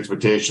so much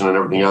expectation and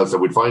everything else that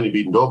we'd finally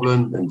beaten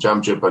Dublin in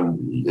Championship,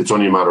 and it's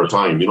only a matter of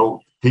time.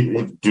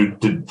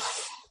 Did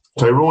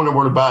Tyrone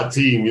were a bad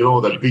team,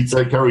 that beat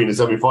South Kerry in the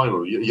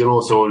semi-final,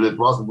 so it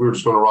wasn't we were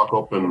just going to rock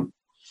up and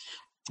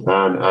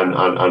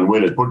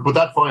win it. But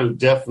that final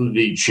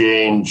definitely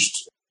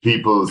changed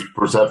people's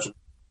perception.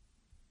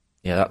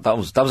 Yeah, that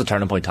was a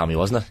turning point, Tommy,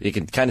 wasn't it? You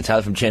can kind of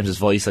tell from James's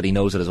voice that he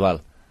knows it as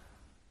well.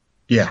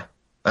 Yeah,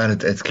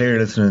 and it's clear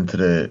listening to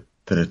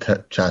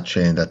the chat,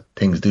 Shane, that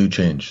things do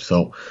change.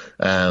 So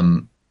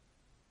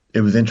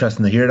it was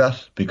interesting to hear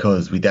that,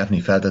 because we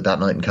definitely felt it that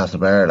night in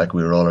Castlebar, like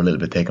we were all a little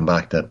bit taken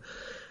back that,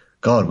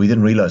 God, we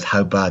didn't realise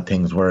how bad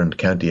things were in the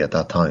county at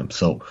that time.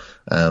 So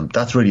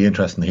that's really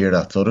interesting to hear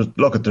that. So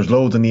there's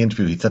loads in the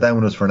interview. He sat down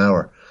with us for an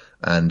hour,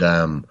 and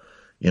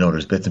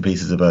there's bits and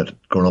pieces about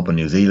growing up in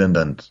New Zealand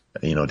and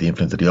the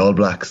influence of the All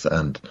Blacks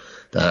and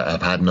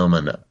I've had them,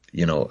 and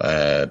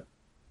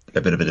a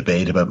bit of a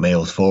debate about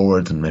Mayo's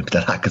forwards and maybe the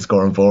lack of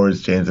scoring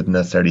forwards. James didn't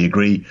necessarily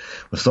agree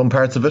with some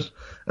parts of it,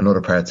 and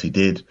other parts he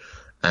did.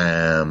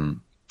 And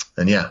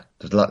yeah,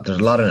 there's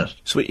a lot in it.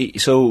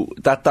 So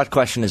that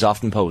question is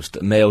often posed.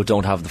 Mayo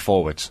don't have the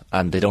forwards,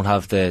 and they don't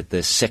have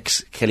the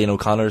 6 Cillian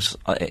O'Connors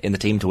in the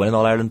team to win in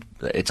All Ireland.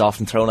 It's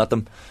often thrown at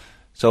them.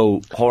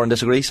 So Horan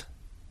disagrees.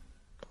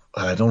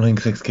 I don't think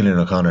 6 Cillian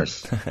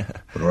O'Connors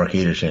would work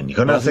either, Shane. You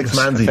couldn't have 6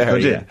 Manzies,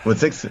 could you? Yeah. With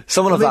 6,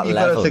 someone of that you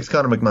level. could have 6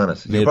 Conor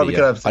McManus. Maybe, you probably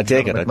could have 6 I'd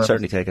take Conor it. McManus. I'd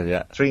certainly take it,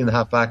 yeah. 3 in the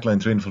half back line,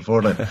 3 in the full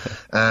forward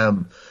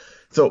line.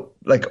 So,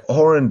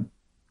 Horan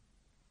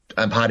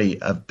and Paddy,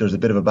 there's a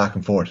bit of a back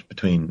and forth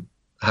between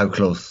how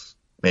close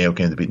Mayo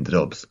came to beating the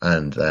Dubs.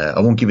 And I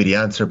won't give you the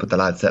answer, but the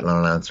lads settled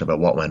on an answer about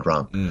what went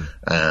wrong.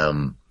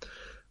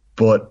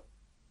 But,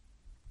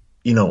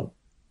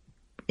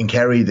 in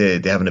Kerry,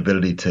 they have an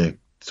ability to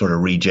sort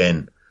of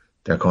regen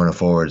their corner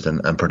forwards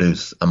and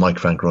produce a Mike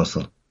Frank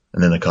Russell,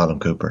 and then a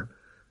Colin Cooper,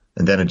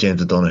 and then a James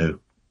O'Donoghue,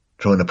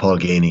 throw in a Paul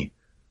Ganey,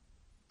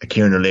 a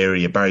Kieran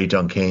O'Leary, a Barry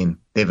John Kane,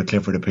 David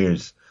Clifford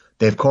appears.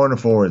 They have corner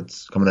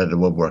forwards coming out of the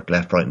woodwork,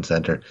 left, right and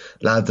centre,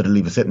 lads that'll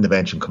leave a sit in the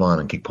bench and come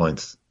on and kick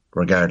points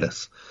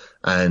regardless.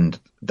 And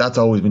that's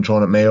always been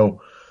thrown at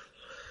Mayo.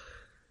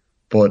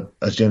 But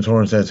as James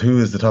Horan says, who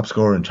is the top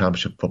scorer in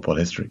Championship football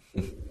history?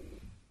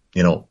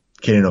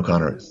 Cillian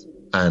O'Connor is.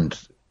 And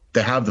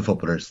they have the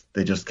footballers,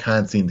 they just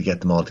can't seem to get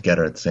them all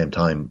together at the same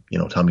time.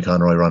 Tommy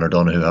Conroy, Ron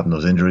O'Donoghue having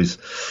those injuries,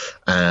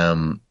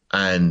 and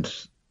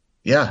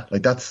yeah,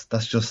 that's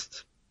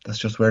just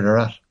where they're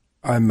at.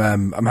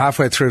 I'm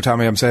halfway through,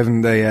 Tommy. I'm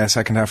saving the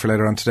second half for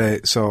later on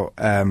today, so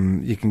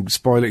you can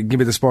spoil it. Give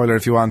me the spoiler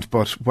if you want.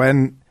 But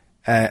when,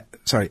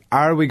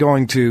 are we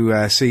going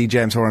to see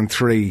James Horan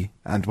 3,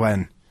 and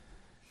when?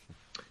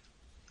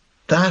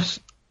 That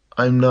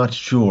I'm not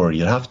sure.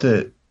 You'll have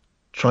to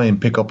try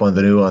and pick up on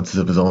the nuances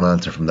of his own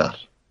answer from that.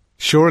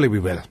 Surely we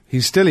will.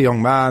 He's still a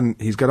young man.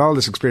 He's got all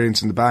this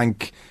experience in the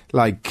bank.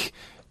 Like,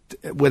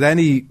 with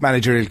any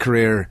managerial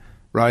career,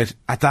 right,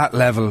 at that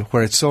level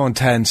where it's so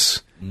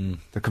intense,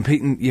 they're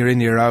competing year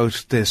in, year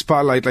out. The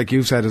spotlight, like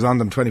you've said, is on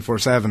them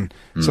 24/7.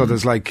 So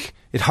there's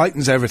it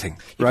heightens everything,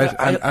 right?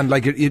 And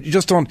you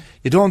just don't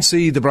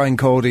see the Brian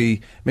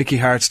Cody, Mickey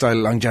Hart style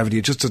longevity.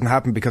 It just doesn't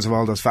happen because of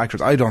all those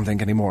factors, I don't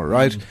think, anymore,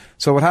 right?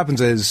 So what happens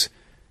is,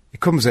 he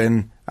comes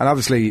in, and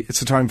obviously it's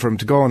the time for him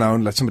to go now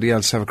and let somebody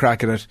else have a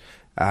crack at it,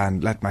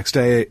 and let Max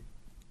Day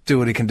do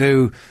what he can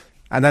do.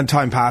 And then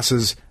time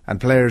passes, and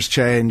players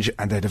change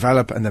and they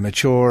develop and they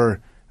mature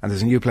and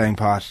there's a new playing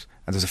pot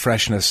and there's a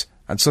freshness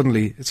and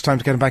suddenly it's time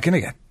to get them back in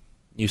again.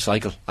 New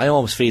cycle. I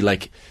almost feel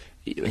like,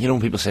 you know,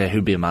 when people say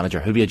who'd be a manager,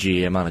 who'd be a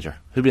GAA manager,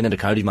 who'd be an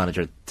inter-county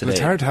manager today. Well,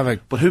 it's hard to have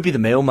but who'd be the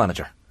Mayo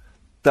manager?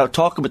 They're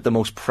talking about the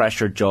most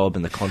pressured job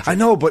in the country. I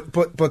know, but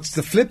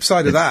the flip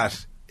side of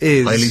that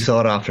is highly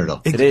sought after,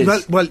 though. It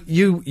is. Well,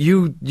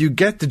 you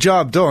get the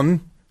job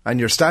done, and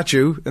your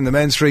statue in the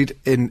main street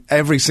in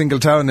every single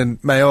town in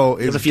Mayo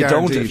is if you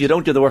guaranteed. If you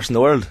don't, you're the worst in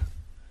the world.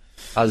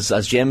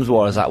 As James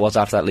was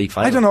after that league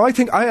final. I don't know.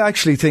 I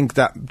actually think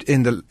that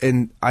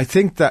I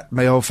think that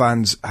Mayo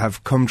fans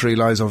have come to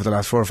realise over the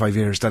last 4 or 5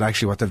 years that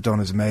actually what they've done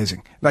is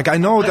amazing. Like I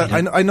know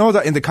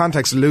that in the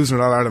context of losing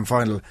an All-Ireland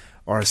final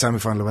or a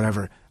semi-final or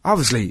whatever,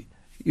 obviously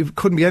you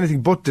couldn't be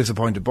anything but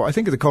disappointed. But I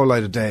think in the cold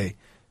light of day,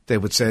 they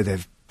would say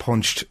they've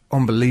punched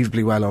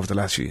unbelievably well over the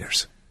last few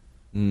years.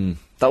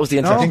 That was the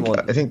interesting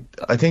one.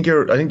 I think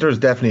there's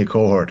definitely a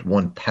cohort,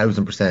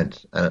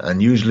 1,000%,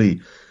 and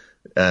usually,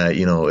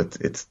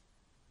 it's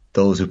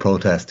those who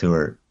protest who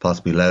are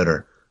possibly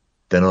louder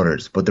than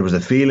others. But there was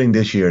a feeling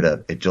this year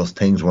that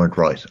things weren't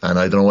right, and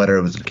I don't know whether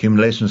it was an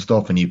accumulation of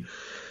stuff, and you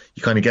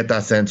kind of get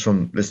that sense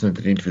from listening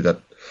to the interview that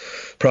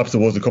perhaps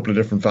there was a couple of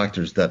different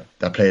factors that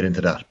played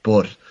into that.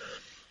 But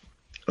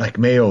like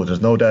Mayo,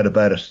 there's no doubt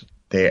about it,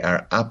 they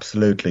are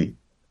absolutely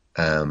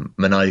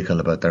maniacal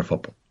about their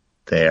football.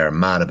 They are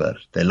mad about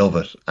it. They love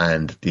it,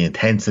 and the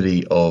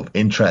intensity of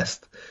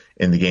interest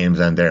in the games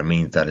and there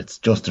means that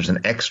there's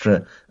an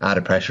extra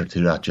added pressure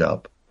to that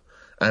job.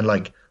 And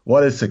like,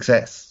 what is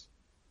success?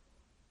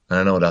 And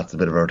I know that's a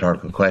bit of a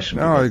rhetorical question.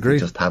 No, I agree. They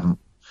just haven't,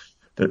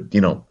 they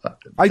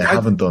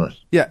haven't done it.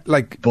 Yeah,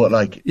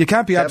 but you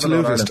can't be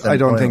absolutist. I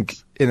don't think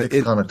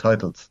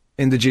titles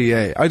in the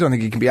GAA. I don't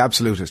think you can be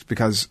absolutist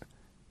because,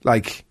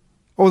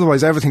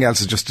 otherwise everything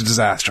else is just a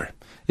disaster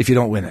if you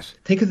don't win it.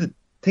 Think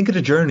of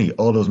the journey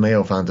all those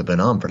Mayo fans have been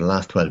on for the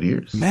last 12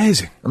 years.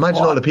 Amazing.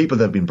 Imagine all the people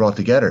that have been brought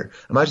together.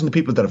 Imagine the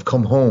people that have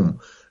come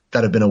home,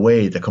 that have been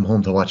away, that come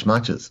home to watch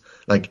matches.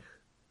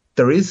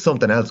 There is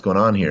something else going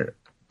on here.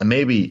 And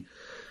maybe,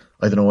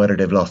 I don't know whether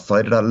they've lost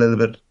sight of that a little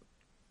bit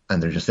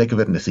and they're just sick of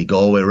it, and they see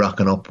Galway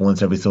rocking up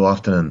once every so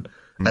often and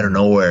out of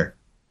nowhere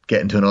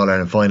getting to an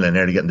All-Ireland final and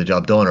nearly getting the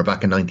job done, or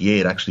back in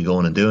 98 actually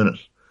going and doing it.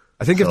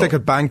 I think if they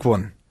could bank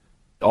one.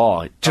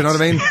 Oh, do you know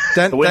what I mean?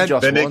 Then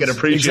they can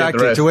appreciate the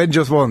rest. To win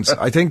just once.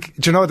 I think.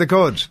 Do you know what they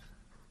could?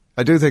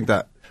 I do think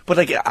that. But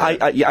I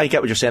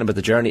get what you're saying about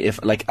the journey. If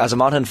as a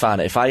Monaghan fan,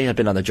 if I had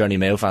been on the journey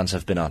Mayo fans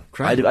have been on,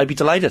 I'd be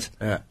delighted.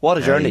 Yeah. What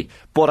a journey!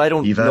 But I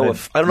don't know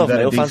if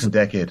Mayo fans. Decent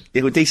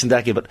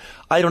decade. But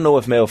I don't know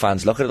if Mayo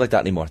fans look at it like that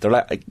anymore. They're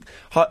like,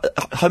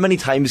 how many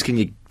times can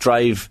you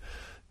drive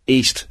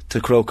east to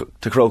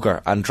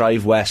Croker and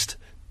drive west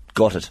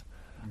gutted?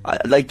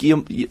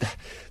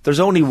 There's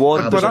only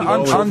one. But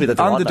on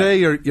the day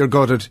you're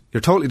gutted,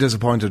 you're totally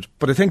disappointed.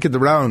 But I think in the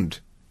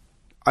round,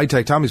 I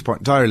take Tommy's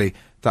point entirely.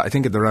 That I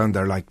think in the round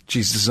they're like,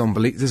 geez, this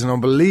is an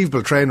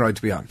unbelievable train ride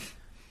to be on.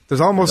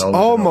 There's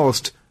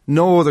almost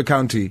no other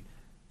county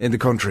in the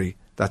country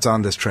that's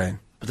on this train.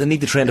 But they need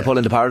the train to pull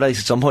into paradise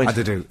at some point.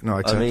 They do. No, I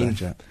accept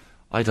that. Yeah.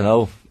 I don't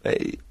know.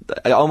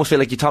 I almost feel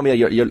like Tommy,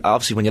 you're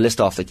obviously when you list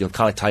off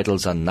kind of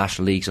titles and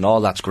national leagues and all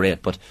that's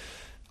great, but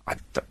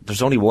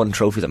there's only one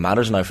trophy that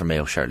matters now for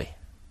Mayo, surely.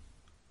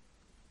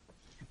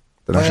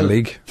 The National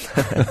League.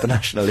 The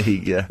National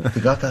League, yeah.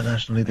 They got that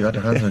National League, they got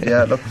their hands on it.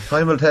 Yeah, look,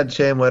 time will tell,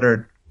 Shane,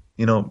 whether,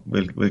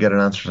 we'll get an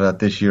answer to that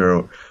this year,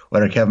 or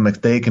whether Kevin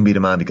McStay can be the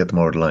man to get them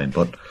over the line.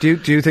 But do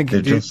you think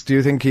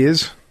he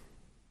is?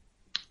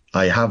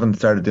 I haven't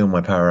started doing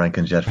my power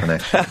rankings yet for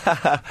next year.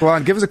 Go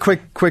on, give us a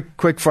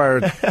quick fire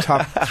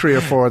top 3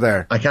 or 4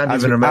 there. I can't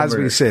even remember as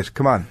we sit.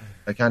 Come on.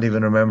 I can't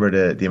even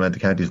remember the amount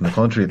of counties in the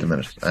country at the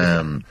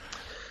minute.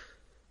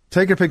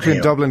 Take your pick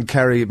between Dublin,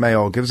 Kerry,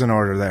 Mayo. Give us an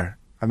order there.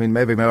 I mean,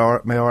 maybe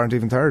Mayo aren't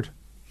even third.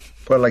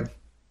 Well,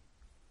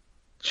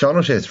 Sean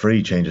O'Shea's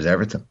free changes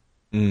everything.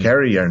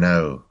 Kerry are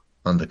now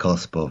on the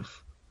cusp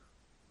of,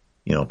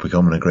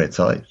 becoming a great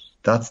side.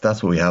 That's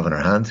what we have in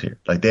our hands here.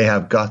 They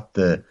have got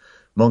the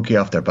monkey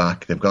off their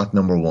back. They've got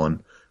number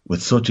one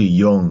with such a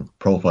young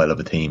profile of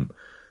a team.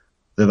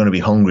 They're going to be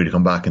hungry to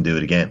come back and do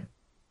it again.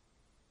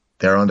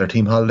 They're on their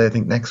team holiday, I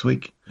think, next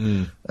week.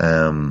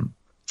 The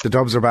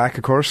Dubs are back,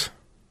 of course.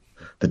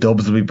 The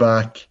Dubs will be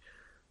back.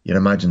 You'd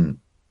imagine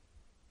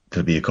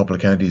there'll be a couple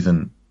of counties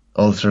in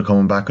Ulster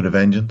coming back with a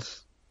vengeance.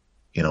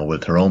 Will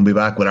Tyrone be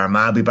back? Will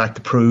Armagh be back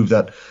to prove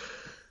that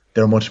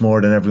they're much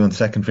more than everyone's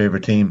second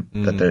favourite team,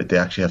 that they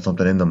actually have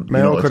something in them?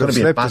 Mayo could have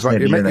slipped as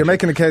well. You're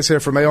making a case here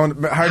for Mayo,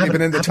 hardly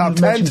been in the top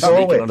 10.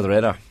 Under the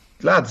radar.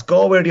 Lads,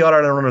 Galway are the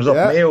All-Ireland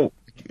runners-up. Yeah.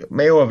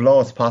 Mayo have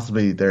lost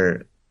possibly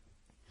their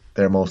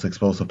most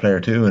explosive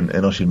player too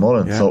in Oisin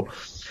Mullen. Yeah. So,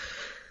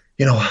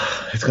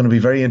 it's going to be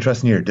a very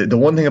interesting year. The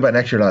one thing about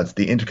next year, lads,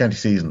 the inter-county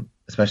season,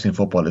 especially in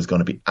football, is going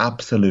to be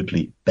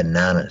absolutely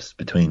bananas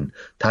between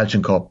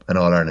Tailteann Cup and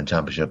All-Ireland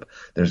Championship.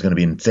 There's going to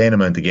be an insane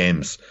amount of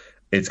games.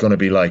 It's going to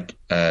be like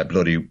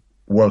bloody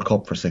World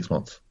Cup for 6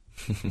 months.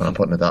 And I'm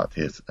putting it that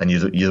to you. And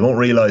you won't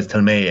realise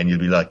till May, and you'll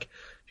be like,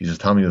 Jesus,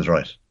 Tommy was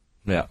right.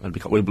 Yeah,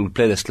 we'll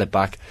play this clip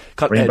back.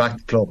 Bring back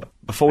the club.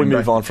 Before we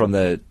move on from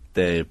the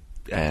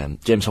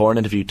James Horan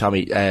interview,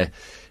 Tommy, a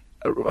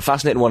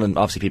fascinating one, and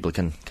obviously people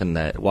can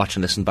watch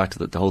and listen back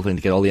to the whole thing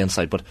to get all the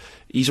insight. But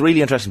he's a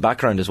really interesting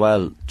background as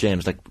well,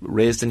 James. Like,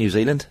 raised in New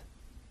Zealand.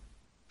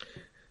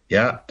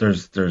 Yeah,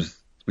 there's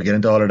we get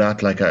into all of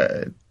that. Like,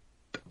 I've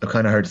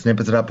kind of heard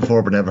snippets of that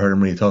before, but never heard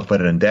him really talk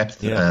about it in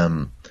depth.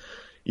 Yeah.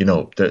 You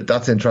know,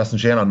 that's interesting,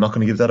 Shane. I'm not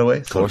going to give that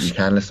away, so course. you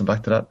can listen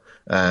back to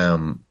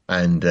that.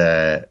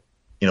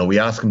 You know, we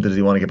asked him, does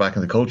he want to get back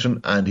into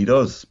coaching? And he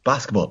does.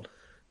 Basketball.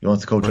 He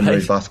wants to coach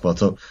underage basketball.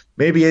 So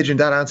maybe, Adrian,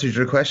 that answers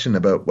your question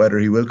about whether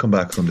he will come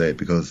back someday,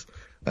 because,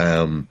 you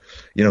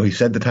know, he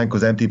said the tank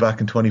was empty back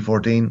in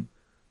 2014.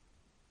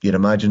 You'd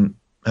imagine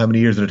how many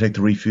years did it take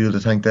to refuel the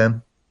tank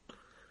then?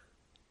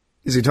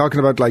 Is he talking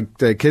about like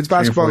the kids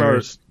basketball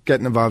or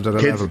getting involved at a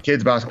level?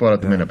 Kids basketball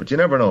at the minute, but you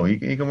never know. He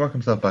can work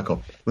himself back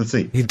up. We'll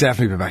see. He'd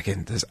definitely be back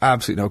in. There's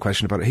absolutely no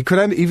question about it. He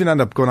could even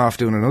end up going off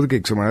doing another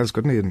gig somewhere else,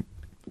 couldn't he? And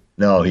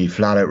no, he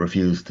flat out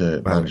refused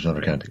to manage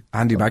another county.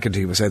 Andy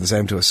McEntee was saying the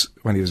same to us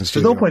when he was in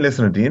studio. There's no point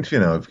listening to the interview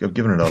now. I've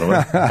given it all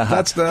away.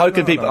 How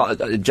can people?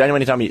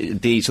 Genuinely, Tommy,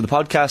 so the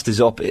podcast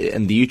is up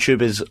and the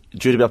YouTube is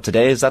due to be up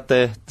today. Is that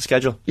the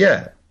schedule?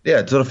 Yeah.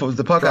 So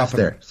the podcast's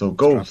there. So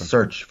go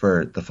search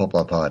for the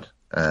Football Pod.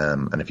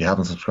 And if you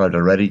haven't subscribed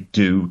already,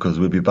 do, because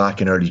we'll be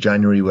back in early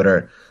January with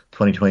our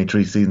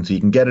 2023 season. So you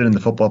can get it in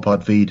the Football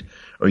Pod feed,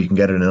 or you can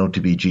get it in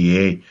OTB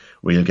GA,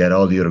 where you'll get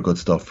all the other good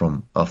stuff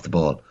from Off the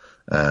Ball,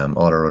 all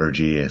our other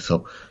GA.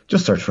 So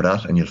just search for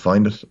that and you'll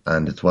find it,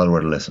 and it's well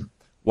worth a listen.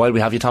 While we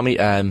have you, Tommy,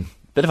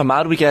 bit of a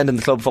mad weekend in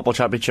the Club Football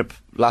Championship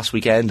last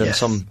weekend, and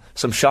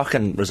some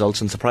shocking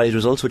results and surprise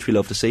results, which we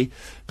love to see.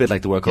 A bit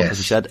like the World Cup, as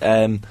you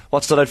said.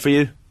 What stood out for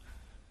you?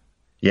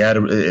 Yeah,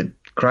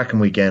 cracking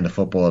weekend of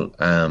football.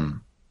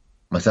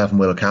 Myself and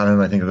Will O'Callaghan,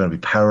 I think, are going to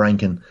be power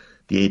ranking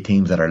the 8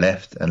 teams that are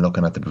left and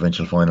looking at the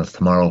provincial finals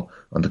tomorrow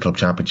on the Club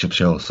Championship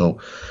show. So,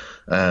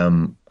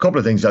 a couple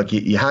of things. Like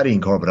you had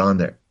Ian Corbett on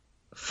there.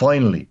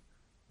 Finally,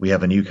 we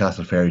have a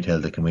Newcastle fairy tale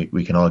that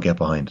we can all get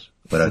behind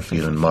without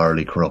feeling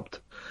morally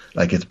corrupt.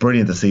 Like, it's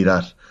brilliant to see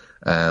that.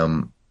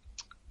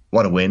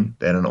 What a win!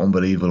 They had an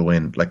unbelievable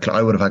win. Like,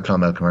 I would have had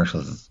Clonmel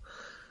Commercials as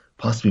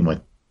possibly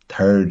my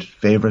third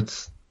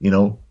favourites, you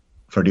know,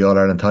 for the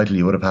All-Ireland title.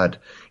 You would have had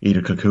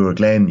either Kilcoo or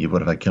Glen, you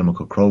would have had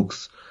Kilmacud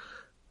Crokes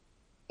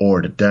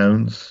or the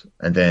Downs,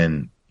 and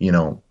then, you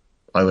know,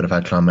 I would have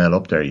had Clonmel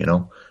up there, you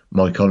know.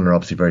 Mike Cullen are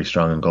obviously very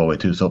strong in Galway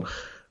too. So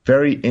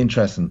very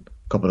interesting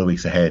couple of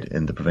weeks ahead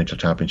in the provincial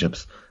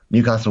championships.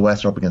 Newcastle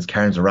West are up against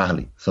Cairns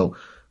O'Rahilly. So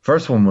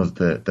first one was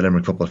the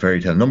Limerick football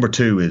fairy tale. Number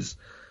 2 is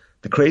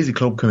the crazy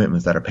club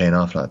commitments that are paying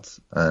off,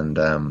 lads. And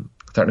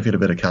starting to feel a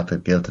bit of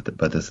Catholic guilt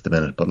about this at the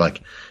minute. But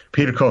like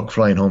Peter Cook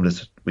flying home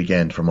this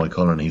weekend for Mike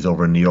Cullen. He's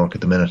over in New York at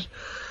the minute.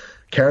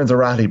 Cairns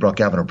O'Rahilly brought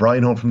Gavin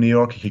O'Brien home from New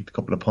York. He kicked a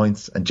couple of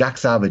points. And Jack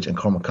Savage and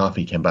Cormac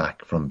Coffey came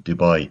back from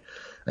Dubai.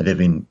 And they've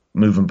been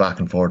moving back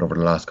and forth over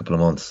the last couple of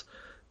months.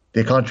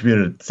 They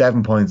contributed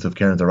 7 points of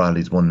Cairns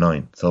O'Rahilly's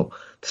 1-9. So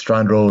the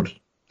Strand Road,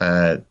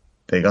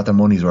 they got their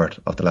money's worth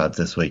off the lads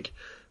this week.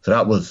 So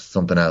that was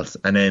something else.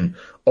 And then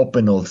up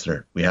in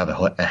Ulster, we have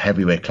a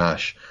heavyweight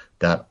clash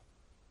that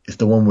is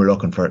the one we're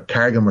looking for.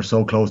 Carrigan were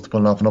so close to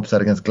pulling off an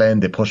upset against Glen.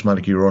 They pushed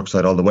Malachy O'Rourke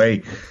side all the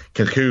way.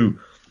 Kilcoo,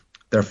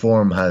 their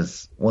form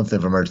has, once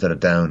they've emerged out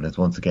of down, has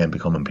once again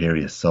become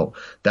imperious. So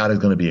that is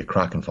going to be a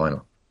cracking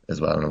final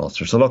as well in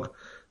Ulster. So look,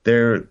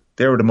 there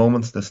were the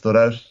moments that stood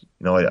out.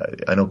 You know,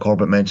 I know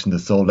Corbett mentioned the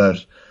sold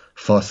out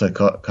Fossa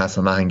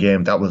Castlemahan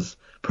game. That was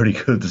pretty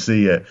good to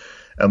see a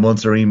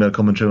Munster email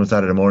coming through on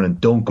Saturday morning.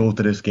 Don't go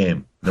to this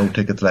game. No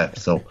tickets left.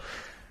 So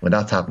when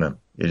that's happening,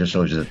 it just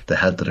shows you the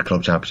health of the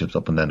club championships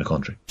up and down the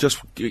country. Just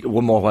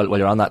one more while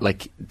you're on that,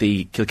 like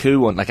the Kilcoo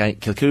one, like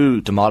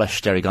Kilcoo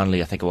demolished Derry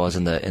Gonley, I think it was,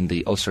 in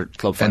the Ulster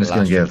club final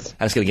last year.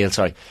 Enniskillen Gaels,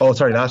 sorry. Oh,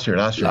 sorry, last year,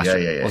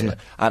 yeah. Wasn't it?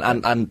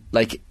 And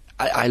like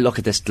I look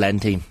at this Glen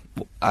team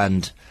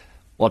and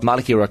what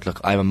Malachy O'Rourke,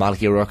 look, I'm a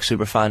Malachy O'Rourke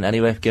super fan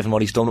anyway, given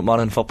what he's done with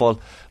Monaghan football,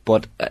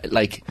 but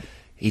like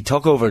he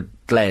took over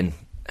Glen,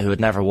 who had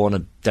never won a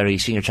Derry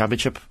Senior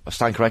Championship. I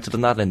stand corrected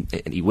on that, and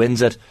he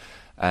wins it.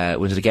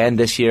 Wins it again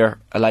this year.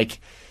 Like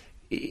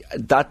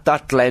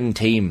that Glen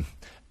team,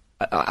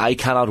 I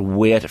cannot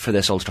wait for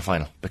this Ulster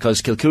final,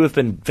 because Kilcoo have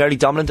been fairly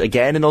dominant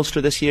again in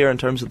Ulster this year in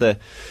terms of the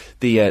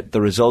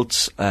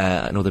results.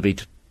 I know they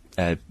beat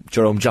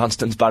Jerome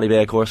Johnston's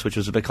Ballybay, of course, which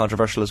was a bit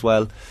controversial as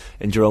well,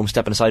 in Jerome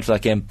stepping aside for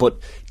that game. But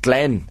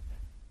Glen,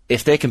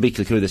 if they can beat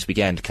Kilcoo this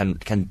weekend,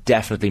 can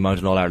definitely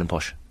mount an All-Ireland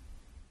push.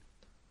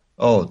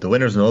 Oh, the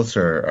winners in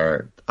Ulster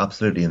are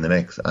absolutely in the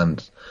mix,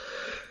 and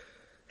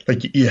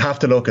like you have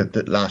to look at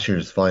the last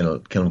year's final,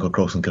 Kilmacud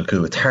Crokes and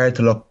Kilcoo. It's hard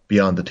to look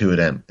beyond the two of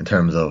them in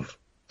terms of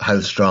how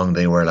strong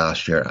they were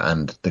last year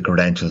and the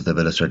credentials they've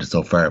illustrated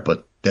so far.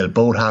 But they'll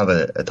both have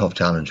a tough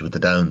challenge with the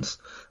Downs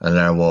and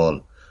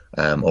Larwall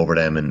over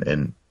them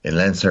in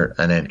Leinster,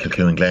 and then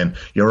Kilcoo and Glen.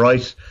 You're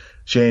right.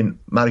 Shane,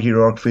 Malachy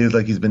Rourke feels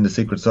like he's been the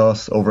secret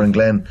sauce over in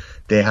Glen.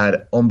 They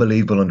had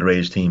unbelievable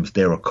underage teams.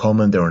 They were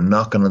coming, they were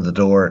knocking on the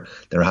door,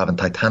 they were having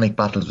titanic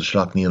battles with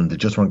Schlockneal, and they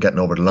just weren't getting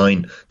over the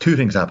line. Two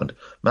things happened.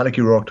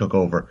 Malachy Rourke took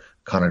over,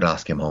 Conor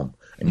Glass came home.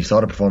 And you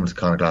saw the performance of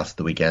Conor Glass at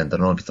the weekend. I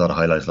don't know if you saw the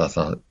highlights last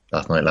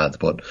night, lads,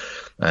 but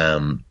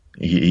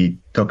he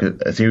took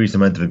a serious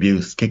amount of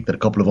abuse, kicked at a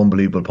couple of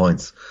unbelievable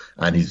points,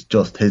 and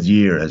his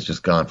year has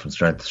just gone from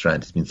strength to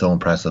strength. He's been so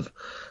impressive.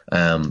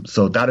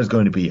 So that is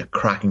going to be a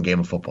cracking game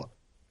of football.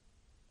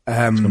 It's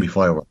going to be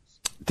fireworks.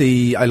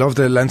 I love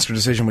the Leinster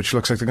decision, which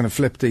looks like they're going to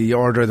flip the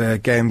order of the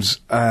games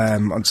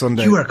on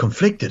Sunday. You are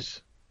conflicted.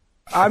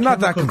 I'm not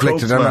that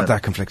conflicted.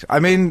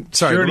 I mean,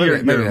 sorry. Surely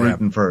you're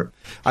rooting for.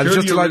 I was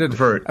just delighted.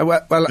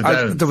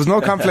 There was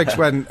no conflict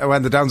when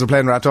the Downs were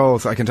playing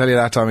Rathdowell. I can tell you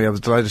that, Tommy. I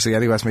was delighted to see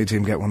any Westmeath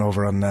team get one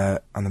over on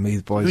the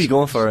Meath boys. Who are you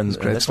going for? It's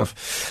great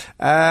stuff.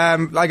 I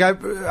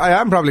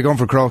am probably going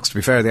for Crokes. To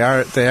be fair, they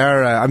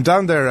are. I'm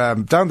down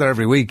there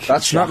every week.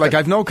 That's not like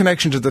I've no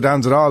connection to the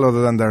Downs at all,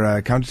 other than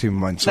their county team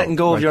of mine. So, letting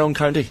go of your own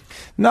county.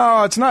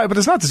 No, it's not. But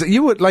it's not.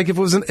 You would like if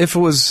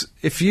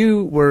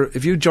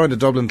you joined a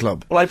Dublin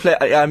club. Well,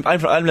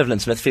 I'm living in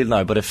Smithfield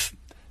now, but if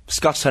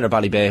Scottstown or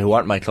Ballybay, who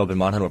aren't my club in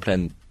Monaghan, were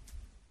playing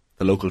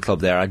the local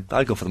club there, I'd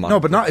go for the Monaghan. No,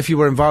 but not if you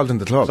were involved in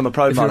the club. So I'm a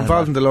proud if you're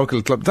involved in the local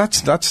club, don't be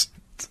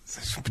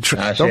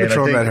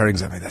throwing red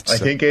herrings at me. I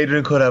think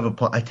Adrian could have a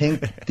point. I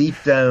think deep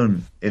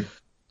down,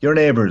 if your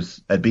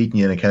neighbours had beaten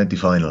you in a county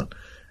final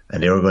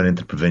and they were going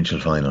into the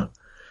provincial final,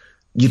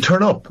 you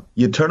turn up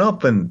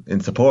in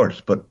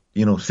support, but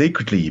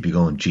secretly you'd be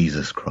going,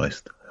 Jesus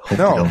Christ.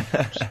 No,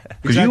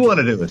 because you want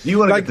to do it. You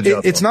want to get the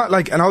job. It's not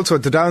like, and also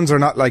the Downs are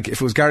not like,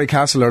 if it was Gary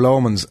Castle or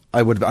Lomans,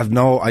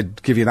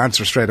 I'd give you an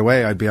answer straight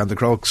away. I'd be on the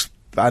Crokes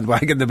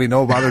bandwagon. There'd be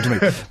no bother to me.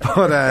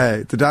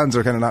 But the Downs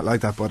are kind of not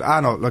like that. But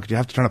no, look, you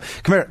have to turn up.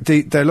 Come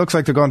here. There looks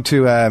like they're going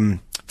to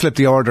flip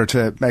the order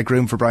to make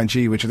room for Brian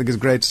Shee, which I think is a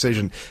great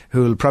decision.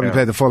 Who'll probably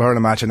play the full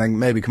hurling match and then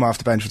maybe come off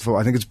the bench with the full.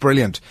 I think it's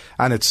brilliant,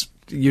 and it's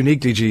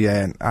uniquely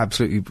GA, and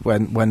absolutely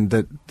when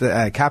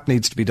the cap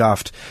needs to be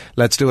doffed,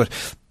 let's do it.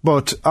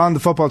 But on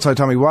the football side,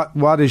 Tommy,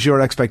 what is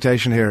your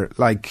expectation here?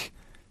 Like,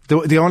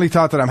 the only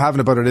thought that I'm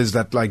having about it is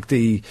that, like,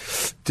 the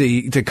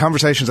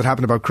conversations that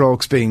happen about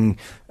Crokes being,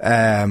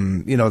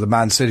 the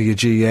Man City of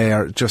GA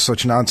are just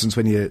such nonsense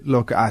when you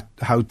look at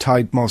how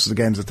tight most of the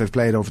games that they've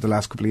played over the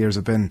last couple of years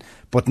have been.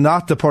 But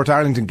not the Port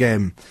Arlington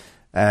game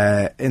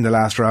in the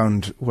last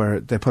round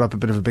where they put up a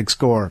bit of a big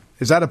score.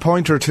 Is that a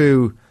pointer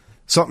to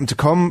something to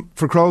come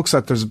for Crokes,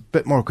 that there's a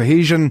bit more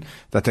cohesion,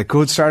 that they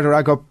could start to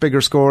rack up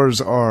bigger scores,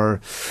 or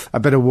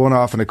a bit of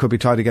one-off and it could be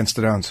tied against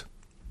the Downs?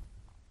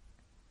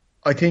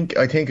 I think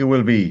it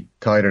will be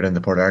tighter than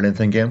the Port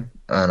Arlington game,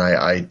 and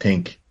I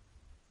think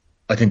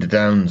the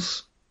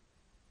Downs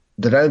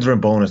are in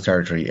bonus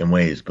territory in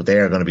ways, but they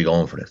are going to be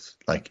going for this.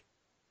 Like,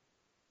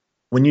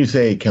 when you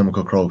say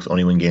Kilmacud Crokes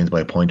only win games by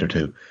a point or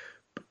two,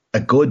 a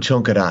good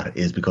chunk of that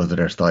is because of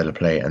their style of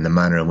play and the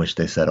manner in which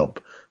they set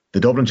up. The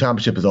Dublin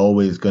Championship is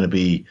always going to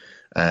be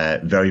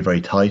very,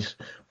 very tight,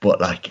 but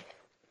like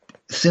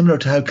similar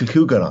to how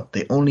Kilcoo got on,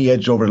 they only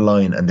edged over the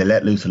line and they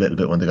let loose a little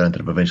bit when they got into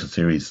the provincial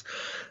series.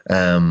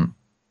 It's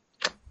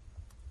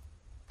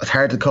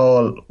hard to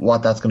call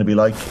what that's going to be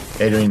like,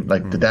 Adrian.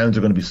 Like, the Downs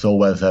are going to be so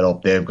well set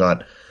up. They've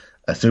got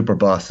a super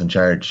boss in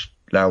charge,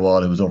 Lar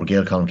Wall, who was over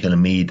Gael Colmcille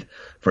and Meath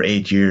for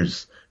 8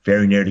 years.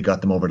 Very nearly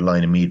got them over the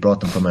line in Meath,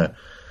 brought them from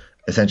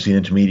essentially an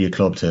intermediate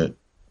club to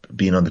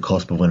being on the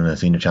cusp of winning a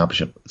senior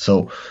championship.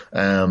 So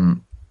they're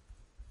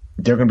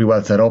going to be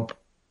well set up.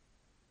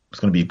 It's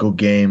going to be a good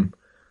game.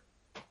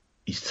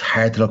 It's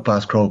hard to look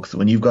past Crokes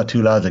when you've got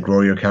two lads like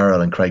Rory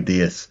O'Carroll and Craig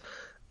Diaz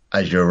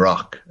as your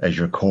rock, as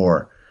your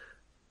core,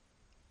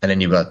 and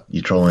then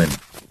you throw in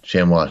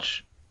Shane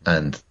Walsh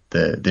and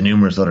the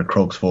numerous other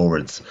Crokes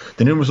forwards,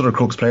 the numerous other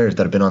Crokes players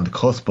that have been on the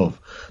cusp of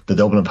the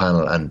Dublin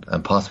panel and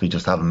possibly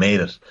just haven't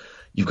made it.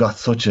 You've got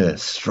such a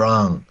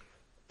strong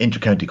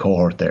inter-county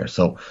cohort there.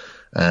 So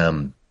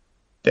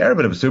they are a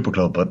bit of a super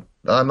club, but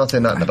I'm not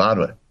saying that in a bad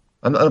way.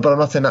 I'm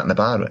not saying that in a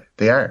bad way.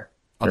 They are.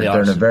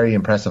 They're in a very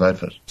impressive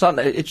outfit. So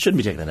it shouldn't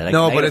be taken in a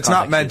no, but it's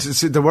not meant.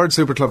 The word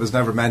super club is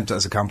never meant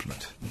as a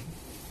compliment.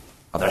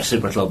 Oh, they're a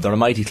super club. They're a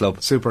mighty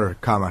club. Super,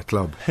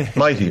 club.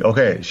 Mighty.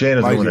 Okay, Shane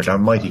is doing it. They're a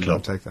mighty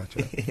club. I'll take that.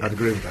 Yeah. I'd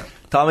agree with that.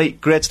 Tommy,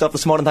 great stuff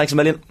this morning. Thanks a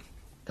million.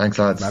 Thanks,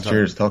 lads.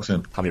 Cheers. Talk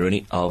soon. Tommy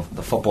Rooney of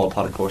the Football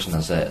Pod, of course, and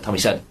as Tommy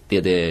said,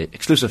 the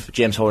exclusive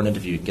James Horan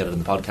interview, you can get it in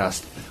the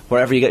podcast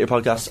wherever you get your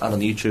podcasts and on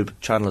the YouTube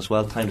channel as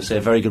well. Time to say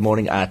a very good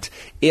morning at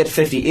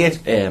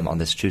 8:58 a.m. on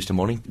this Tuesday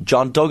morning.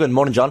 John Duggan,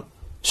 morning, John.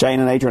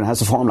 Shane and Adrian, how's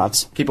the form,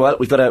 lads? Keep well.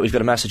 We've got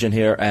a message in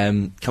here.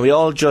 Can we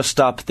all just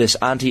stop this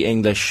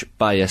anti-English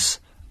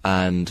bias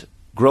and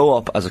grow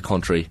up as a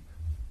country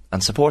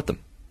and support them?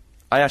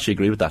 I actually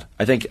agree with that.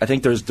 I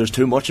think there's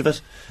too much of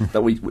it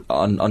that we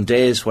on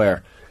days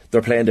where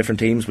they're playing different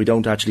teams, we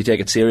don't actually take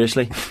it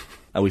seriously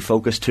and we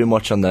focus too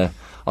much on the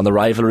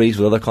rivalries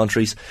with other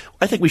countries.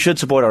 I think we should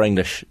support our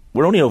English.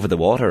 We're only over the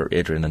water,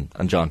 Adrian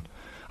and John.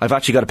 I've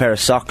actually got a pair of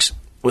socks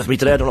with me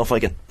today. I don't know if I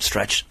can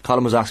stretch.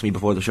 Colin was asking me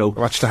before the show.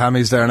 Watch the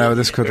hammies there now.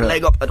 This could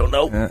leg up. I don't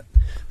know. Yeah.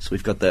 So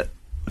we've got the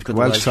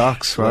Welsh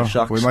socks. Well,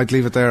 we might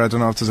leave it there. I don't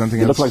know if there's anything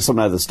else. You look like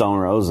something out of the Stone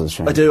Roses.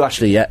 Shane. I do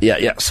actually.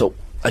 Yeah. So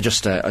I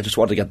just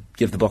wanted to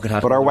give the bucket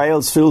hat. But are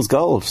Wales fool's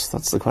gold?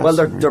 That's the question.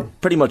 Well, they're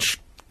pretty much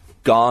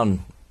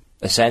gone.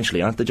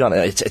 Essentially, aren't they, John?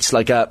 It's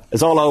like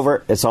it's all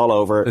over. It's all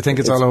over. I think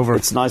it's all over.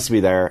 It's nice to be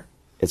there.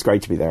 It's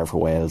great to be there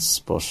for Wales,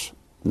 but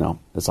no,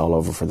 it's all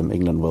over for them.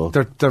 England will.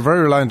 They're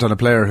very reliant on a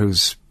player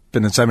who's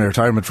been in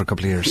semi-retirement for a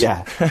couple of years.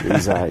 Yeah,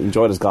 he's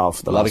enjoyed his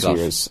golf the last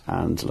years,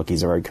 and look,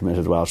 he's a very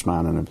committed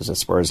Welshman and is a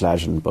Spurs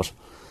legend. But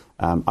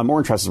I'm more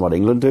interested in what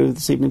England do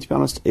this evening. To be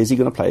honest, is he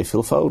going to play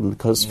Phil Foden?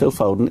 Because Phil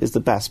Foden is the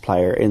best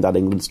player in that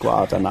England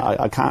squad, and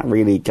I can't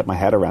really get my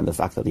head around the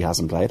fact that he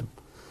hasn't played him.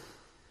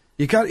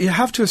 You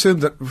have to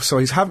assume that. So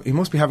he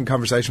must be having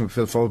conversation with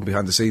Phil Foden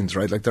behind the scenes,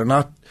 right? Like they're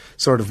not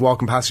sort of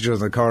walking past each other in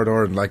the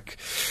corridor and like,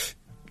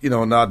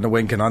 nodding and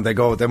winking, on they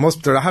go. There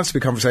has to be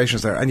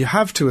conversations there, and you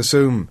have to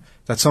assume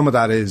that some of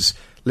that is,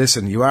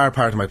 listen, you are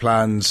part of my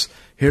plans.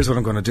 Here's what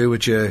I'm going to do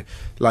with you.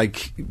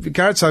 Like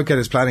Gareth Southgate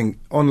is planning,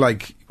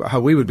 unlike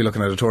how we would be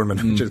looking at a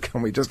tournament, which is,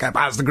 can we just get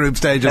past the group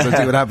stages and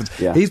see what happens?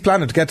 Yeah. He's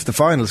planning to get to the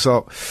final.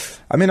 So,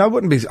 I mean, I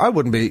wouldn't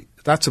be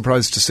that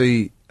surprised to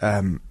see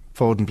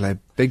Foden play a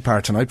big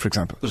part tonight, for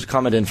example. There's a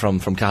comment in from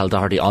Cathal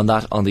Doherty on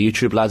that on the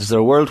YouTube, lads. Is there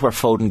a world where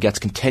Foden gets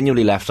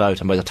continually left out,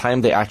 and by the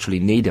time they actually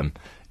need him,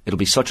 it'll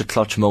be such a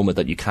clutch moment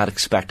that you can't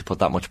expect to put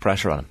that much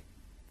pressure on him?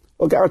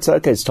 Well, Gareth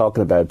Southgate's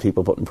talking about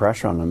people putting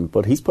pressure on him,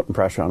 but he's putting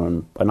pressure on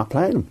him by not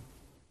playing him.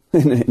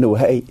 in a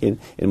way,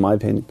 in my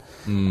opinion.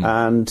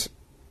 And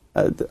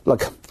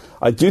look,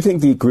 I do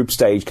think the group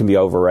stage can be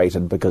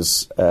overrated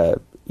because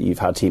you've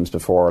had teams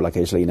before, like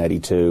Italy in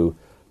 '82,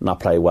 not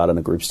play well in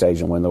a group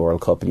stage and win the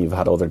World Cup, and you've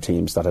had other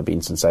teams that have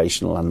been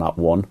sensational and not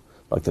won,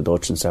 like the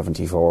Dutch in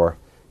 '74.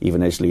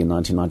 Even Italy in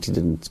 1990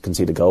 didn't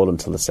concede a goal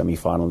until the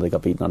semi-final. They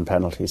got beaten on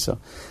penalties. So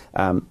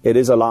it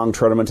is a long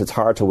tournament. It's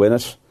hard to win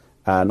it.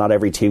 Not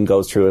every team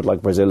goes through it,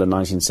 like Brazil in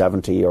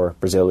 1970 or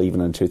Brazil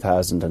even in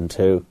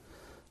 2002.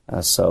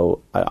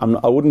 So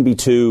I wouldn't be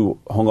too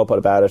hung up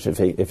about it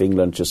if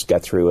England just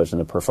get through it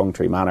in a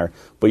perfunctory manner.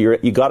 But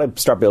you got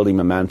to start building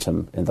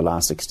momentum in the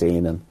last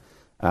 16.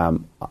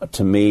 And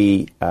to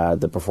me,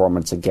 the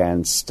performance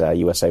against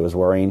USA was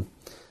worrying.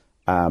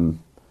 And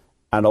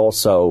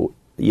also,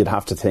 you'd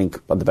have to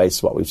think, on the basis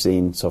of what we've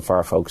seen so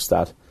far, folks,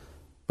 that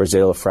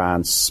Brazil,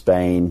 France,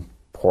 Spain,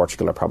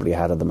 Portugal are probably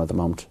ahead of them at the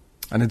moment.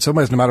 And in some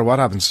ways, no matter what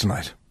happens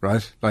tonight,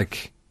 right?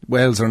 Like,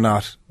 Wales are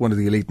not one of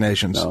the elite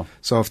nations. No.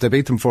 So if they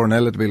beat them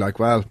 4-0, it'll be like,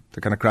 well,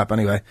 they're kind of crap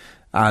anyway.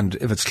 And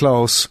if it's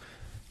close,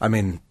 I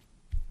mean,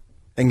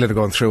 England are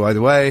going through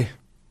either way.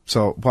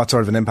 So what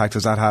sort of an impact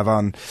does that have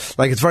on...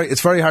 Like,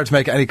 it's very hard to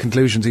make any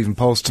conclusions even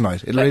post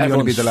tonight. It'll really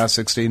only be the last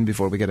 16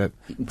 before we get a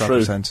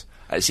proper sense.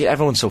 See,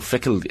 everyone's so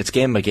fickle. It's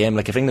game by game.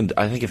 Like, I think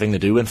if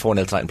England do win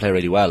 4-0 tonight and play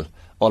really well,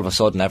 all of a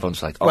sudden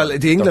everyone's like, oh, well,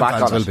 the England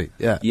fans will be,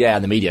 yeah. Yeah,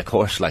 and the media, of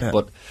course. Like, yeah.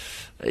 But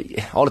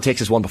all it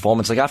takes is one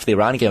performance. Like, after the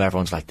Iran game,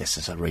 everyone's like, this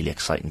is a really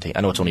exciting team.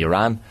 I know it's only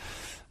Iran,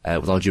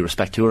 with all due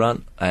respect to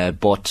Iran,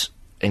 but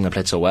England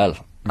played so well.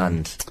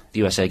 And the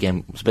USA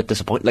game was a bit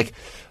disappointing. Like,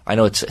 I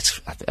know it's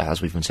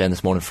as we've been saying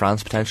this morning,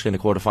 France potentially in the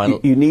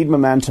quarter-final. You need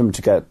momentum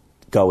to get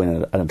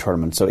going in a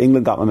tournament. So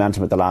England got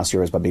momentum at the last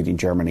Euros by beating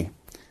Germany.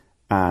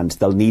 And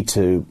they'll need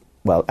to...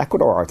 Well,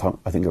 Ecuador,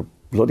 I think, are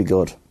bloody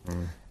good.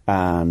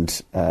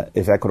 And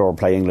if Ecuador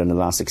play England in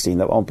the last 16,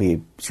 that won't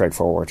be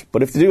straightforward.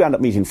 But if they do end up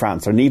meeting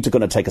France, they're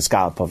going to take a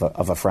scalp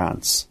of a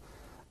France.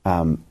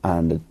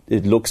 And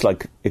it looks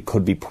like it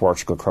could be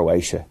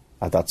Portugal-Croatia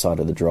at that side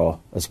of the draw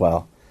as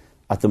well.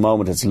 At the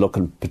moment, it's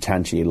looking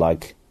potentially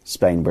like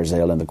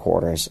Spain-Brazil in the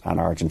quarters and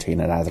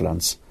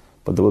Argentina-Netherlands.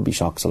 But there will be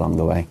shocks along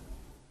the way.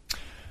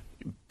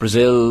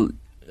 Brazil,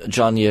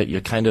 John,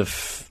 you kind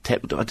of...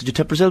 did you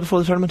tip Brazil before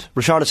the tournament?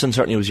 Richarlison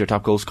certainly was your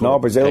top goal scorer. No,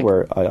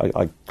 Brazil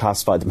I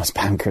classified them as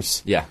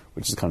bankers. Yeah.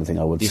 Which is the kind of thing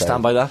I would say. Do you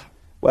stand by that?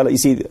 Well, you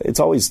see, they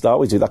always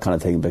do that kind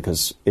of thing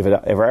because if it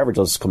ever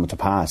does come to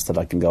pass that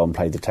I can go and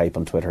play the tape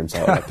on Twitter and say,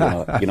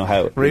 you know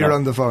how...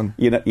 Rerun the fun.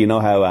 You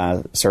know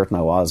how certain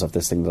I was of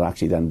this thing that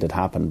actually then did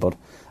happen. But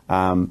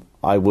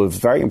I was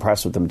very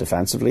impressed with them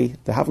defensively.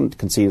 They haven't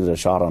conceded a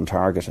shot on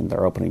target in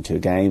their opening 2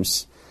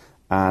 games.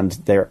 And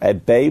they're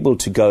able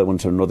to go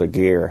into another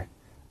gear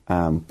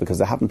because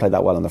they haven't played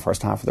that well in the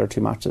first half of their 2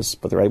 matches,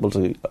 but they're able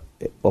to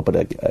up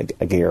it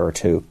a gear or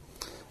 2.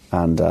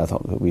 And I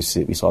thought we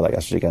saw that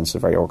yesterday against a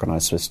very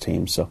organised Swiss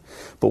team. So,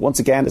 but once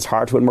again, it's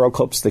hard to win World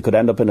Cups. They could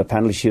end up in a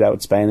penalty shootout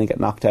with Spain and get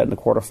knocked out in the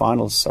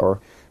quarterfinals, or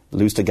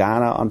lose to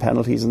Ghana on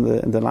penalties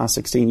in the last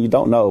 16. You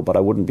don't know, but I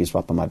wouldn't be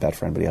swapping my bet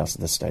for anybody else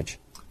at this stage.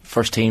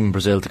 First team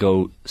Brazil to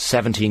go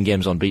 17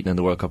 games unbeaten in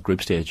the World Cup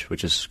group stage,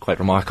 which is quite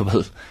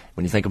remarkable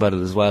when you think about it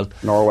as well.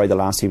 Norway, the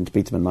last team to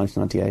beat them in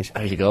 1998.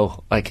 There you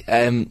go. Like,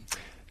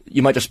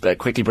 you might just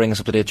quickly bring us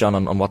up to date, John,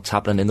 on what's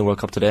happening in the World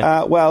Cup today.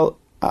 Well,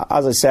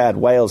 as I said,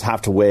 Wales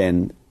have to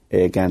win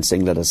against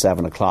England at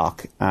 7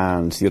 o'clock,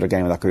 and the other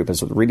game of that group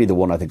is really the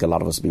one I think a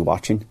lot of us will be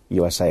watching,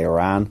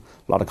 USA-Iran.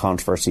 A lot of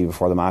controversy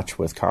before the match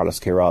with Carlos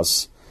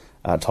Queiroz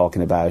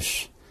talking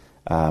about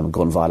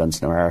gun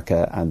violence in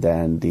America, and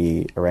then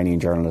the Iranian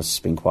journalists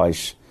being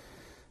quite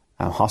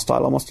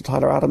hostile almost to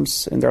Tyler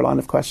Adams in their line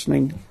of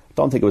questioning.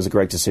 Don't think it was a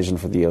great decision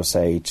for the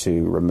USA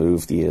to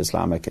remove the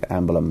Islamic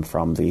emblem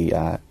from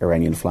the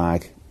Iranian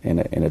flag in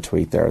a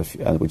tweet there,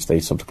 which they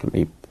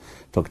subsequently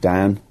took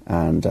down,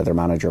 and their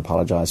manager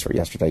apologised for it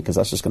yesterday, because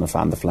that's just going to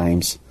fan the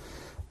flames.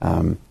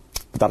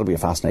 But that'll be a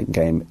fascinating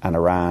game, and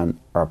Iran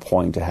are a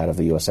point ahead of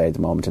the USA at the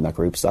moment in that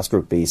group. So that's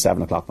Group B,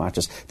 7 o'clock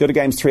matches. The other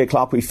game's 3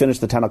 o'clock. We finished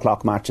the 10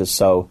 o'clock matches,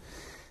 so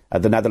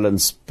the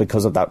Netherlands,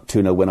 because of that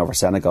 2-0 win over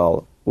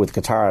Senegal, with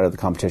Qatar out of the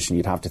competition,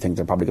 you'd have to think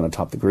they're probably going to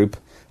top the group,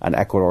 and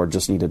Ecuador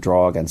just need a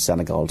draw against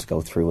Senegal to go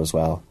through as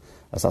well,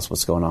 as that's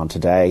what's going on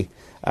today.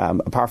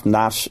 Apart from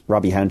that,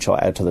 Robbie Henshaw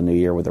out till the new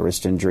year with a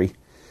wrist injury,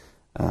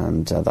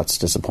 and that's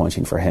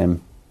disappointing for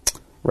him.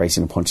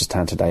 Racing Punch is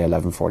 10 today,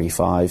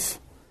 11:45.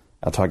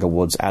 Tiger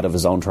Woods out of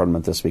his own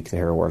tournament this week, the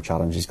Hero World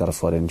Challenge. He's got a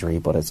foot injury,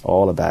 but it's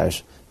all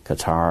about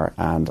Qatar,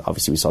 and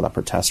obviously we saw that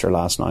protester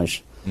last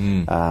night.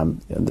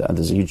 And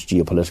there's a huge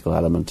geopolitical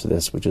element to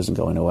this which isn't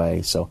going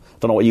away. So I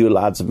don't know what you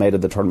lads have made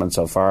of the tournament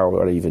so far,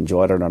 whether you've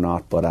enjoyed it or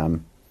not, but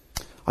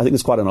I think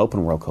it's quite an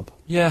open World Cup.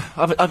 Yeah,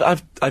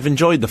 I've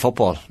enjoyed the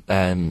football.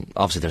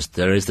 Obviously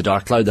there is the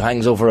dark cloud that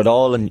hangs over it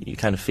all, and you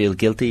kind of feel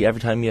guilty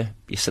every time you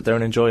sit there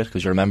and enjoy it,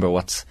 because you remember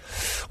what's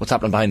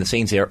happening behind the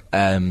scenes here.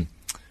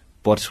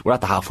 But we're at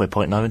the halfway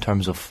point now in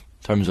terms of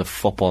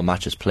football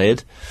matches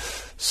played.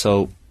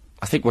 So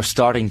I think we're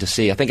starting to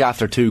see, I think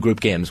after 2 group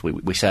games,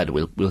 we said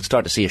we'll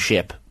start to see a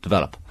shape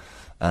develop,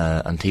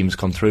 and teams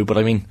come through. But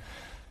I mean,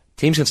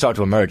 teams can start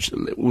to emerge.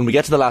 When we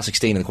get to the last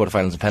 16 in the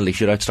quarterfinals and penalty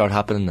shootouts start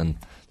happening, and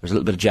there's a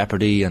little bit of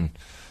jeopardy and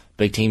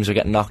big teams are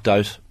getting knocked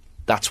out,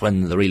 that's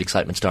when the real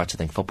excitement starts, I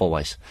think,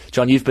 football-wise.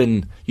 John, you've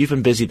been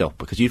busy though,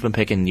 because you've been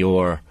picking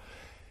your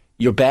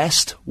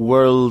best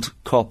World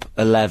Cup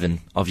 11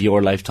 of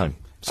your lifetime.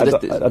 So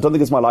I don't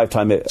think it's my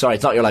lifetime. Sorry,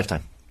 it's not your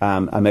lifetime.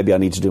 And maybe I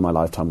need to do my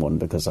lifetime one,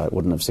 because I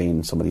wouldn't have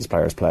seen some of these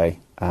players play.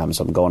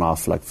 So I'm going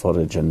off like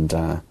footage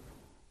and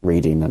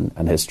reading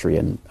and history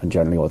and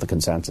generally what the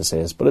consensus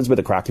is. But it's a bit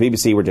of crack. The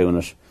BBC were doing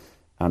it,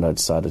 and I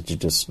decided to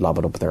just lob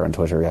it up there on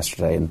Twitter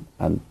yesterday,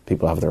 and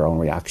people have their own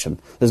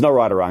reaction. There's no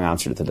right or wrong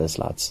answer to this,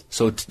 lads.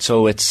 So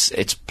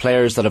it's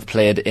players that have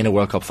played in a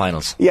World Cup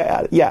finals.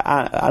 Yeah,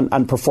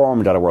 and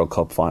performed at a World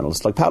Cup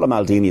finals. Like Paolo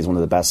Maldini is one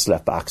of the best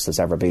left backs there's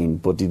ever been,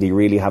 but did he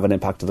really have an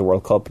impact at the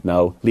World Cup?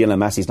 No. Lionel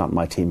Messi's not in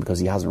my team because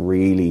he hasn't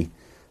really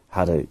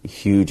had a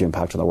huge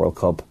impact on the World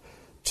Cup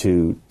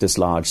to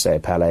dislodge, say,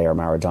 Pelé or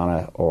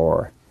Maradona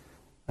or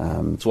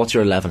so what's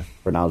your 11?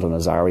 Ronaldo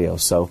Nazario.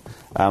 So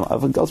I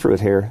will go through it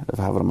here if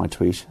I have it on my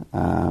tweet.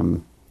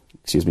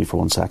 Excuse me for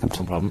 1 second.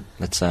 No problem.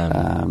 It's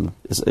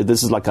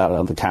this is like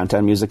the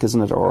countdown music,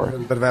 isn't it? Or a little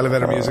bit of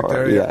elevator music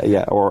there.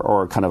 Yeah.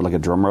 Or kind of like a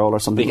drum roll or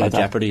something like that.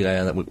 Jeopardy.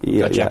 We've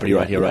got Jeopardy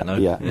right here right now.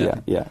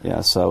 Yeah.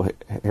 So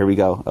here we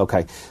go.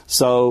 Okay.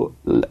 So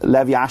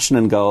Lev Yashin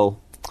in goal.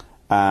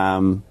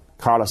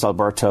 Carlos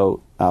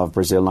Alberto of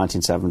Brazil,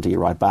 1970,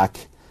 right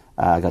back.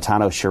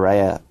 Gaetano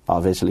Scirea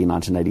of Italy,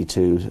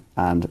 1982,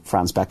 and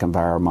Franz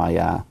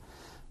Beckenbauer,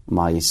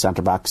 my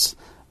centre backs.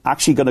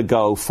 Actually going to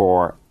go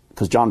for,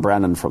 because John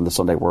Brennan from the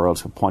Sunday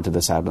World pointed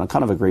this out, and I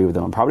kind of agree with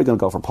him. I'm probably going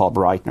to go for Paul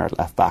Breitner at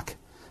left back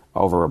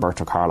over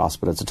Roberto Carlos,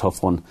 but it's a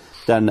tough one.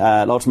 Then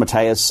Lothar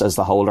Matthäus as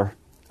the holder.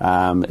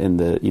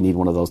 You need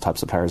one of those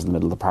types of players in the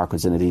middle of the park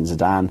with Zinedine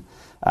Zidane.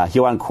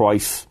 Johan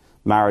Cruyff,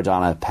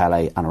 Maradona,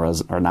 Pelé, and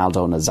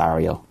Ronaldo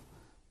Nazario,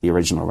 the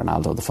original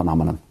Ronaldo, the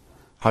phenomenon.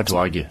 Hard to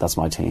argue. That's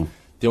my team.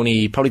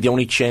 Probably the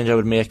only change I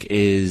would make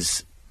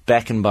is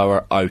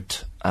Beckenbauer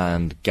out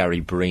and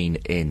Gary Breen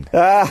in,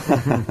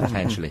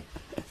 potentially.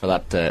 For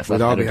that, we'd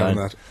all be having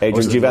that.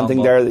 Adrian, do you have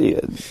anything there?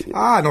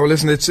 No,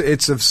 listen,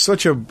 it's of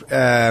such a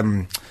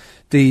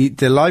the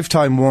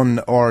lifetime one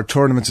or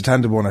tournaments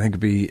attended one. I think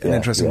would be an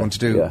interesting one to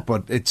do. Yeah.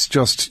 But it's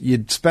just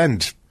you'd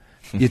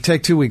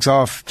take 2 weeks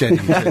off,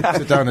 genuinely, to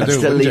sit down and do.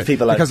 Still leave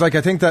people out. Because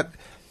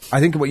I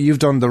think what you've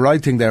done the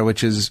right thing there,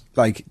 which is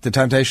like the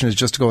temptation is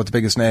just to go with the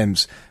biggest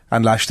names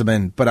and lash them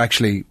in. But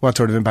actually, what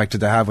sort of impact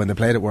did they have when they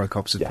played at World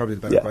Cups is probably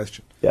the better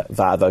question. Yeah,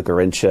 Vava,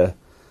 Garincha,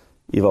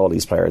 you've all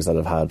these players that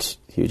have had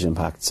huge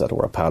impacts at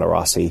World. Paolo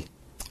Rossi,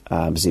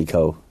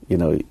 Zico,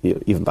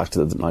 even back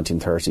to the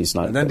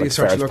 1930s. And then do you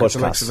start to look at the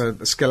likes of a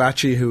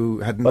Schillaci, who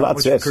had not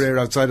much of a career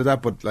outside of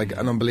that, but like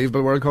an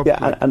unbelievable World Cup.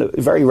 Yeah, and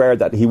very rare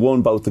that he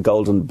won both the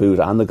Golden Boot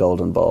and the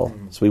Golden Ball.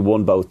 So he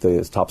won both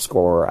the top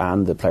scorer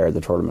and the player of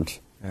the tournament.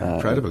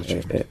 Incredible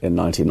achievement. In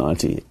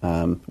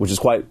 1990, which is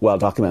quite well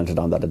documented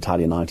on that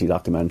Italian 90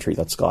 documentary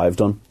that Sky have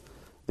done.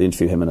 They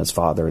interview him and his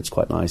father. It's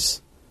quite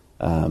nice.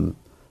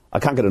 I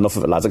can't get enough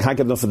of it, lads. I can't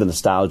get enough of the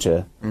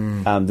nostalgia.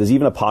 There's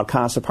even a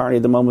podcast apparently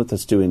at the moment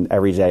that's doing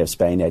every day of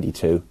Spain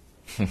 82.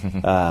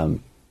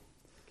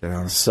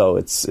 So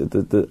it's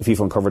the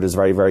FIFA Uncovered is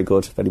very, very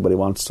good if anybody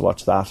wants to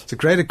watch that. It's a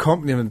great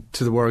accompaniment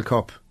to the World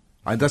Cup.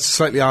 And that's a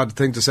slightly odd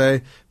thing to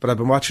say, but I've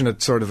been watching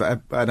it sort of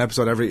an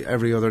episode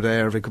every other day,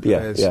 every couple of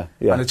days. Yeah.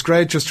 And it's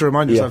great just to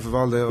remind yourself of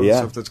all the other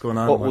stuff that's going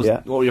on.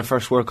 What were your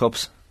first World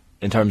Cups?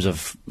 in terms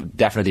of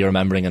definitely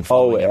remembering and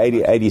Oh,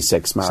 following.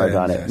 86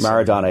 Maradona, Same, yeah,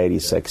 Maradona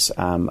 86,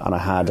 and I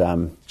had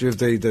Do you have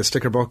the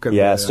sticker book?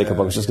 And sticker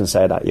book. I was just going to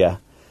say that. Yeah,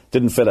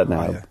 didn't fill it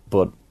now,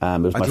 but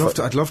it was my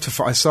I'd love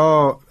to. I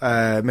saw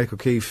Mick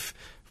O'Keefe,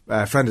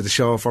 friend of the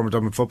show, former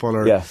Dublin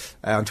footballer,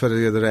 on Twitter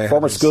the other day.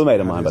 Former schoolmate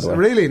of mine, by the way.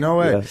 Really? No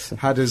way. Yes.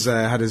 Had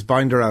his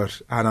binder out,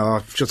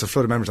 and just a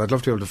flood of memories. I'd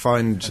love to be able to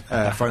find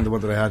the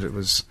one that I had. It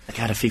was I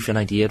had a FIFA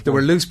 98. There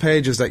were loose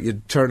pages that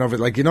you'd turn over,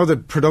 like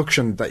the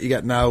production that you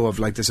get now of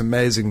like this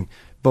amazing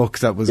book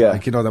that was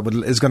like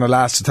that is going to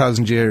last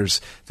 1,000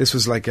 years. This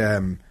was like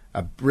a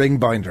ring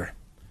binder,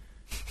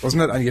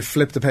 wasn't it? And you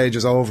flip the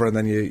pages over, and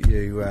then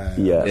you I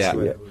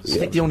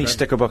think the only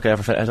sticker book I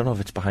ever found, I don't know if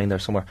it's behind there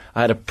somewhere,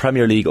 I had a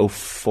Premier League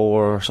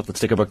 04 or something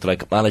sticker book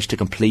that I managed to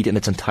complete in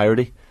its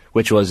entirety,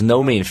 which was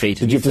no mean feat.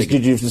 Did you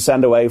have to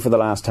send away for the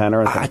last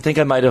tenner? I think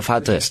I might have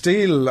had to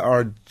steal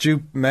or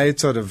dupe made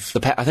sort of.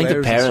 I think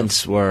the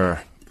parents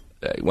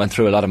went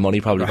through a lot of money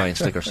probably buying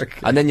stickers. Okay.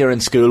 And then you're in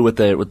school with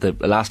the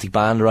elastic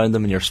band around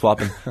them, and you're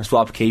swapping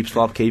swap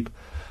keep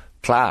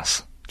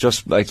class,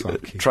 just like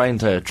trying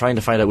to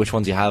find out which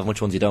ones you have and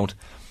which ones you don't.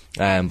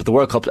 But the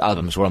World Cup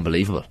albums were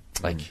unbelievable.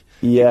 Like,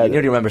 you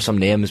nearly remember some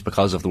names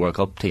because of the World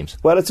Cup teams.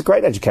 Well, it's a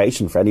great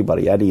education for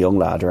anybody, any young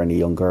lad or any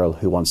young girl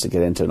who wants to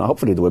get into it. Now,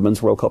 hopefully the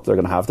Women's World Cup, they're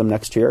going to have them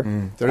next year.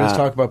 There is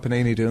talk about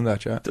Panini doing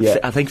that,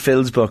 I think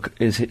Phil's book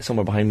is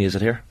somewhere behind me. Is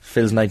it here?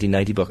 Phil's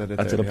 1990 book.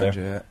 That's it up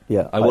there.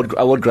 Yeah. I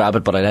would grab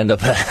it, but I'd end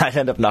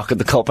up knocking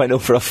the cup. I know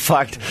for a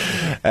fact.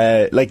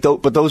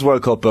 But those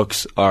World Cup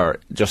books are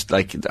just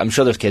like, I'm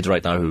sure there's kids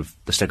right now who've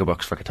the sticker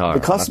books for Qatar.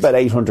 It costs about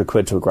 800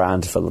 quid to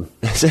 £1,000 to fill them.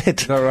 Is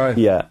it? Is that right?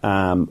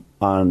 Yeah.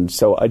 And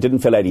so I didn't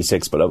fill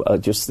 86, but I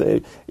just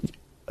and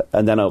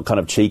then I kind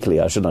of cheekily,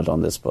 I shouldn't have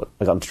done this, but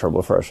I got into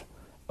trouble for it.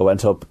 I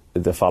went up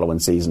the following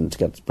season to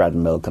get bread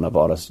and milk, and I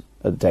bought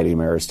a Daily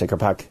Mirror sticker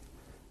pack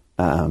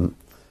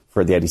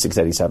for the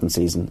 86-87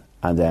 season,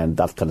 and then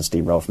that kind of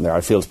steamrolled from there.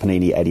 I filled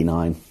Panini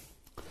 89.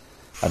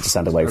 I had to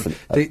send away for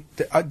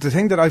the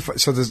thing that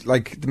so there's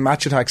like the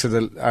match attacks are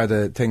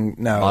the thing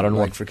now, modern like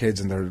one for kids,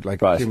 and they're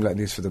like accumulating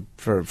these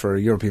for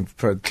European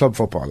for club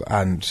football,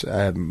 and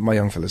my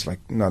young fella's like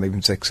not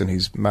even 6 and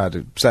he's mad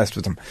obsessed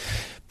with them.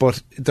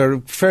 But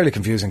they're fairly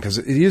confusing because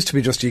it used to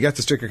be just you get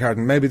the sticker card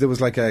and maybe there was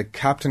like a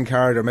captain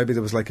card or maybe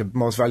there was like a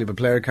most valuable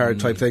player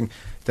card type thing.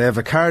 They have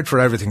a card for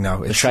everything now.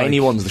 The shiny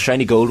ones, the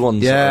shiny gold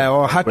ones.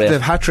 Yeah, they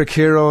have Hat-Trick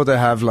Hero. They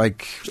have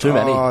like too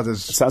many. It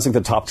sounds like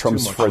the top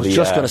trumps for the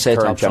just going to say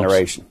current top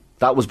generation.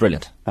 That was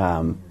brilliant.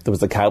 There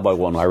was the cowboy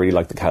one. I really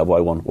liked the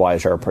cowboy one.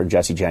 Wyatt Earp and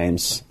Jesse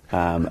James.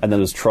 And then there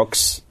was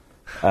trucks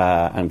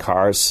and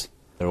cars.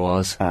 There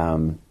was.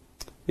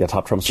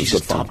 Top trumps was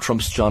good fun. Top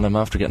trumps, John. I'm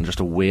after getting just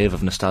a wave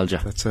of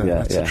nostalgia. That's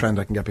a trend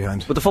I can get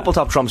behind. But the football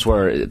top trumps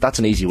that's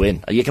an easy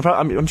win. You can.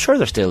 I'm sure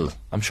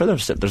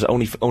there's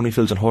only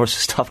Fools and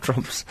Horses top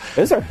trumps.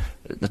 Is there?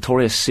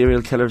 Notorious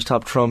serial killers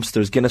top trumps.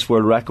 There's Guinness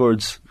World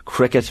Records,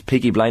 cricket,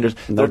 Peaky Blinders.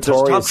 Notorious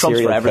there's top trumps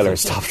serial for everything.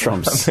 Killers top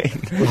trumps. I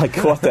mean, like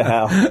what the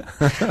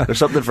hell? There's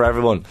something for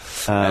everyone.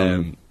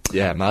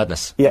 Yeah,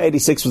 madness. Yeah,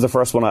 86 was the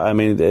first one. I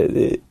mean,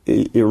 it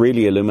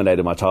really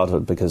illuminated my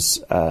childhood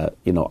because,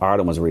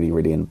 Ireland was really,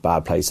 really in a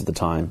bad place at the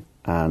time.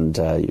 And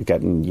you're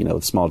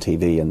getting, small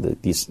TV and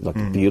these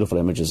beautiful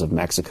images of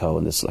Mexico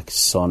and this like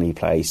sunny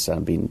place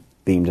and being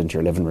beamed into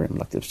your living room.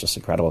 Like, it was just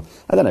incredible.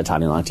 And then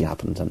Italia 90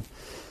 happened, and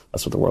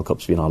that's what the World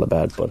Cup's been all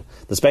about. But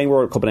the Spain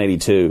World Cup in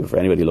 82, for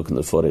anybody looking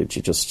at the footage,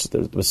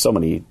 there was so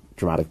many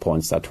dramatic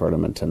points that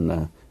tournament,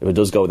 and if it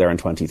does go there in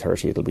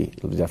 2030, it'll be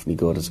definitely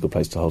good. It's a good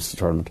place to host the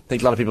tournament. I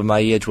think a lot of people my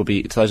age will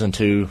be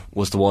 2002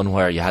 was the one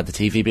where you had the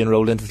TV being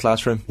rolled into the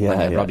classroom.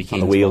 Robbie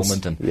Keane's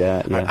moment.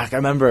 And I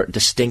remember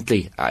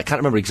distinctly. I can't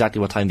remember exactly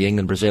what time the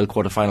England-Brazil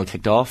quarter-final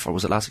kicked off, or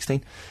was it last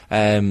 16?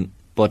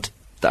 But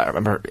I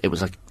remember it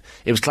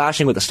was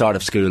clashing with the start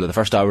of school, or the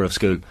first hour of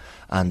school,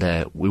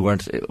 and we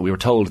were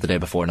told the day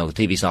before, no, the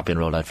TV's not being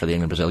rolled out for the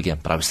England-Brazil game.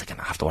 But I was thinking,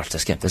 I have to watch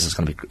this game. This is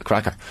going to be a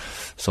cracker.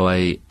 So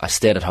I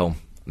stayed at home.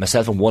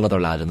 Myself and one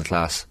other lad in the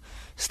class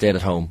stayed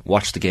at home,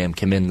 watched the game,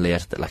 came in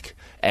late, like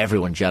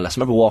everyone jealous. I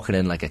remember walking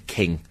in like a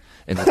king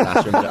in the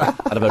classroom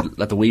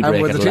at the wee break.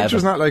 And were at the 11.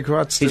 teachers not like,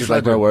 what's teachers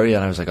like, where were you?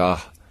 And I was like, I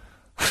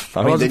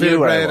wasn't feeling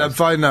great, I'm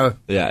fine now.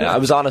 Yeah, I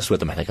was honest with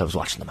them. I think I was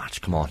watching the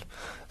match, come on.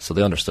 So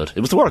they understood. It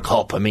was the World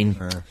Cup. I mean,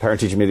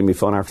 parent-teacher meeting be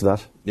fun after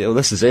that. Yeah, well,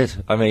 this is it.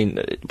 I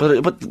mean,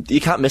 but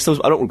you can't miss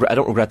those. I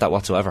don't regret that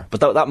whatsoever.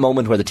 But that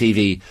moment where the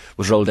TV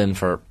was rolled in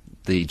for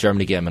the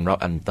Germany game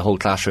and the whole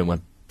classroom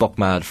went buck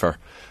mad for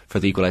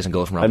the equalising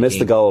goal from Robbie I missed Keane.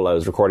 the goal. I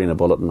was recording a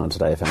bulletin on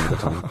Today FM at the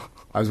time.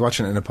 I was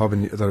watching it in a pub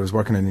that I was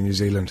working in New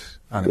Zealand,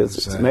 and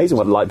it's amazing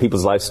what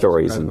people's life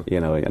stories, and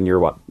and you're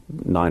what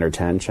 9 or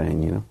 10,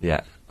 Shane.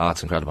 Yeah,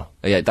 it's incredible.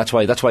 Yeah, that's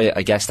why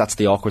I guess that's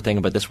the awkward thing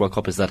about this World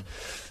Cup is that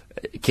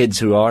kids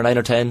who are 9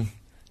 or 10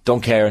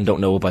 don't care and don't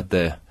know about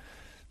the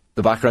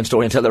background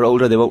story until they're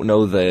older. They won't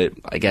know the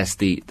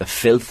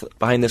filth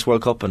behind this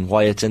World Cup and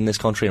why it's in this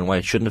country and why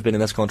it shouldn't have been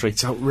in this country.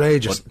 It's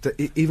outrageous.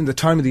 Even the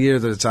time of the year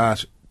that it's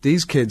at,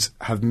 these kids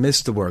have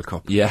missed the World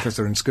Cup because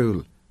they're in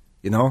school.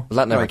 Well,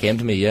 that never came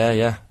to me.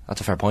 Yeah,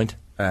 that's a fair point.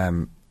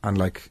 And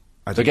like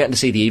They're getting to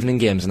see the evening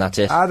games and that's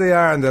it. They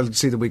are, and they'll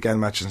see the weekend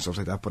matches and stuff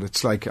like that. But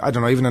it's like, I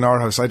don't know, even in our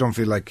house, I don't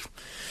feel like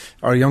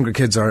our younger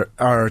kids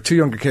our 2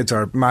 younger kids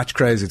are match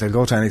crazy. They'll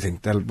go to anything.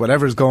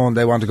 Whatever's going,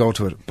 they want to go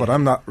to it. But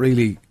I'm not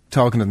really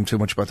talking to them too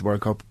much about the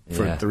World Cup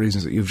for the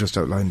reasons that you've just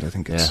outlined. I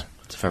think it's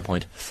a fair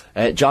point.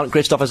 John,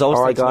 great stuff as always.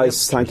 All right,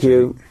 guys, thank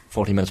you.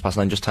 14 minutes past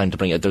 9, just time to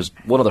bring it. There's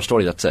one other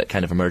story that's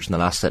kind of emerged in the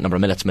last number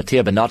of minutes.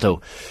 Mattia Binotto,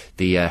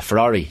 the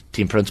Ferrari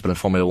team principal in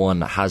Formula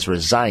 1, has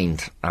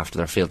resigned after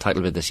their failed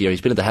title bid this year.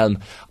 He's been at the helm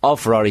of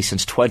Ferrari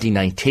since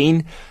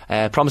 2019.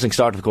 Promising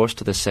start, of course,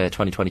 to this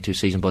 2022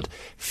 season, but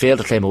failed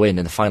to claim a win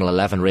in the final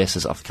 11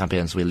 races of the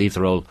campaign, so we'll leave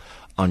the role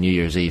on New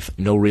Year's Eve.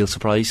 No real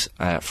surprise.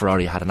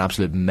 Ferrari had an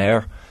absolute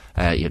mare.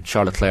 You had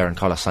Charles Leclerc and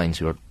Carlos Sainz,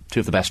 who are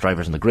 2 of the best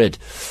drivers in the grid,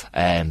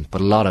 but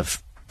a lot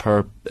of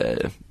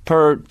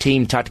per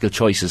team tactical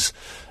choices,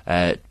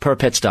 per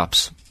pit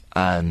stops,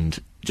 and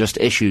just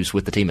issues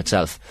with the team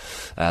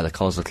itself that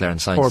caused Leclerc and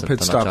Sainz. Or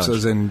pit stops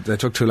as in they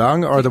took too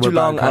long, or they were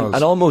bad calls?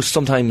 And almost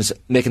sometimes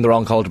making the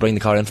wrong call to bring the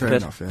car into the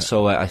pit. Enough, yeah.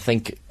 So I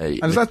think... and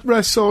does that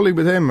rest solely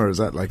with him, or is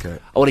that like a...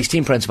 Oh, well, he's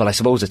team principal. I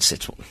suppose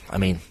it's I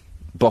mean,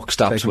 buck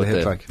stops with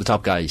the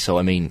top guy. So,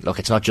 I mean, look,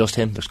 it's not just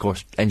him. There's, of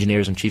course,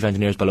 engineers and chief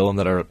engineers below him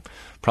that are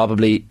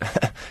probably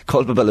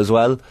culpable as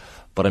well.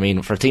 But, I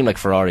mean, for a team like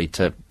Ferrari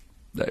to...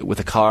 with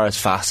a car as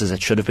fast as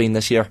it should have been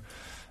this year,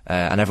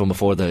 and everyone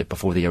before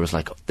the year was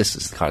like, this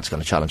is the car that's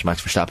going to challenge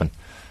Max Verstappen.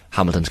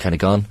 Hamilton's kind of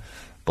gone,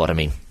 but I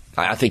mean,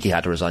 I think he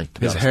had to resign,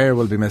 to be honest. His hair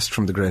will be missed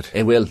from the grid.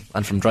 It will,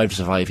 and from Drive to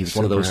Survive, he was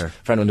one of those.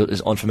 For anyone who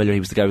is unfamiliar, he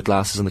was the guy with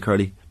glasses and the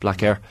curly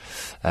black hair,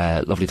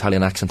 lovely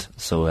Italian accent.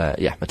 So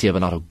Mattia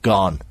Binotto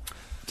gone.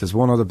 There's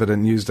one other bit of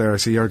news there. I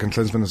see Jurgen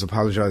Klinsmann has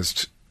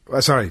apologised.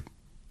 Sorry.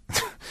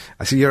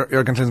 I see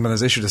Jurgen Klinsmann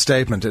has issued a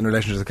statement in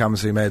relation to the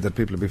comments he made that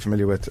people will be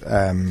familiar with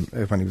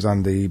when he was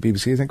on the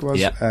BBC, I think it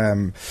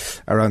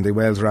was, around the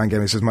Wales-Iran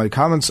game. He says, my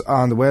comments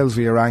on the Wales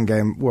v Iran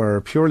game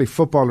were purely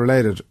football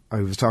related.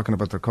 I was talking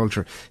about their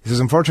culture. He says,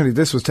 unfortunately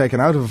this was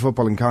taken out of a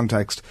footballing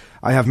context.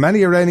 I have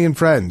many Iranian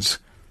friends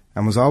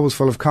and was always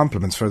full of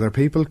compliments for their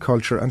people,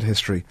 culture and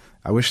history.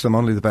 I wish them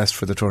only the best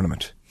for the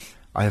tournament.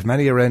 I have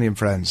many Iranian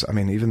friends. I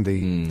mean, even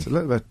it's a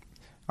little bit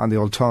on the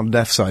old tone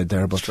deaf side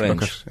there, but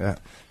strange. Look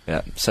at,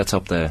 Yeah, sets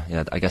up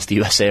I guess the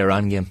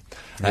USA-Iran game.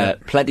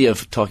 Plenty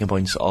of talking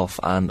points off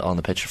and on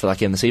the pitch for that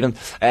game this evening.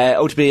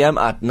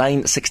 OTBAM at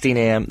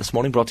 9:16am this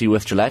morning, brought to you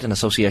with Gillette in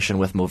association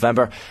with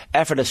Movember.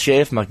 Effortless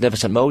shave,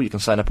 magnificent mo. You can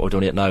sign up or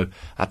donate now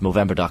at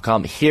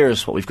Movember.com.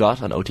 Here's what we've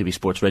got on OTB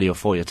Sports Radio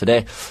for you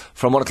today.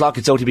 From 1 o'clock,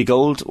 it's OTB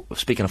Gold,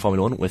 speaking of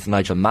Formula 1, with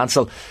Nigel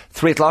Mansell.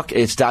 3 o'clock,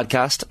 it's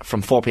Dadcast.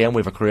 From 4pm, we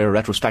have a career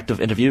retrospective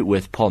interview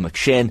with Paul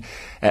McShane.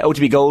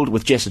 OTB Gold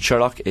with Jason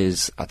Sherlock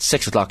is at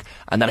 6 o'clock.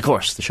 And then, of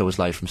course, the show is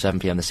live from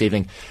 7pm this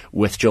evening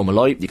with Joe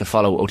Malloy. You can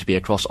follow OTB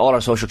across all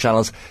our social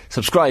channels.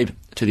 Subscribe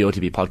to the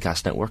OTB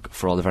Podcast Network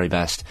for all the very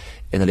best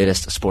in the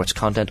latest sports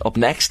content. Up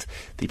next,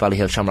 the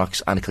Ballyhale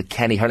Shamrocks and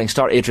Kilkenny hurling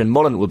star Adrian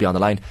Mullen will be on the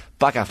line.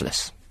 Back after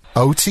this.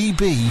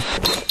 OTB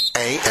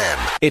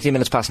AM. 18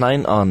 minutes past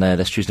 9 on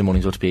this Tuesday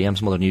morning's OTB AM.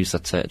 Some other news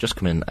that's just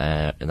come in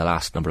the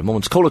last number of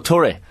moments. Colo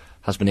Touré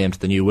has been named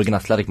the new Wigan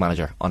Athletic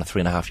manager on a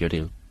 3.5-year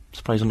deal.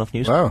 Surprising enough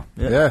news. Wow,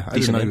 yeah, I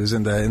didn't know he was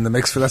in the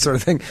mix for that sort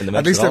of thing.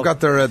 At least they've got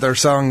their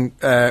song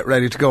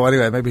ready to go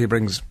anyway. Maybe he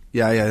brings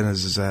in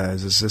as his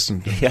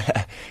assistant.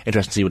 Yeah,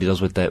 interesting to see what he does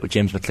with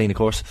James McLean, of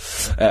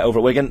course, over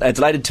at Wigan.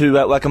 Delighted to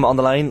welcome on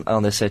the line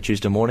on this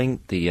Tuesday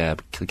morning the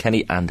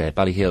Kilkenny and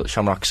Ballyhale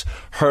Shamrocks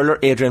hurler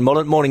Adrian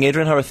Mullen. Morning,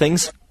 Adrian, how are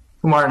things?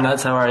 Good morning,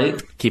 lads. How are you?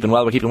 Keeping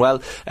well, we're keeping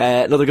well.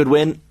 Another good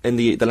win in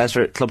the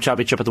Leinster Club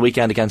Championship at the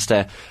weekend against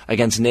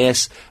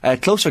Naas.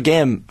 Closer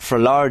game for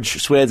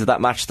large swathes of that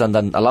match than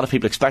a lot of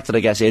people expected, I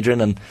guess,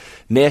 Adrian. And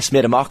Naas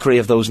made a mockery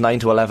of those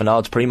 9-11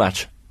 odds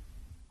pre-match.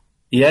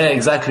 Yeah,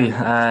 exactly.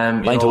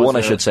 9-1,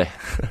 I should say.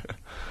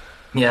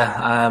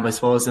 I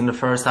suppose in the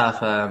first half,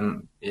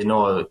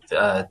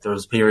 there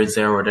was periods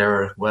there where they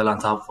were well on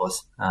top of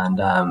us, and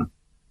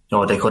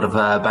they could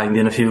have banged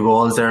in a few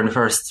goals there in the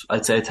first,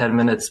 I'd say, 10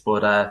 minutes,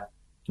 but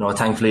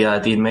thankfully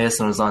Dean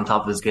Mason was on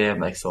top of his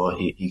game, so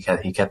he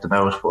kept them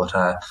out.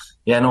 But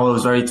it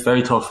was very,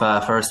 very tough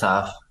first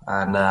half,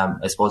 and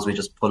I suppose we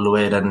just pulled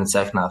away then in the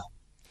second half.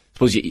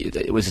 Was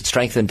it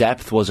strength and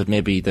depth? Was it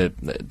maybe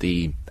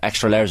the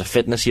extra layers of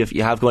fitness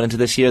you have going into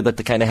this year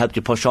that kind of helped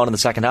you push on in the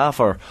second half,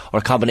 or a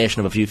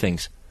combination of a few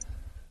things?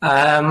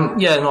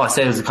 I'd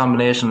say it was a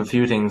combination of a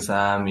few things,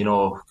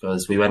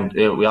 because we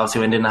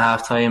obviously went in at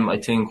half time, I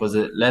think, was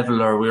it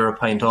level or we were a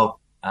point up,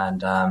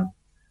 and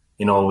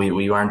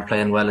we weren't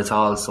playing well at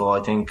all. So I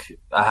think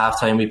at half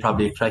time we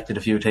probably corrected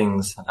a few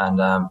things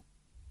and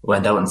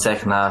went out in the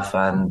second half,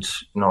 and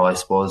I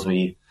suppose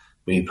we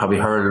probably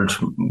hurled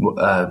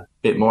a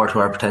bit more to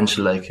our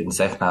potential, like in the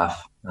second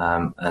half,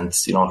 and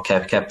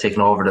kept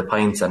taking over the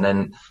points, and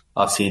then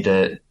obviously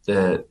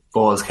the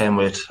goals came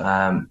with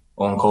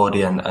Owen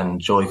Cody and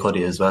Joey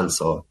Cuddy as well,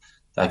 so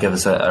that gave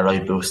us a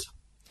right boost.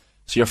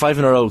 So you're 5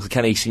 in a row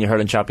Kilkenny Senior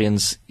Hurling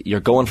Champions. You're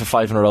going for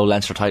 5 in a row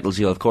Leinster titles.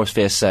 You'll of course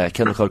face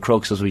Kilmacud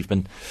Crooks, as we've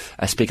been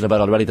speaking about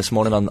already this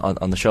morning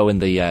on the show in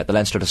the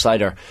Leinster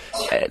Decider.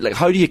 Like,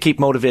 how do you keep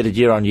motivated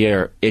year on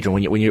year,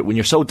 Adrian, when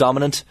you're so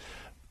dominant?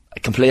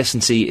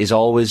 Complacency is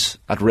always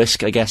at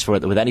risk, I guess,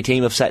 with any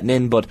team of setting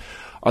in. But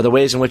are there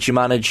ways in which you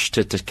manage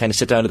to kind of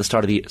sit down at the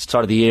start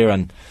of the year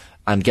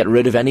and get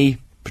rid of any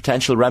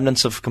potential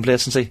remnants of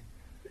complacency?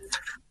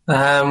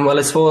 Well,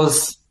 I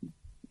suppose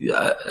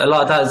a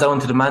lot of that is down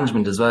to the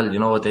management as well. You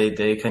know,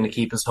 they kind of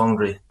keep us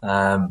hungry,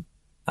 and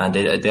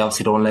they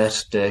obviously don't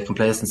let the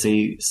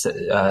complacency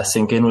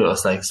sink in with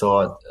us. Like, so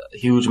a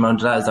huge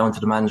amount of that is down to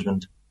the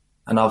management,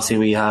 and obviously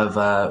we have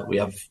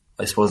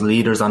I suppose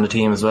leaders on the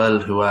team as well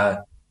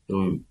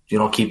who you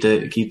know keep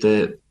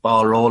the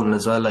ball rolling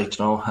as well. Like,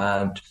 you know,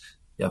 and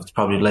you have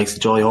probably the likes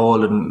of Joy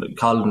Hole and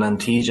Colin and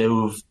TJ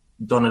who've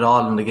done it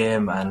all in the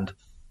game, and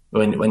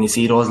when you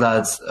see those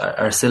lads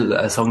are still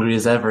as hungry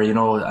as ever, you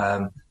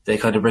know, they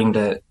kind of bring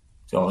the,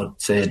 you know,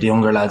 say the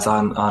younger lads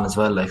on as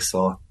well. Like,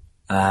 so,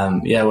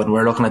 when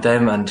we're looking at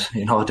them and,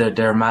 you know,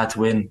 they're mad to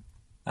win,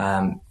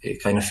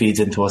 it kind of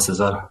feeds into us as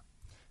well.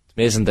 It's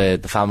amazing the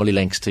family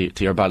links to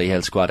your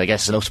Ballyhale squad. I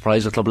guess it's no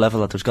surprise at club level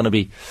that there's going to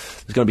be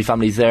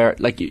families there.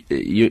 Like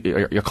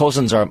your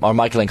cousins are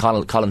Michael and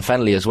Colin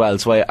Fennelly as well.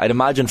 So I'd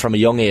imagine from a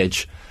young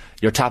age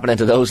you're tapping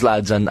into those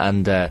lads and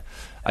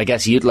I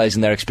guess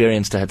utilising their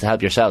experience to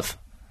help yourself.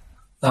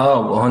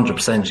 Oh,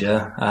 100%,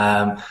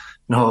 yeah.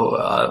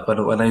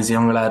 But when I was a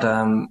younger lad,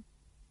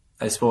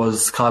 I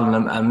suppose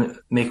Colin and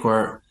Mick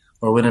were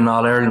winning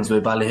all Irelands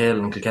with Ballyhale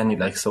and Kilkenny,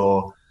 like,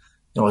 so,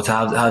 you know, to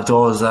have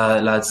those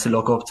lads to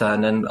look up to,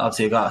 and then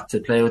obviously I got to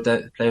play with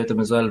them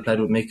as well. Played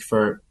with Mick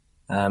for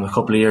a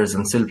couple of years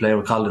and still play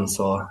with Colin.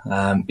 So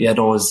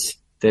those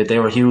they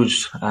were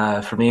huge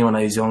for me when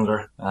I was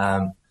younger.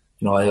 You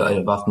know,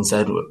 I've often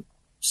said,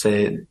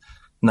 say,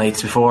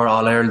 nights before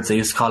All Irelands, I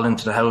used to call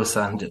into the house,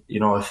 and, you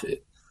know,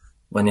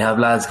 when you have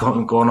lads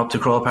going up to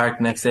Crow Park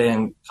the next day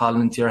and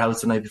calling into your house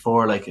the night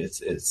before, like,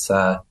 it's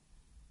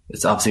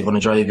obviously going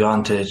to drive you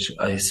on to,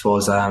 I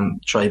suppose,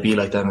 try to be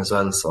like them as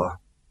well. So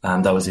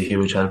that was a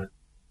huge help.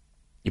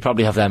 You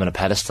probably have them on a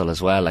pedestal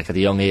as well. Like, at a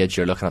young age,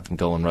 you're looking at them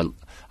going, well,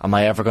 am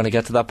I ever going to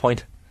get to that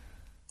point?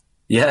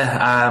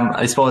 Yeah,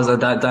 I suppose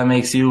that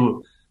makes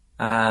you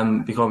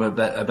become a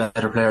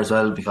better player as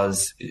well,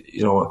 because,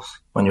 you know,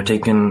 when you're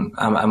thinking,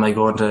 am I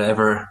going to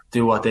ever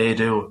do what they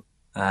do?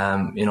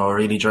 You know, it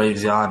really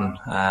drives you on,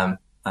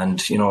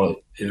 and, you know,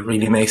 it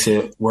really makes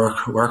you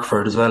work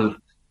for it as well.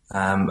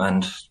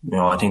 And, you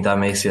know, I think that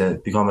makes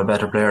you become a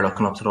better player,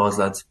 looking up to those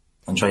lads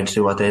and trying to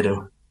do what they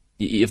do.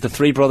 You have the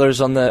three brothers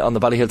on the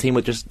Ballyhale team,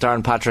 with just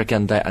Darren, Patrick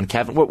and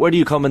Kevin. Where do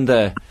you come in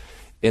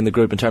the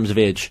group in terms of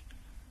age?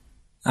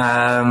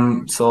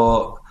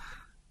 So,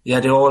 yeah,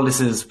 the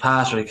oldest is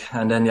Patrick,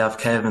 and then you have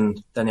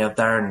Kevin, then you have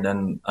Darren,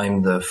 then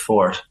I'm the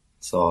fourth.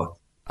 So,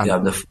 yeah,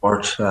 I'm the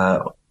fourth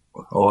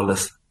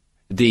oldest.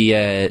 Like,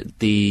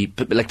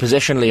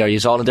 positionally, are you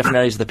all in different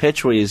areas of the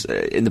pitch? Were you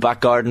in the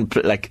back garden,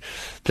 like,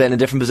 playing in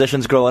different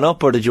positions growing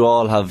up, or did you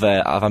all have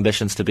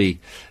ambitions to be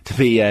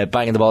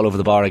banging the ball over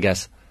the bar, I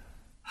guess?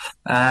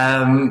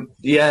 I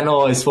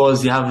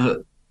suppose you have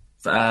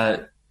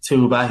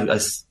two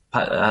backs.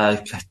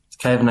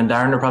 Kevin and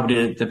Darren are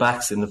probably the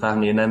backs in the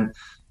family, and then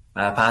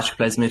Patrick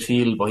plays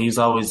midfield, but he's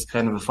always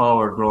kind of a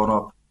forward growing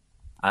up.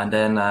 And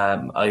then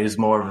I was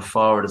more of a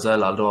forward as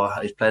well, although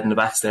I played in the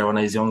backs there when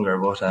I was younger.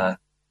 But I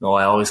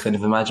always kind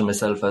of imagined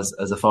myself as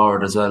a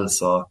forward as well.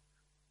 So,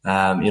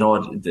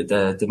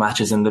 the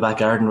matches in the back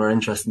garden were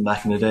interesting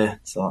back in the day.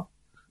 So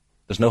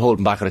there's no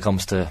holding back when it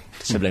comes to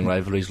sibling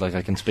rivalries. Like,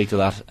 I can speak to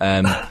that.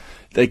 I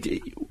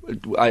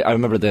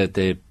remember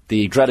the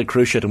dreaded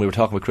Cruciate, and we were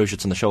talking about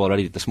Cruciates on the show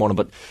already this morning.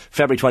 But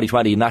February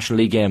 2020 National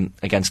League game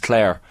against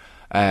Clare,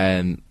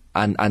 and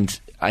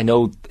I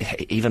know,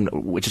 even,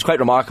 which is quite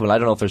remarkable, I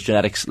don't know if there's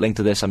genetics linked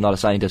to this, I'm not a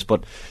scientist,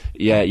 but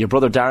yeah, your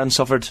brother Darren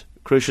suffered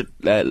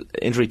Cruciate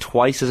injury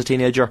twice as a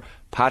teenager.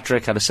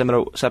 Patrick had a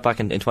similar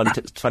setback in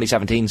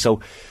 2017.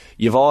 So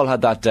you've all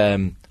had that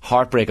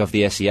heartbreak of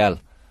the ACL.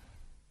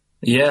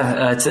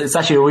 Yeah, it's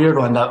actually a weird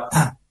one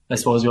that I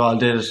suppose we all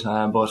did,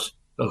 but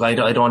look, I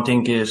don't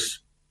think it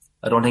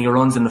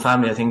runs in the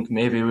family. I think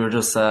maybe we were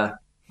just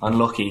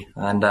unlucky,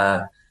 and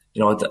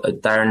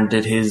Darren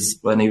did his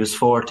when he was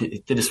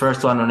 40. Did his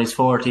first one when he was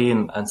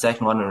 14, and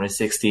second one when he was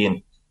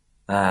 16.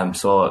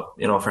 So,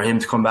 you know, for him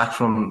to come back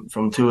from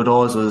two of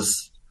those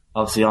was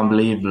obviously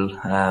unbelievable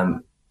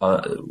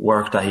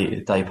work that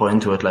he put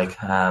into it. Like,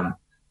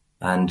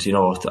 and, you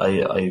know,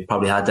 I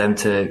probably had them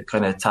to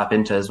kind of tap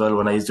into as well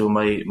when I was doing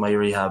my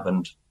rehab,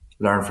 and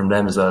learn from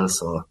them as well.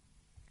 So,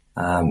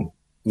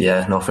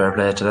 fair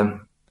play to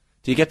them.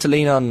 Do you get to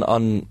lean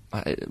on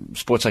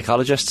sports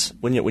psychologists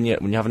when you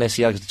have an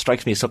ACL? Because it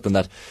strikes me as something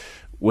that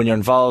when you're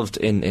involved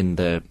in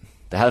the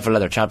Helfer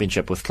Leather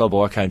Championship with club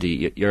or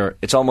county,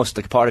 it's almost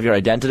like part of your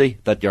identity,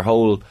 that your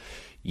whole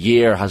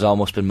year has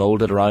almost been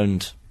moulded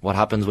around what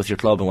happens with your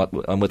club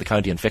and with the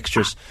county and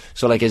fixtures.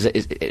 So like,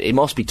 it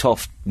must be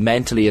tough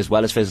mentally as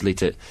well as physically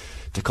to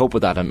cope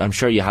with that. I'm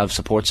sure you have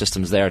support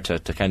systems there to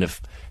kind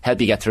of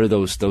help you get through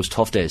those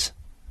tough days.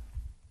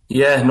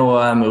 Yeah, no,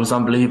 it was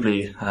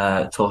unbelievably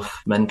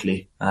tough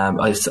mentally.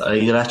 I'd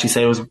actually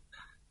say it was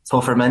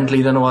tougher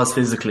mentally than it was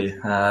physically.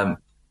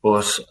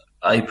 But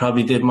I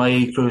probably did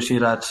my cruise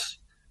sheet at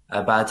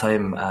a bad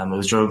time. It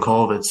was during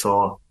COVID,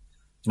 so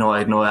I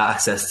had no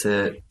access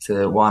to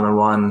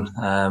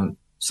one-on-one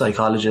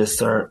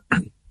psychologists or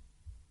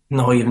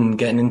no even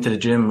getting into the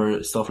gym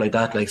or stuff like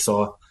that. Like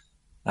so,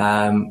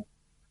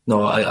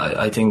 no,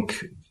 I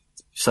think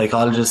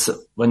psychologists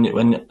when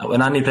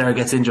any player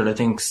gets injured, I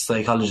think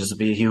psychologists would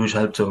be a huge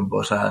help to him.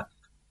 But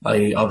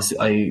I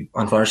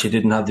unfortunately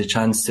didn't have the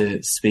chance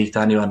to speak to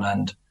anyone,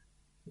 and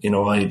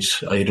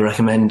I'd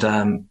recommend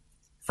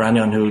for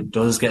anyone who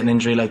does get an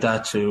injury like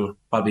that to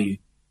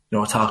probably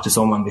talk to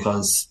someone,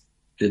 because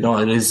it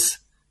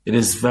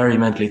is very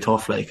mentally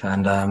tough. Like,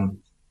 and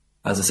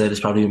as I said, it's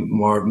probably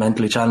more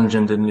mentally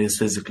challenging than it is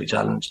physically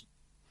challenging.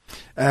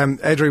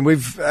 Adrian,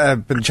 we've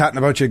been chatting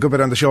about you a good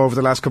bit on the show over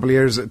the last couple of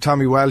years.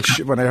 Tommy Welsh,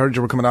 when I heard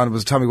you were coming on, it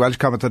was a Tommy Welsh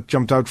comment that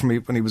jumped out for me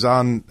when he was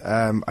on.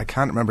 I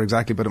can't remember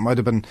exactly, but it might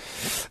have been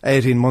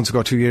 18 months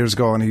ago, 2 years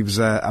ago, and he was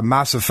a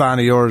massive fan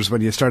of yours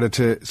when you started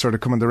to sort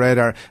of come on the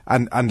radar.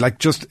 And like,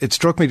 just, it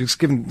struck me, just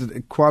given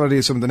the quality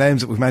of some of the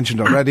names that we've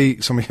mentioned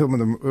already, some of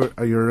them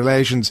are your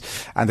relations,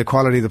 and the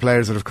quality of the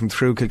players that have come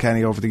through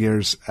Kilkenny over the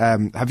years.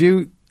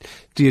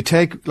 Do you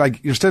take,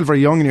 like, you're still very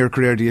young in your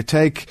career, do you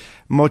take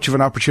much of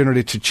an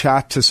opportunity to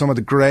chat to some of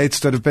the greats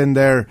that have been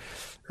there?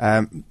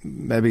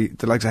 Maybe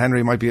the likes of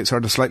Henry might be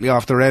sort of slightly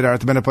off the radar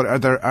at the minute, but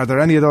are there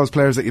any of those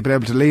players that you've been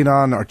able to lean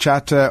on or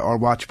chat to or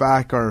watch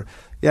back, or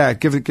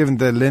given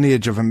the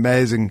lineage of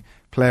amazing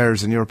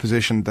players in your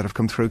position that have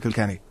come through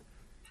Kilkenny?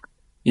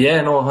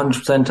 Yeah, no,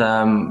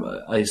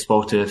 100%. I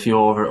spoke to a few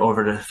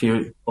over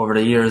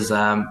the years,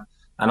 and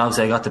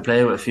obviously I got to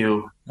play with a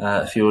few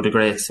of the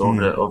greats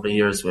over the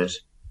years with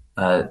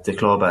the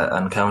club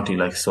and county.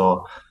 Like,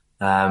 so,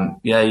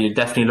 you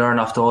definitely learn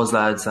off those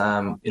lads.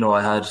 I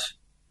had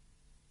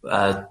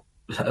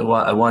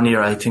 1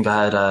 year, I think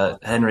I had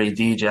Henry,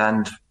 DJ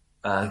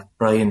and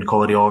Brian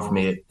Cody over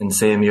me in the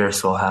same year.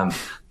 So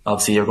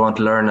obviously you're going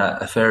to learn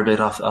a fair bit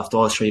off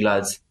those three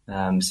lads.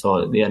 They're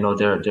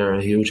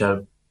a huge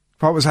help.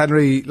 What was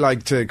Henry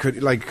like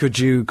could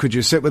you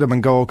sit with him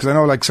and go, because I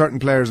know like certain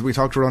players, we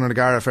talked to Ronan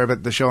O'Gara a fair bit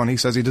at the show, and he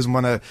says he doesn't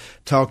want to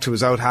talk to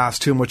his out halves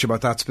too much about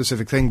that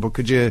specific thing, but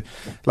could you,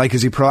 like,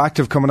 is he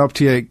proactive coming up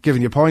to you,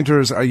 giving you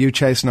pointers? Are you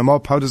chasing him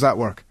up? How does that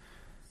work?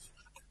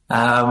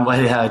 I don't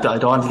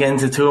want to get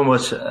into too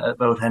much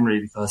about Henry,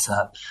 because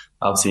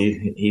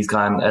obviously he's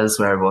gone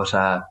elsewhere,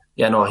 but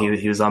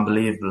he was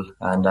unbelievable,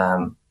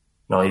 and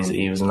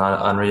he was an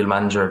unreal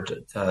manager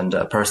and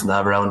a person to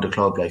have around the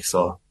club, like,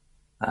 so.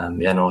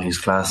 He's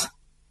class.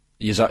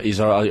 He's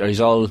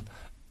all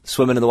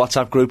swimming in the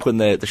WhatsApp group when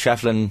the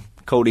Shefflin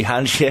Cody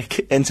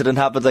handshake incident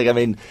happened. Like, I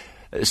mean,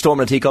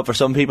 storming a teacup for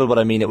some people, but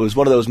I mean, it was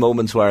one of those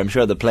moments where I'm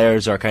sure the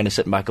players are kind of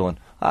sitting back going,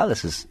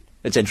 it's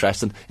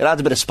interesting. It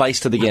adds a bit of spice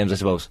to the games, I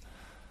suppose.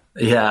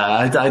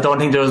 Yeah, I don't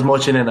think there was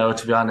much in it now,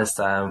 to be honest.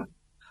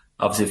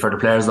 Obviously for the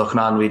players looking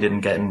on, we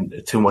didn't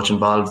get too much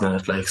involved in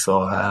it, like,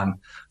 so I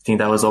think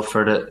that was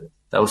for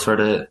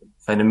the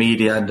kind of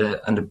media and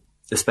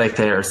the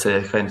spectators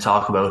to kind of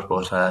talk about,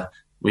 but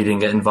we didn't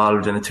get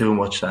involved in it too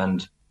much.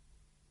 And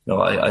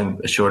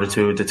I'm sure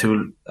the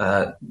two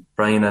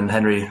Brian and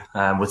Henry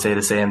would say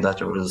the same, that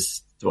there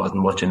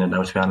wasn't much in it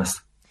now, to be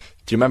honest.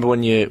 Do you remember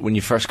when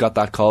you first got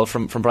that call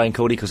from Brian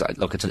Cody? Because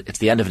look, it's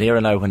the end of an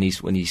era now when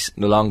he's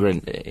no longer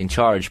in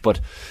charge. But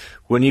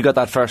when you got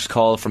that first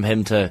call from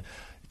him to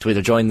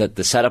either join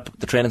the setup,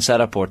 the training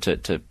setup, or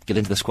to get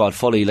into the squad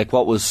fully, like,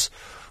 what was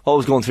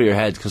going through your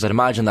head? Because I'd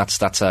imagine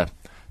that's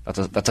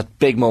a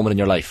big moment in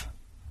your life.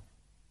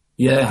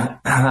 Yeah,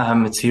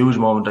 it's a huge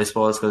moment, I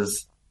suppose,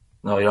 because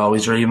you're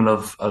always dreaming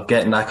of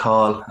getting that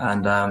call,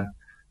 and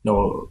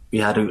we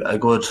had a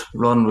good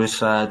run with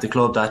the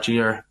club that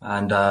year,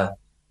 and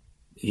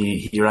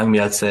he rang me,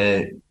 I'd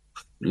say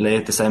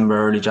late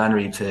December, early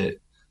January, to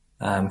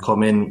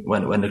come in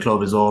when the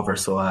club is over.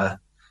 So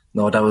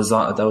that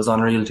was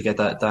unreal to get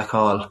that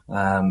call,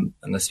 and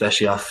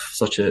especially off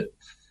such a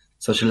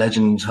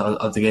legend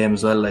of the game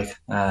as well. Like,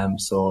 I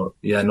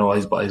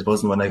was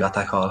buzzing when I got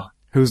that call.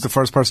 Who's the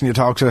first person you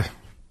talked to?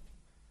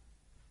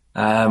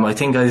 I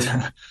think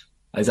I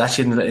was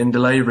actually in the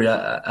library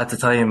at the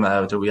time.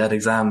 We had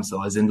exams, so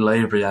I was in the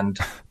library, and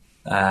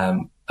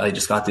I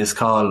just got this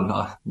call.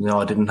 I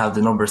didn't have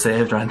the number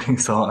saved or anything,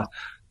 so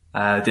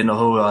I didn't know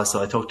who it was.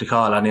 So I took the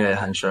call anyway,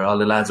 and sure, all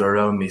the lads were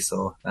around me.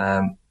 So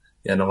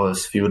it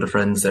was a few of the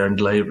friends there in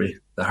the library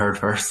that heard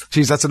first.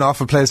 Jeez, that's an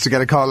awful place to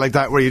get a call like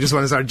that, where you just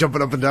want to start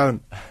jumping up and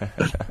down.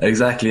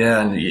 Exactly,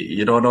 yeah, and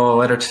you don't know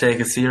whether to take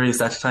it serious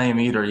at the time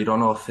either. You don't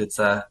know if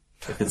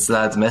it's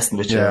lads messing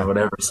with you or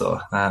whatever. So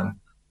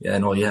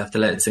you have to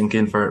let it sink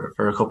in for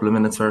a couple of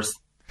minutes first.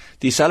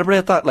 Do you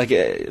celebrate that? Like,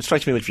 it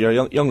strikes me, if you're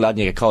a young lad and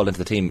you get called into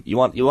the team, you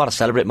want to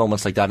celebrate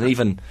moments like that, and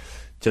even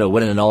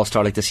winning an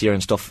All-Star like this year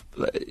and stuff.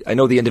 I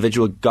know the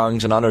individual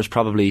gongs and honours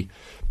probably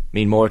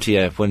mean more to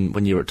you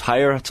when you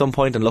retire at some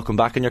point and looking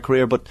back in your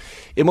career, but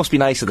it must be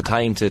nice at the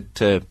time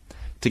to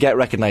get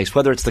recognised,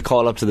 whether it's the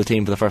call up to the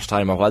team for the first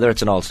time or whether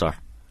it's an All-Star.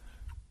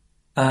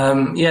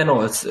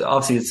 It's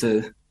obviously it's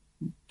a,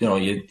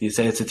 you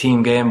say it's a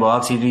team game, but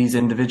obviously these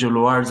individual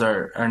awards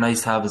are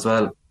nice to have as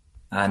well.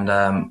 And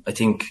I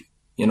think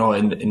in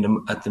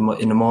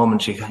the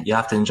moment you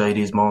have to enjoy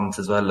these moments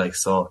as well. Like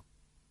so,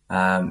 there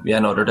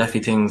are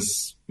definitely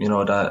things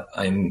that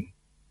I'm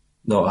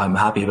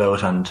happy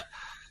about, and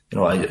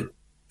I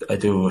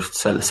do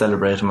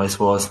celebrate them, I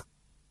suppose.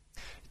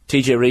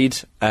 TJ Reid,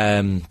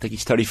 I think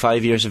he's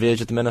 35 years of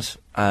age at the minute,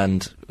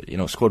 and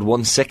scored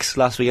 1-6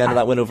 last weekend in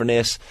that win over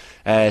Naas.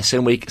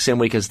 Same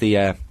week as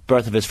the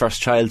birth of his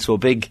first child, so a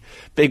big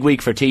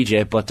week for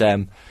TJ. But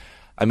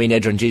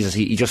Adrian, Jesus,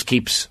 he just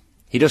keeps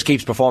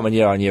performing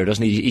year on year,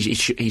 doesn't he?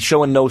 He's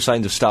showing no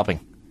signs of stopping.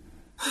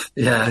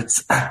 Yeah,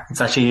 it's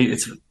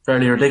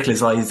fairly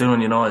ridiculous what he's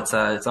doing.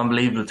 It's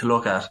unbelievable to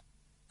look at,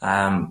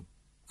 and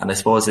I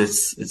suppose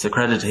it's a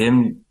credit to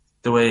him,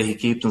 the way he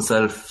keeps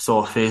himself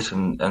so fit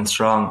and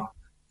strong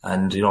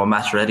and,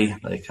 match ready,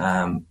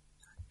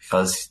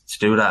 because to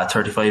do that at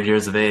 35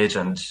 years of age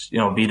and,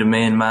 be the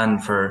main man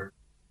for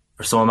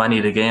so many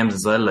of the games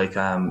as well,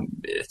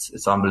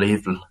 it's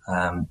unbelievable.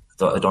 I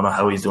don't know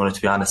how he's doing it,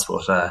 to be honest,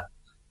 but,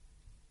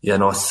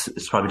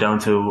 it's probably down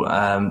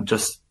to,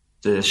 just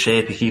the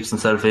shape he keeps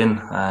himself in,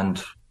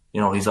 and,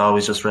 he's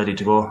always just ready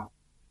to go.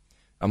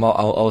 I'm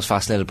always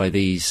fascinated by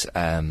these,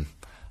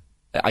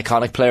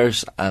 iconic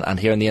players and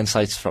hearing the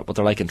insights for what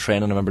they're like in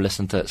training. I remember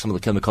listening to some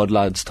of the Kilmacud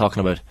lads talking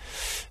about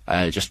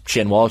just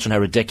Shane Walsh and how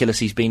ridiculous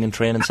he's been in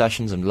training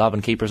sessions and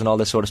lobbing keepers and all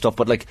this sort of stuff.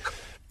 But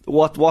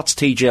what's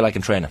TJ like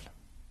in training?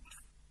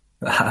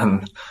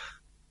 When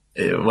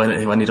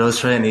he does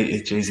train,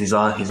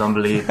 he's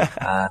unbelievable.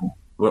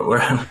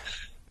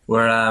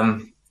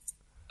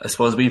 I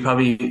suppose we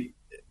probably,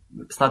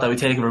 it's not that we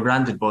take it for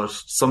granted, but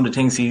some of the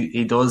things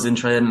he does in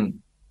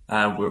training,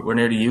 we're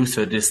nearly used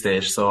to at this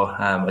stage. So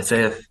I'd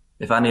say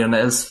if anyone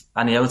else,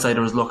 any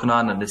outsider was looking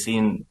on and they've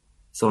seen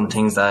some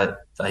things that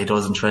he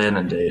does in training,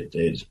 I'd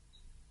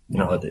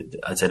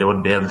say they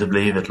wouldn't be able to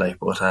believe it. But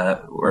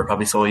we're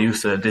probably so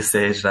used to it at this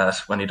stage that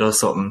when he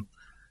does something,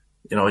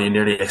 you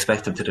nearly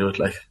expect him to do it.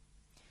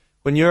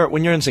 When you're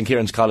in St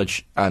Kieran's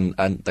College and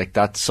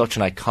that's such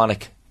an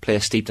iconic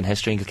place steeped in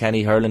history in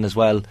Kilkenny, hurling as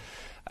well,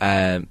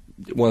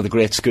 one of the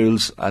great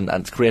schools,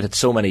 and created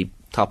so many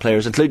top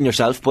players, including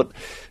yourself. But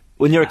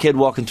when you're a kid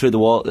walking through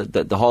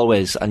the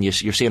hallways and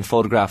you're seeing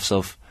photographs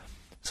of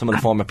some of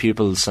the former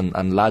pupils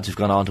and lads who've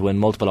gone on to win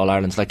multiple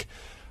All-Irelands,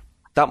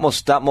 that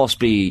must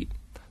be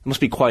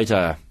quite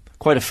a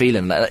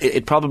feeling.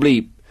 It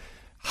probably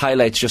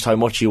highlights just how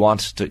much you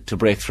want to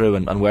break through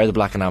and wear the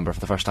black and amber for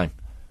the first time.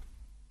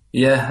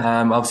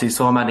 Yeah, obviously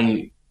so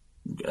many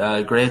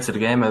greats of the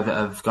game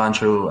have gone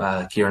through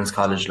Kieran's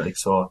College.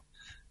 There's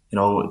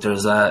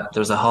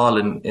a hall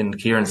in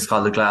Kieran's, it's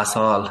called the Glass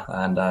Hall,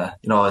 and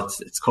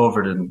it's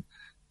covered in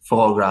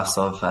photographs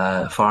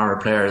of former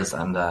players,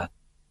 and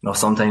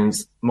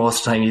sometimes, most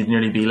of the time, you'd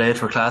nearly be late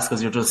for class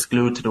because you're just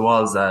glued to the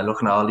walls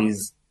looking at all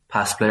these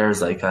past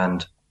players,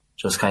 and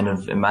just kind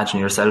of imagine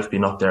yourself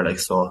being up there. I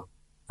think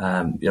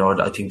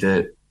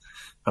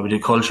probably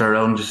the culture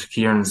around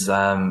Kieran's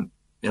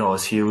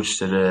is huge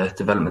to the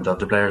development of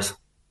the players.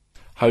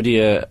 How do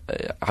you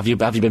have you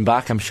been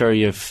back? I'm sure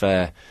you've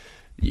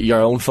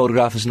your own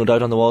photograph is no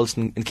doubt on the walls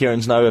in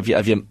Kieran's now. Have you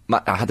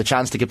had the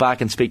chance to get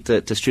back and speak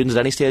to students at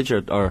any stage,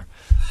 or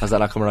has that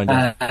not come around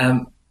yet?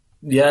 I'm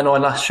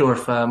not sure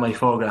if my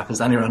photograph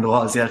is anywhere on the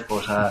walls yet,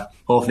 but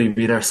hopefully it'll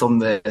be there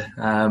someday.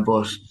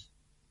 But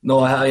no,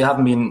 I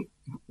haven't been,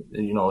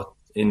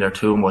 in there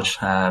too much.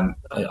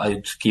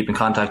 I keep in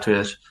contact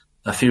with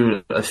a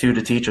few of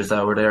the teachers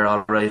that were there,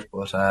 all right,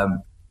 but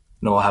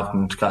no, I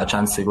haven't got a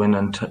chance to go in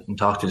and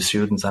talk to the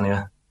students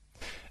anyway.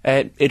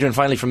 Adrian,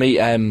 finally for me,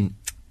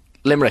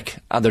 Limerick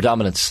and their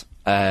dominance.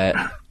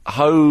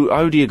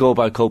 How do you go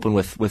about coping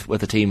with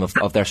a team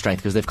of their strength?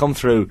 Because they've come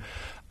through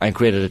and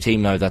created a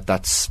team now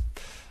that's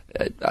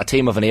a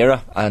team of an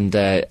era,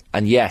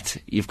 and yet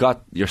you've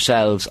got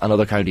yourselves and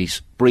other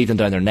counties breathing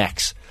down their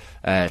necks,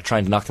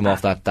 trying to knock them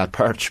off that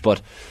perch.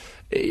 But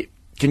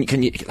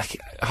can you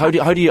how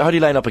do you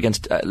line up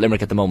against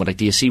Limerick at the moment?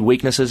 Do you see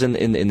weaknesses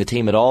in the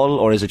team at all,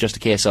 or is it just a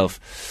case of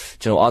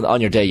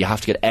on your day you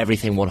have to get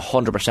everything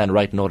 100%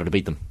 right in order to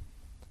beat them?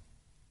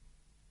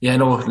 Yeah,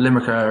 no,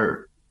 Limerick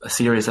are a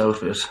serious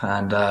outfit,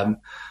 and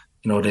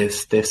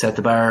they've set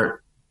the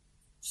bar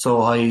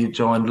so high, in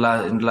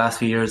the last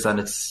few years, and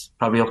it's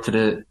probably up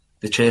to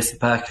the chase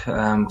pack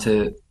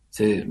to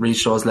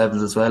reach those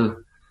levels as well.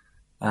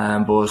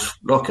 But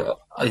look,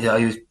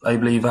 I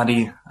believe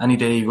any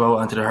day you go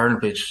out onto the hurling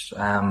pitch,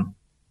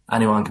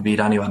 anyone can beat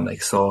anyone.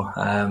 It's all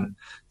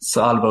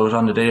about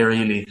on the day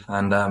really,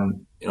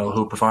 and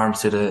who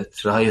performs to the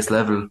highest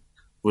level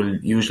will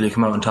usually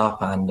come out on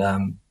top,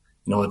 and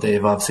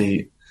they've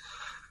obviously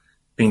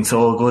been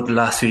so good the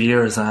last few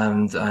years,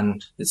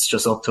 and it's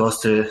just up to us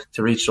to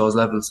reach those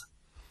levels.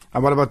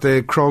 And what about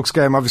the Crokes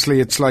game? Obviously,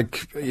 it's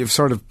like you've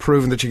sort of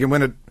proven that you can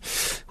win it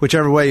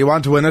whichever way you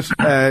want to win it.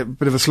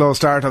 Bit of a slow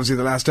start, obviously,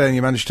 the last day, and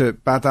you managed to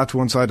bat that to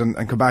one side and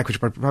come back, which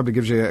probably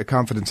gives you a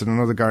confidence in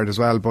another guard as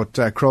well.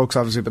 But Crokes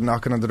obviously been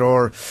knocking on the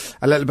door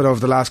a little bit over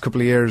the last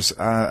couple of years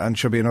and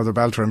should be another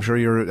belter. I'm sure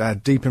you're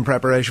deep in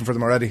preparation for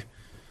them already.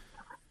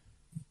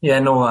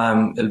 Yeah,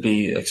 no, it'll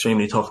be an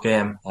extremely tough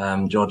game.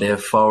 They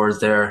have forwards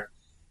there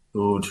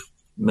who'd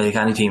make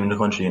any team in the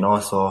country,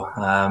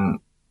 so...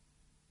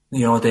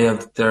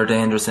 they're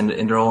dangerous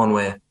in their own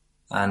way,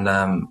 and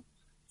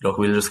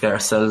we'll just get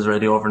ourselves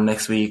ready over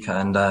next week,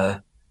 and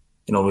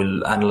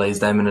we'll analyse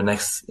them in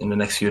the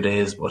next few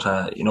days.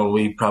 But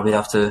we probably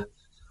have to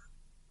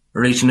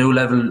reach a new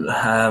level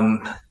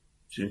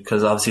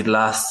because obviously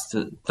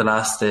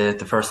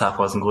the first half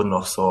wasn't good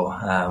enough.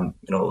 So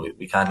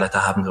we can't let that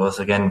happen to us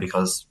again,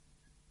 because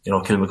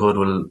Kilmacud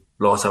will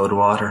blow us out of the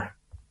water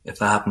if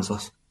that happens to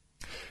us.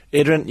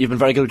 Adrian, you've been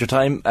very good with your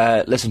time.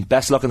 Listen,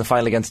 best of luck in the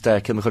final against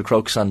Kilmacud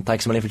Crokes, and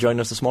thanks a million for joining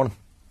us this morning.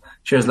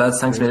 Cheers, lads.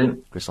 Thanks a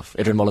million. Great stuff.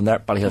 Adrian Mullen there,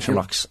 Ballyhale,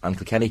 Shamrocks and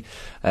Kilkenny.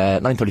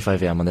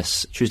 9:35am on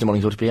this Tuesday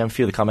morning, 2pm. A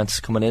few of the comments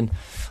coming in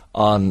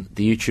on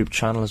the YouTube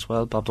channel as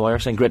well. Bob Dwyer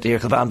saying, great to hear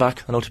Kilban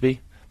back on OTB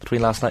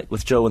between last night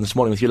with Joe and this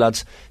morning with you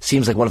lads.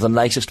 Seems like one of the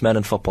nicest men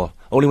in football.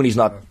 Only when he's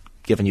not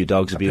giving you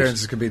dogs abuse.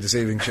 Appearances can be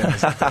deceiving, Shane.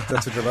 That's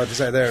what you're about to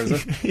say there, is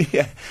it?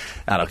 Yeah.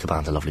 No,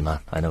 Kilban's a lovely man.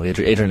 I know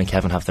Adrian and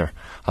Kevin have their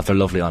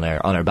lovely on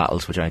air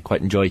battles, which I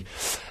quite enjoy.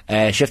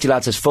 Shifty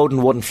Lad says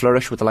Foden wouldn't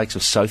flourish with the likes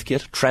of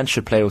Southgate. Trent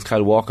should play with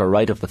Kyle Walker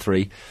right of the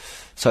three.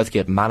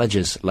 Southgate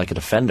manages like a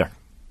defender,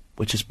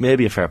 which is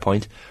maybe a fair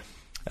point.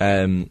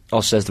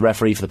 Also says the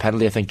referee for the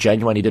penalty, I think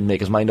genuinely didn't make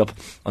his mind up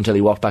until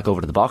he walked back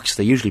over to the box.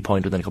 They usually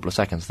point within a couple of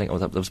seconds. I think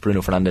that was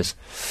Bruno Fernandes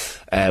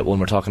one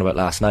we're talking about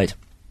last night.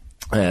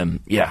 I'm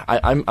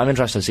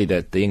interested to see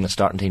the England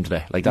starting team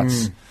today. Like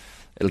that's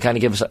it'll kind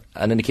of give us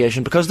an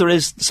indication, because there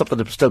is something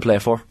to still play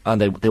for, and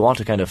they want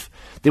to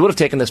they would have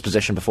taken this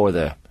position before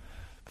the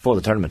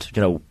tournament.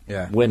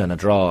 Win and a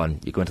draw, and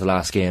you go into the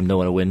last game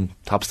knowing a win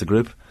tops the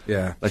group.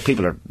 Yeah, like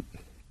people are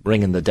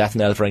ringing the death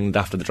knell for England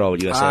after the draw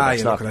with USA.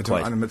 It's not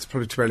quite. And it's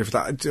probably too early for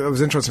that. It was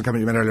interesting in the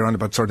comment you made earlier on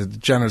about sort of the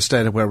general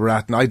state of where we're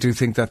at, and I do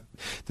think that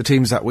the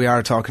teams that we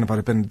are talking about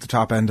have been at the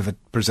top end of it: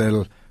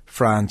 Brazil,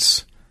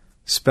 France,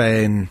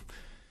 Spain.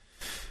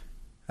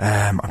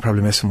 I'm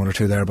probably missing one or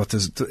two there, but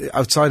there's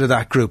outside of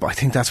that group, I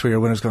think that's where your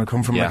winner's going to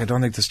come from. Yeah. Like, I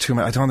don't think there's too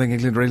many. I don't think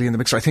England really in the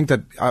mixer. I think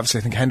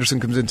Henderson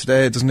comes in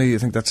today, doesn't he? I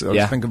think that's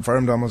been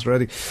confirmed almost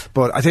already.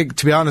 But I think,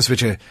 to be honest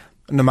with you,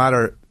 no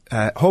matter,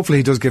 hopefully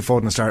he does give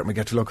Foden a start and we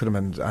get to look at him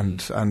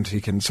and he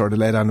can sort of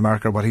lay down the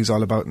marker what he's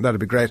all about, and that'd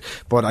be great.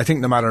 But I think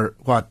no matter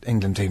what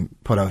England team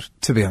put out,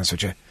 to be honest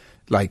with you,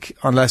 like,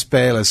 unless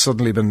Bale has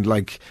suddenly been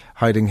like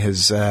hiding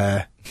his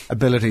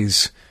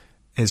abilities,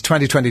 his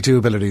 2022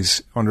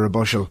 abilities under a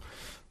bushel,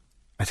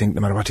 I think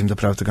no matter what team they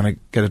put out, they're going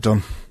to get it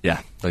done.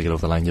 Yeah, they'll get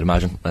over the line, you'd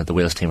imagine. The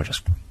Wales team are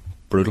just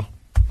brutal.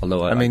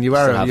 Although I mean, you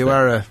are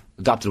a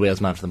adopted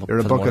Wales man for them. You're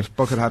a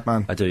bucket hat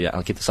man. I do, yeah.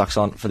 I'll keep the socks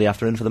on for the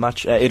afternoon for the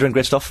match. Adrian,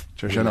 great stuff.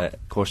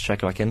 Of course, check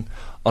back in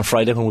on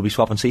Friday when we'll be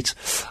swapping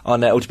seats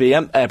on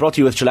OTBM. Brought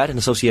to you with Gillette in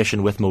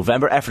association with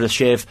Movember. Effortless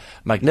shave,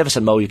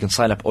 magnificent mow. You can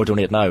sign up or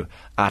donate now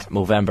at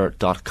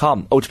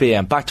Movember.com.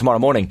 OTBM back tomorrow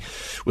morning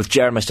with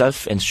Ger and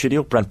myself in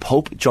studio. Brent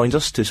Pope joins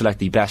us to select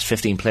the best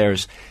 15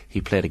 players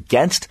he played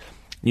against.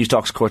 News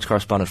Talk's courts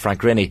correspondent Frank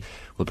Graney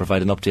will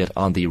provide an update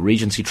on the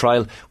Regency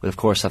trial. We'll of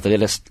course have the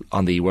latest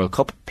on the World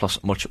Cup,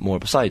 plus much more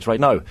besides. Right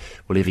now,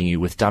 we're leaving you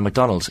with Dan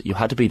McDonald's You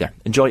Had to Be There.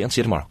 Enjoy and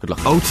see you tomorrow. Good luck.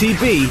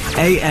 OTB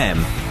AM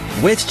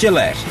with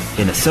Gillette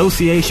in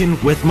association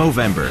with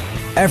Movember.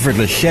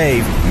 Effortless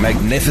shave,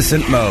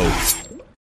 magnificent mow.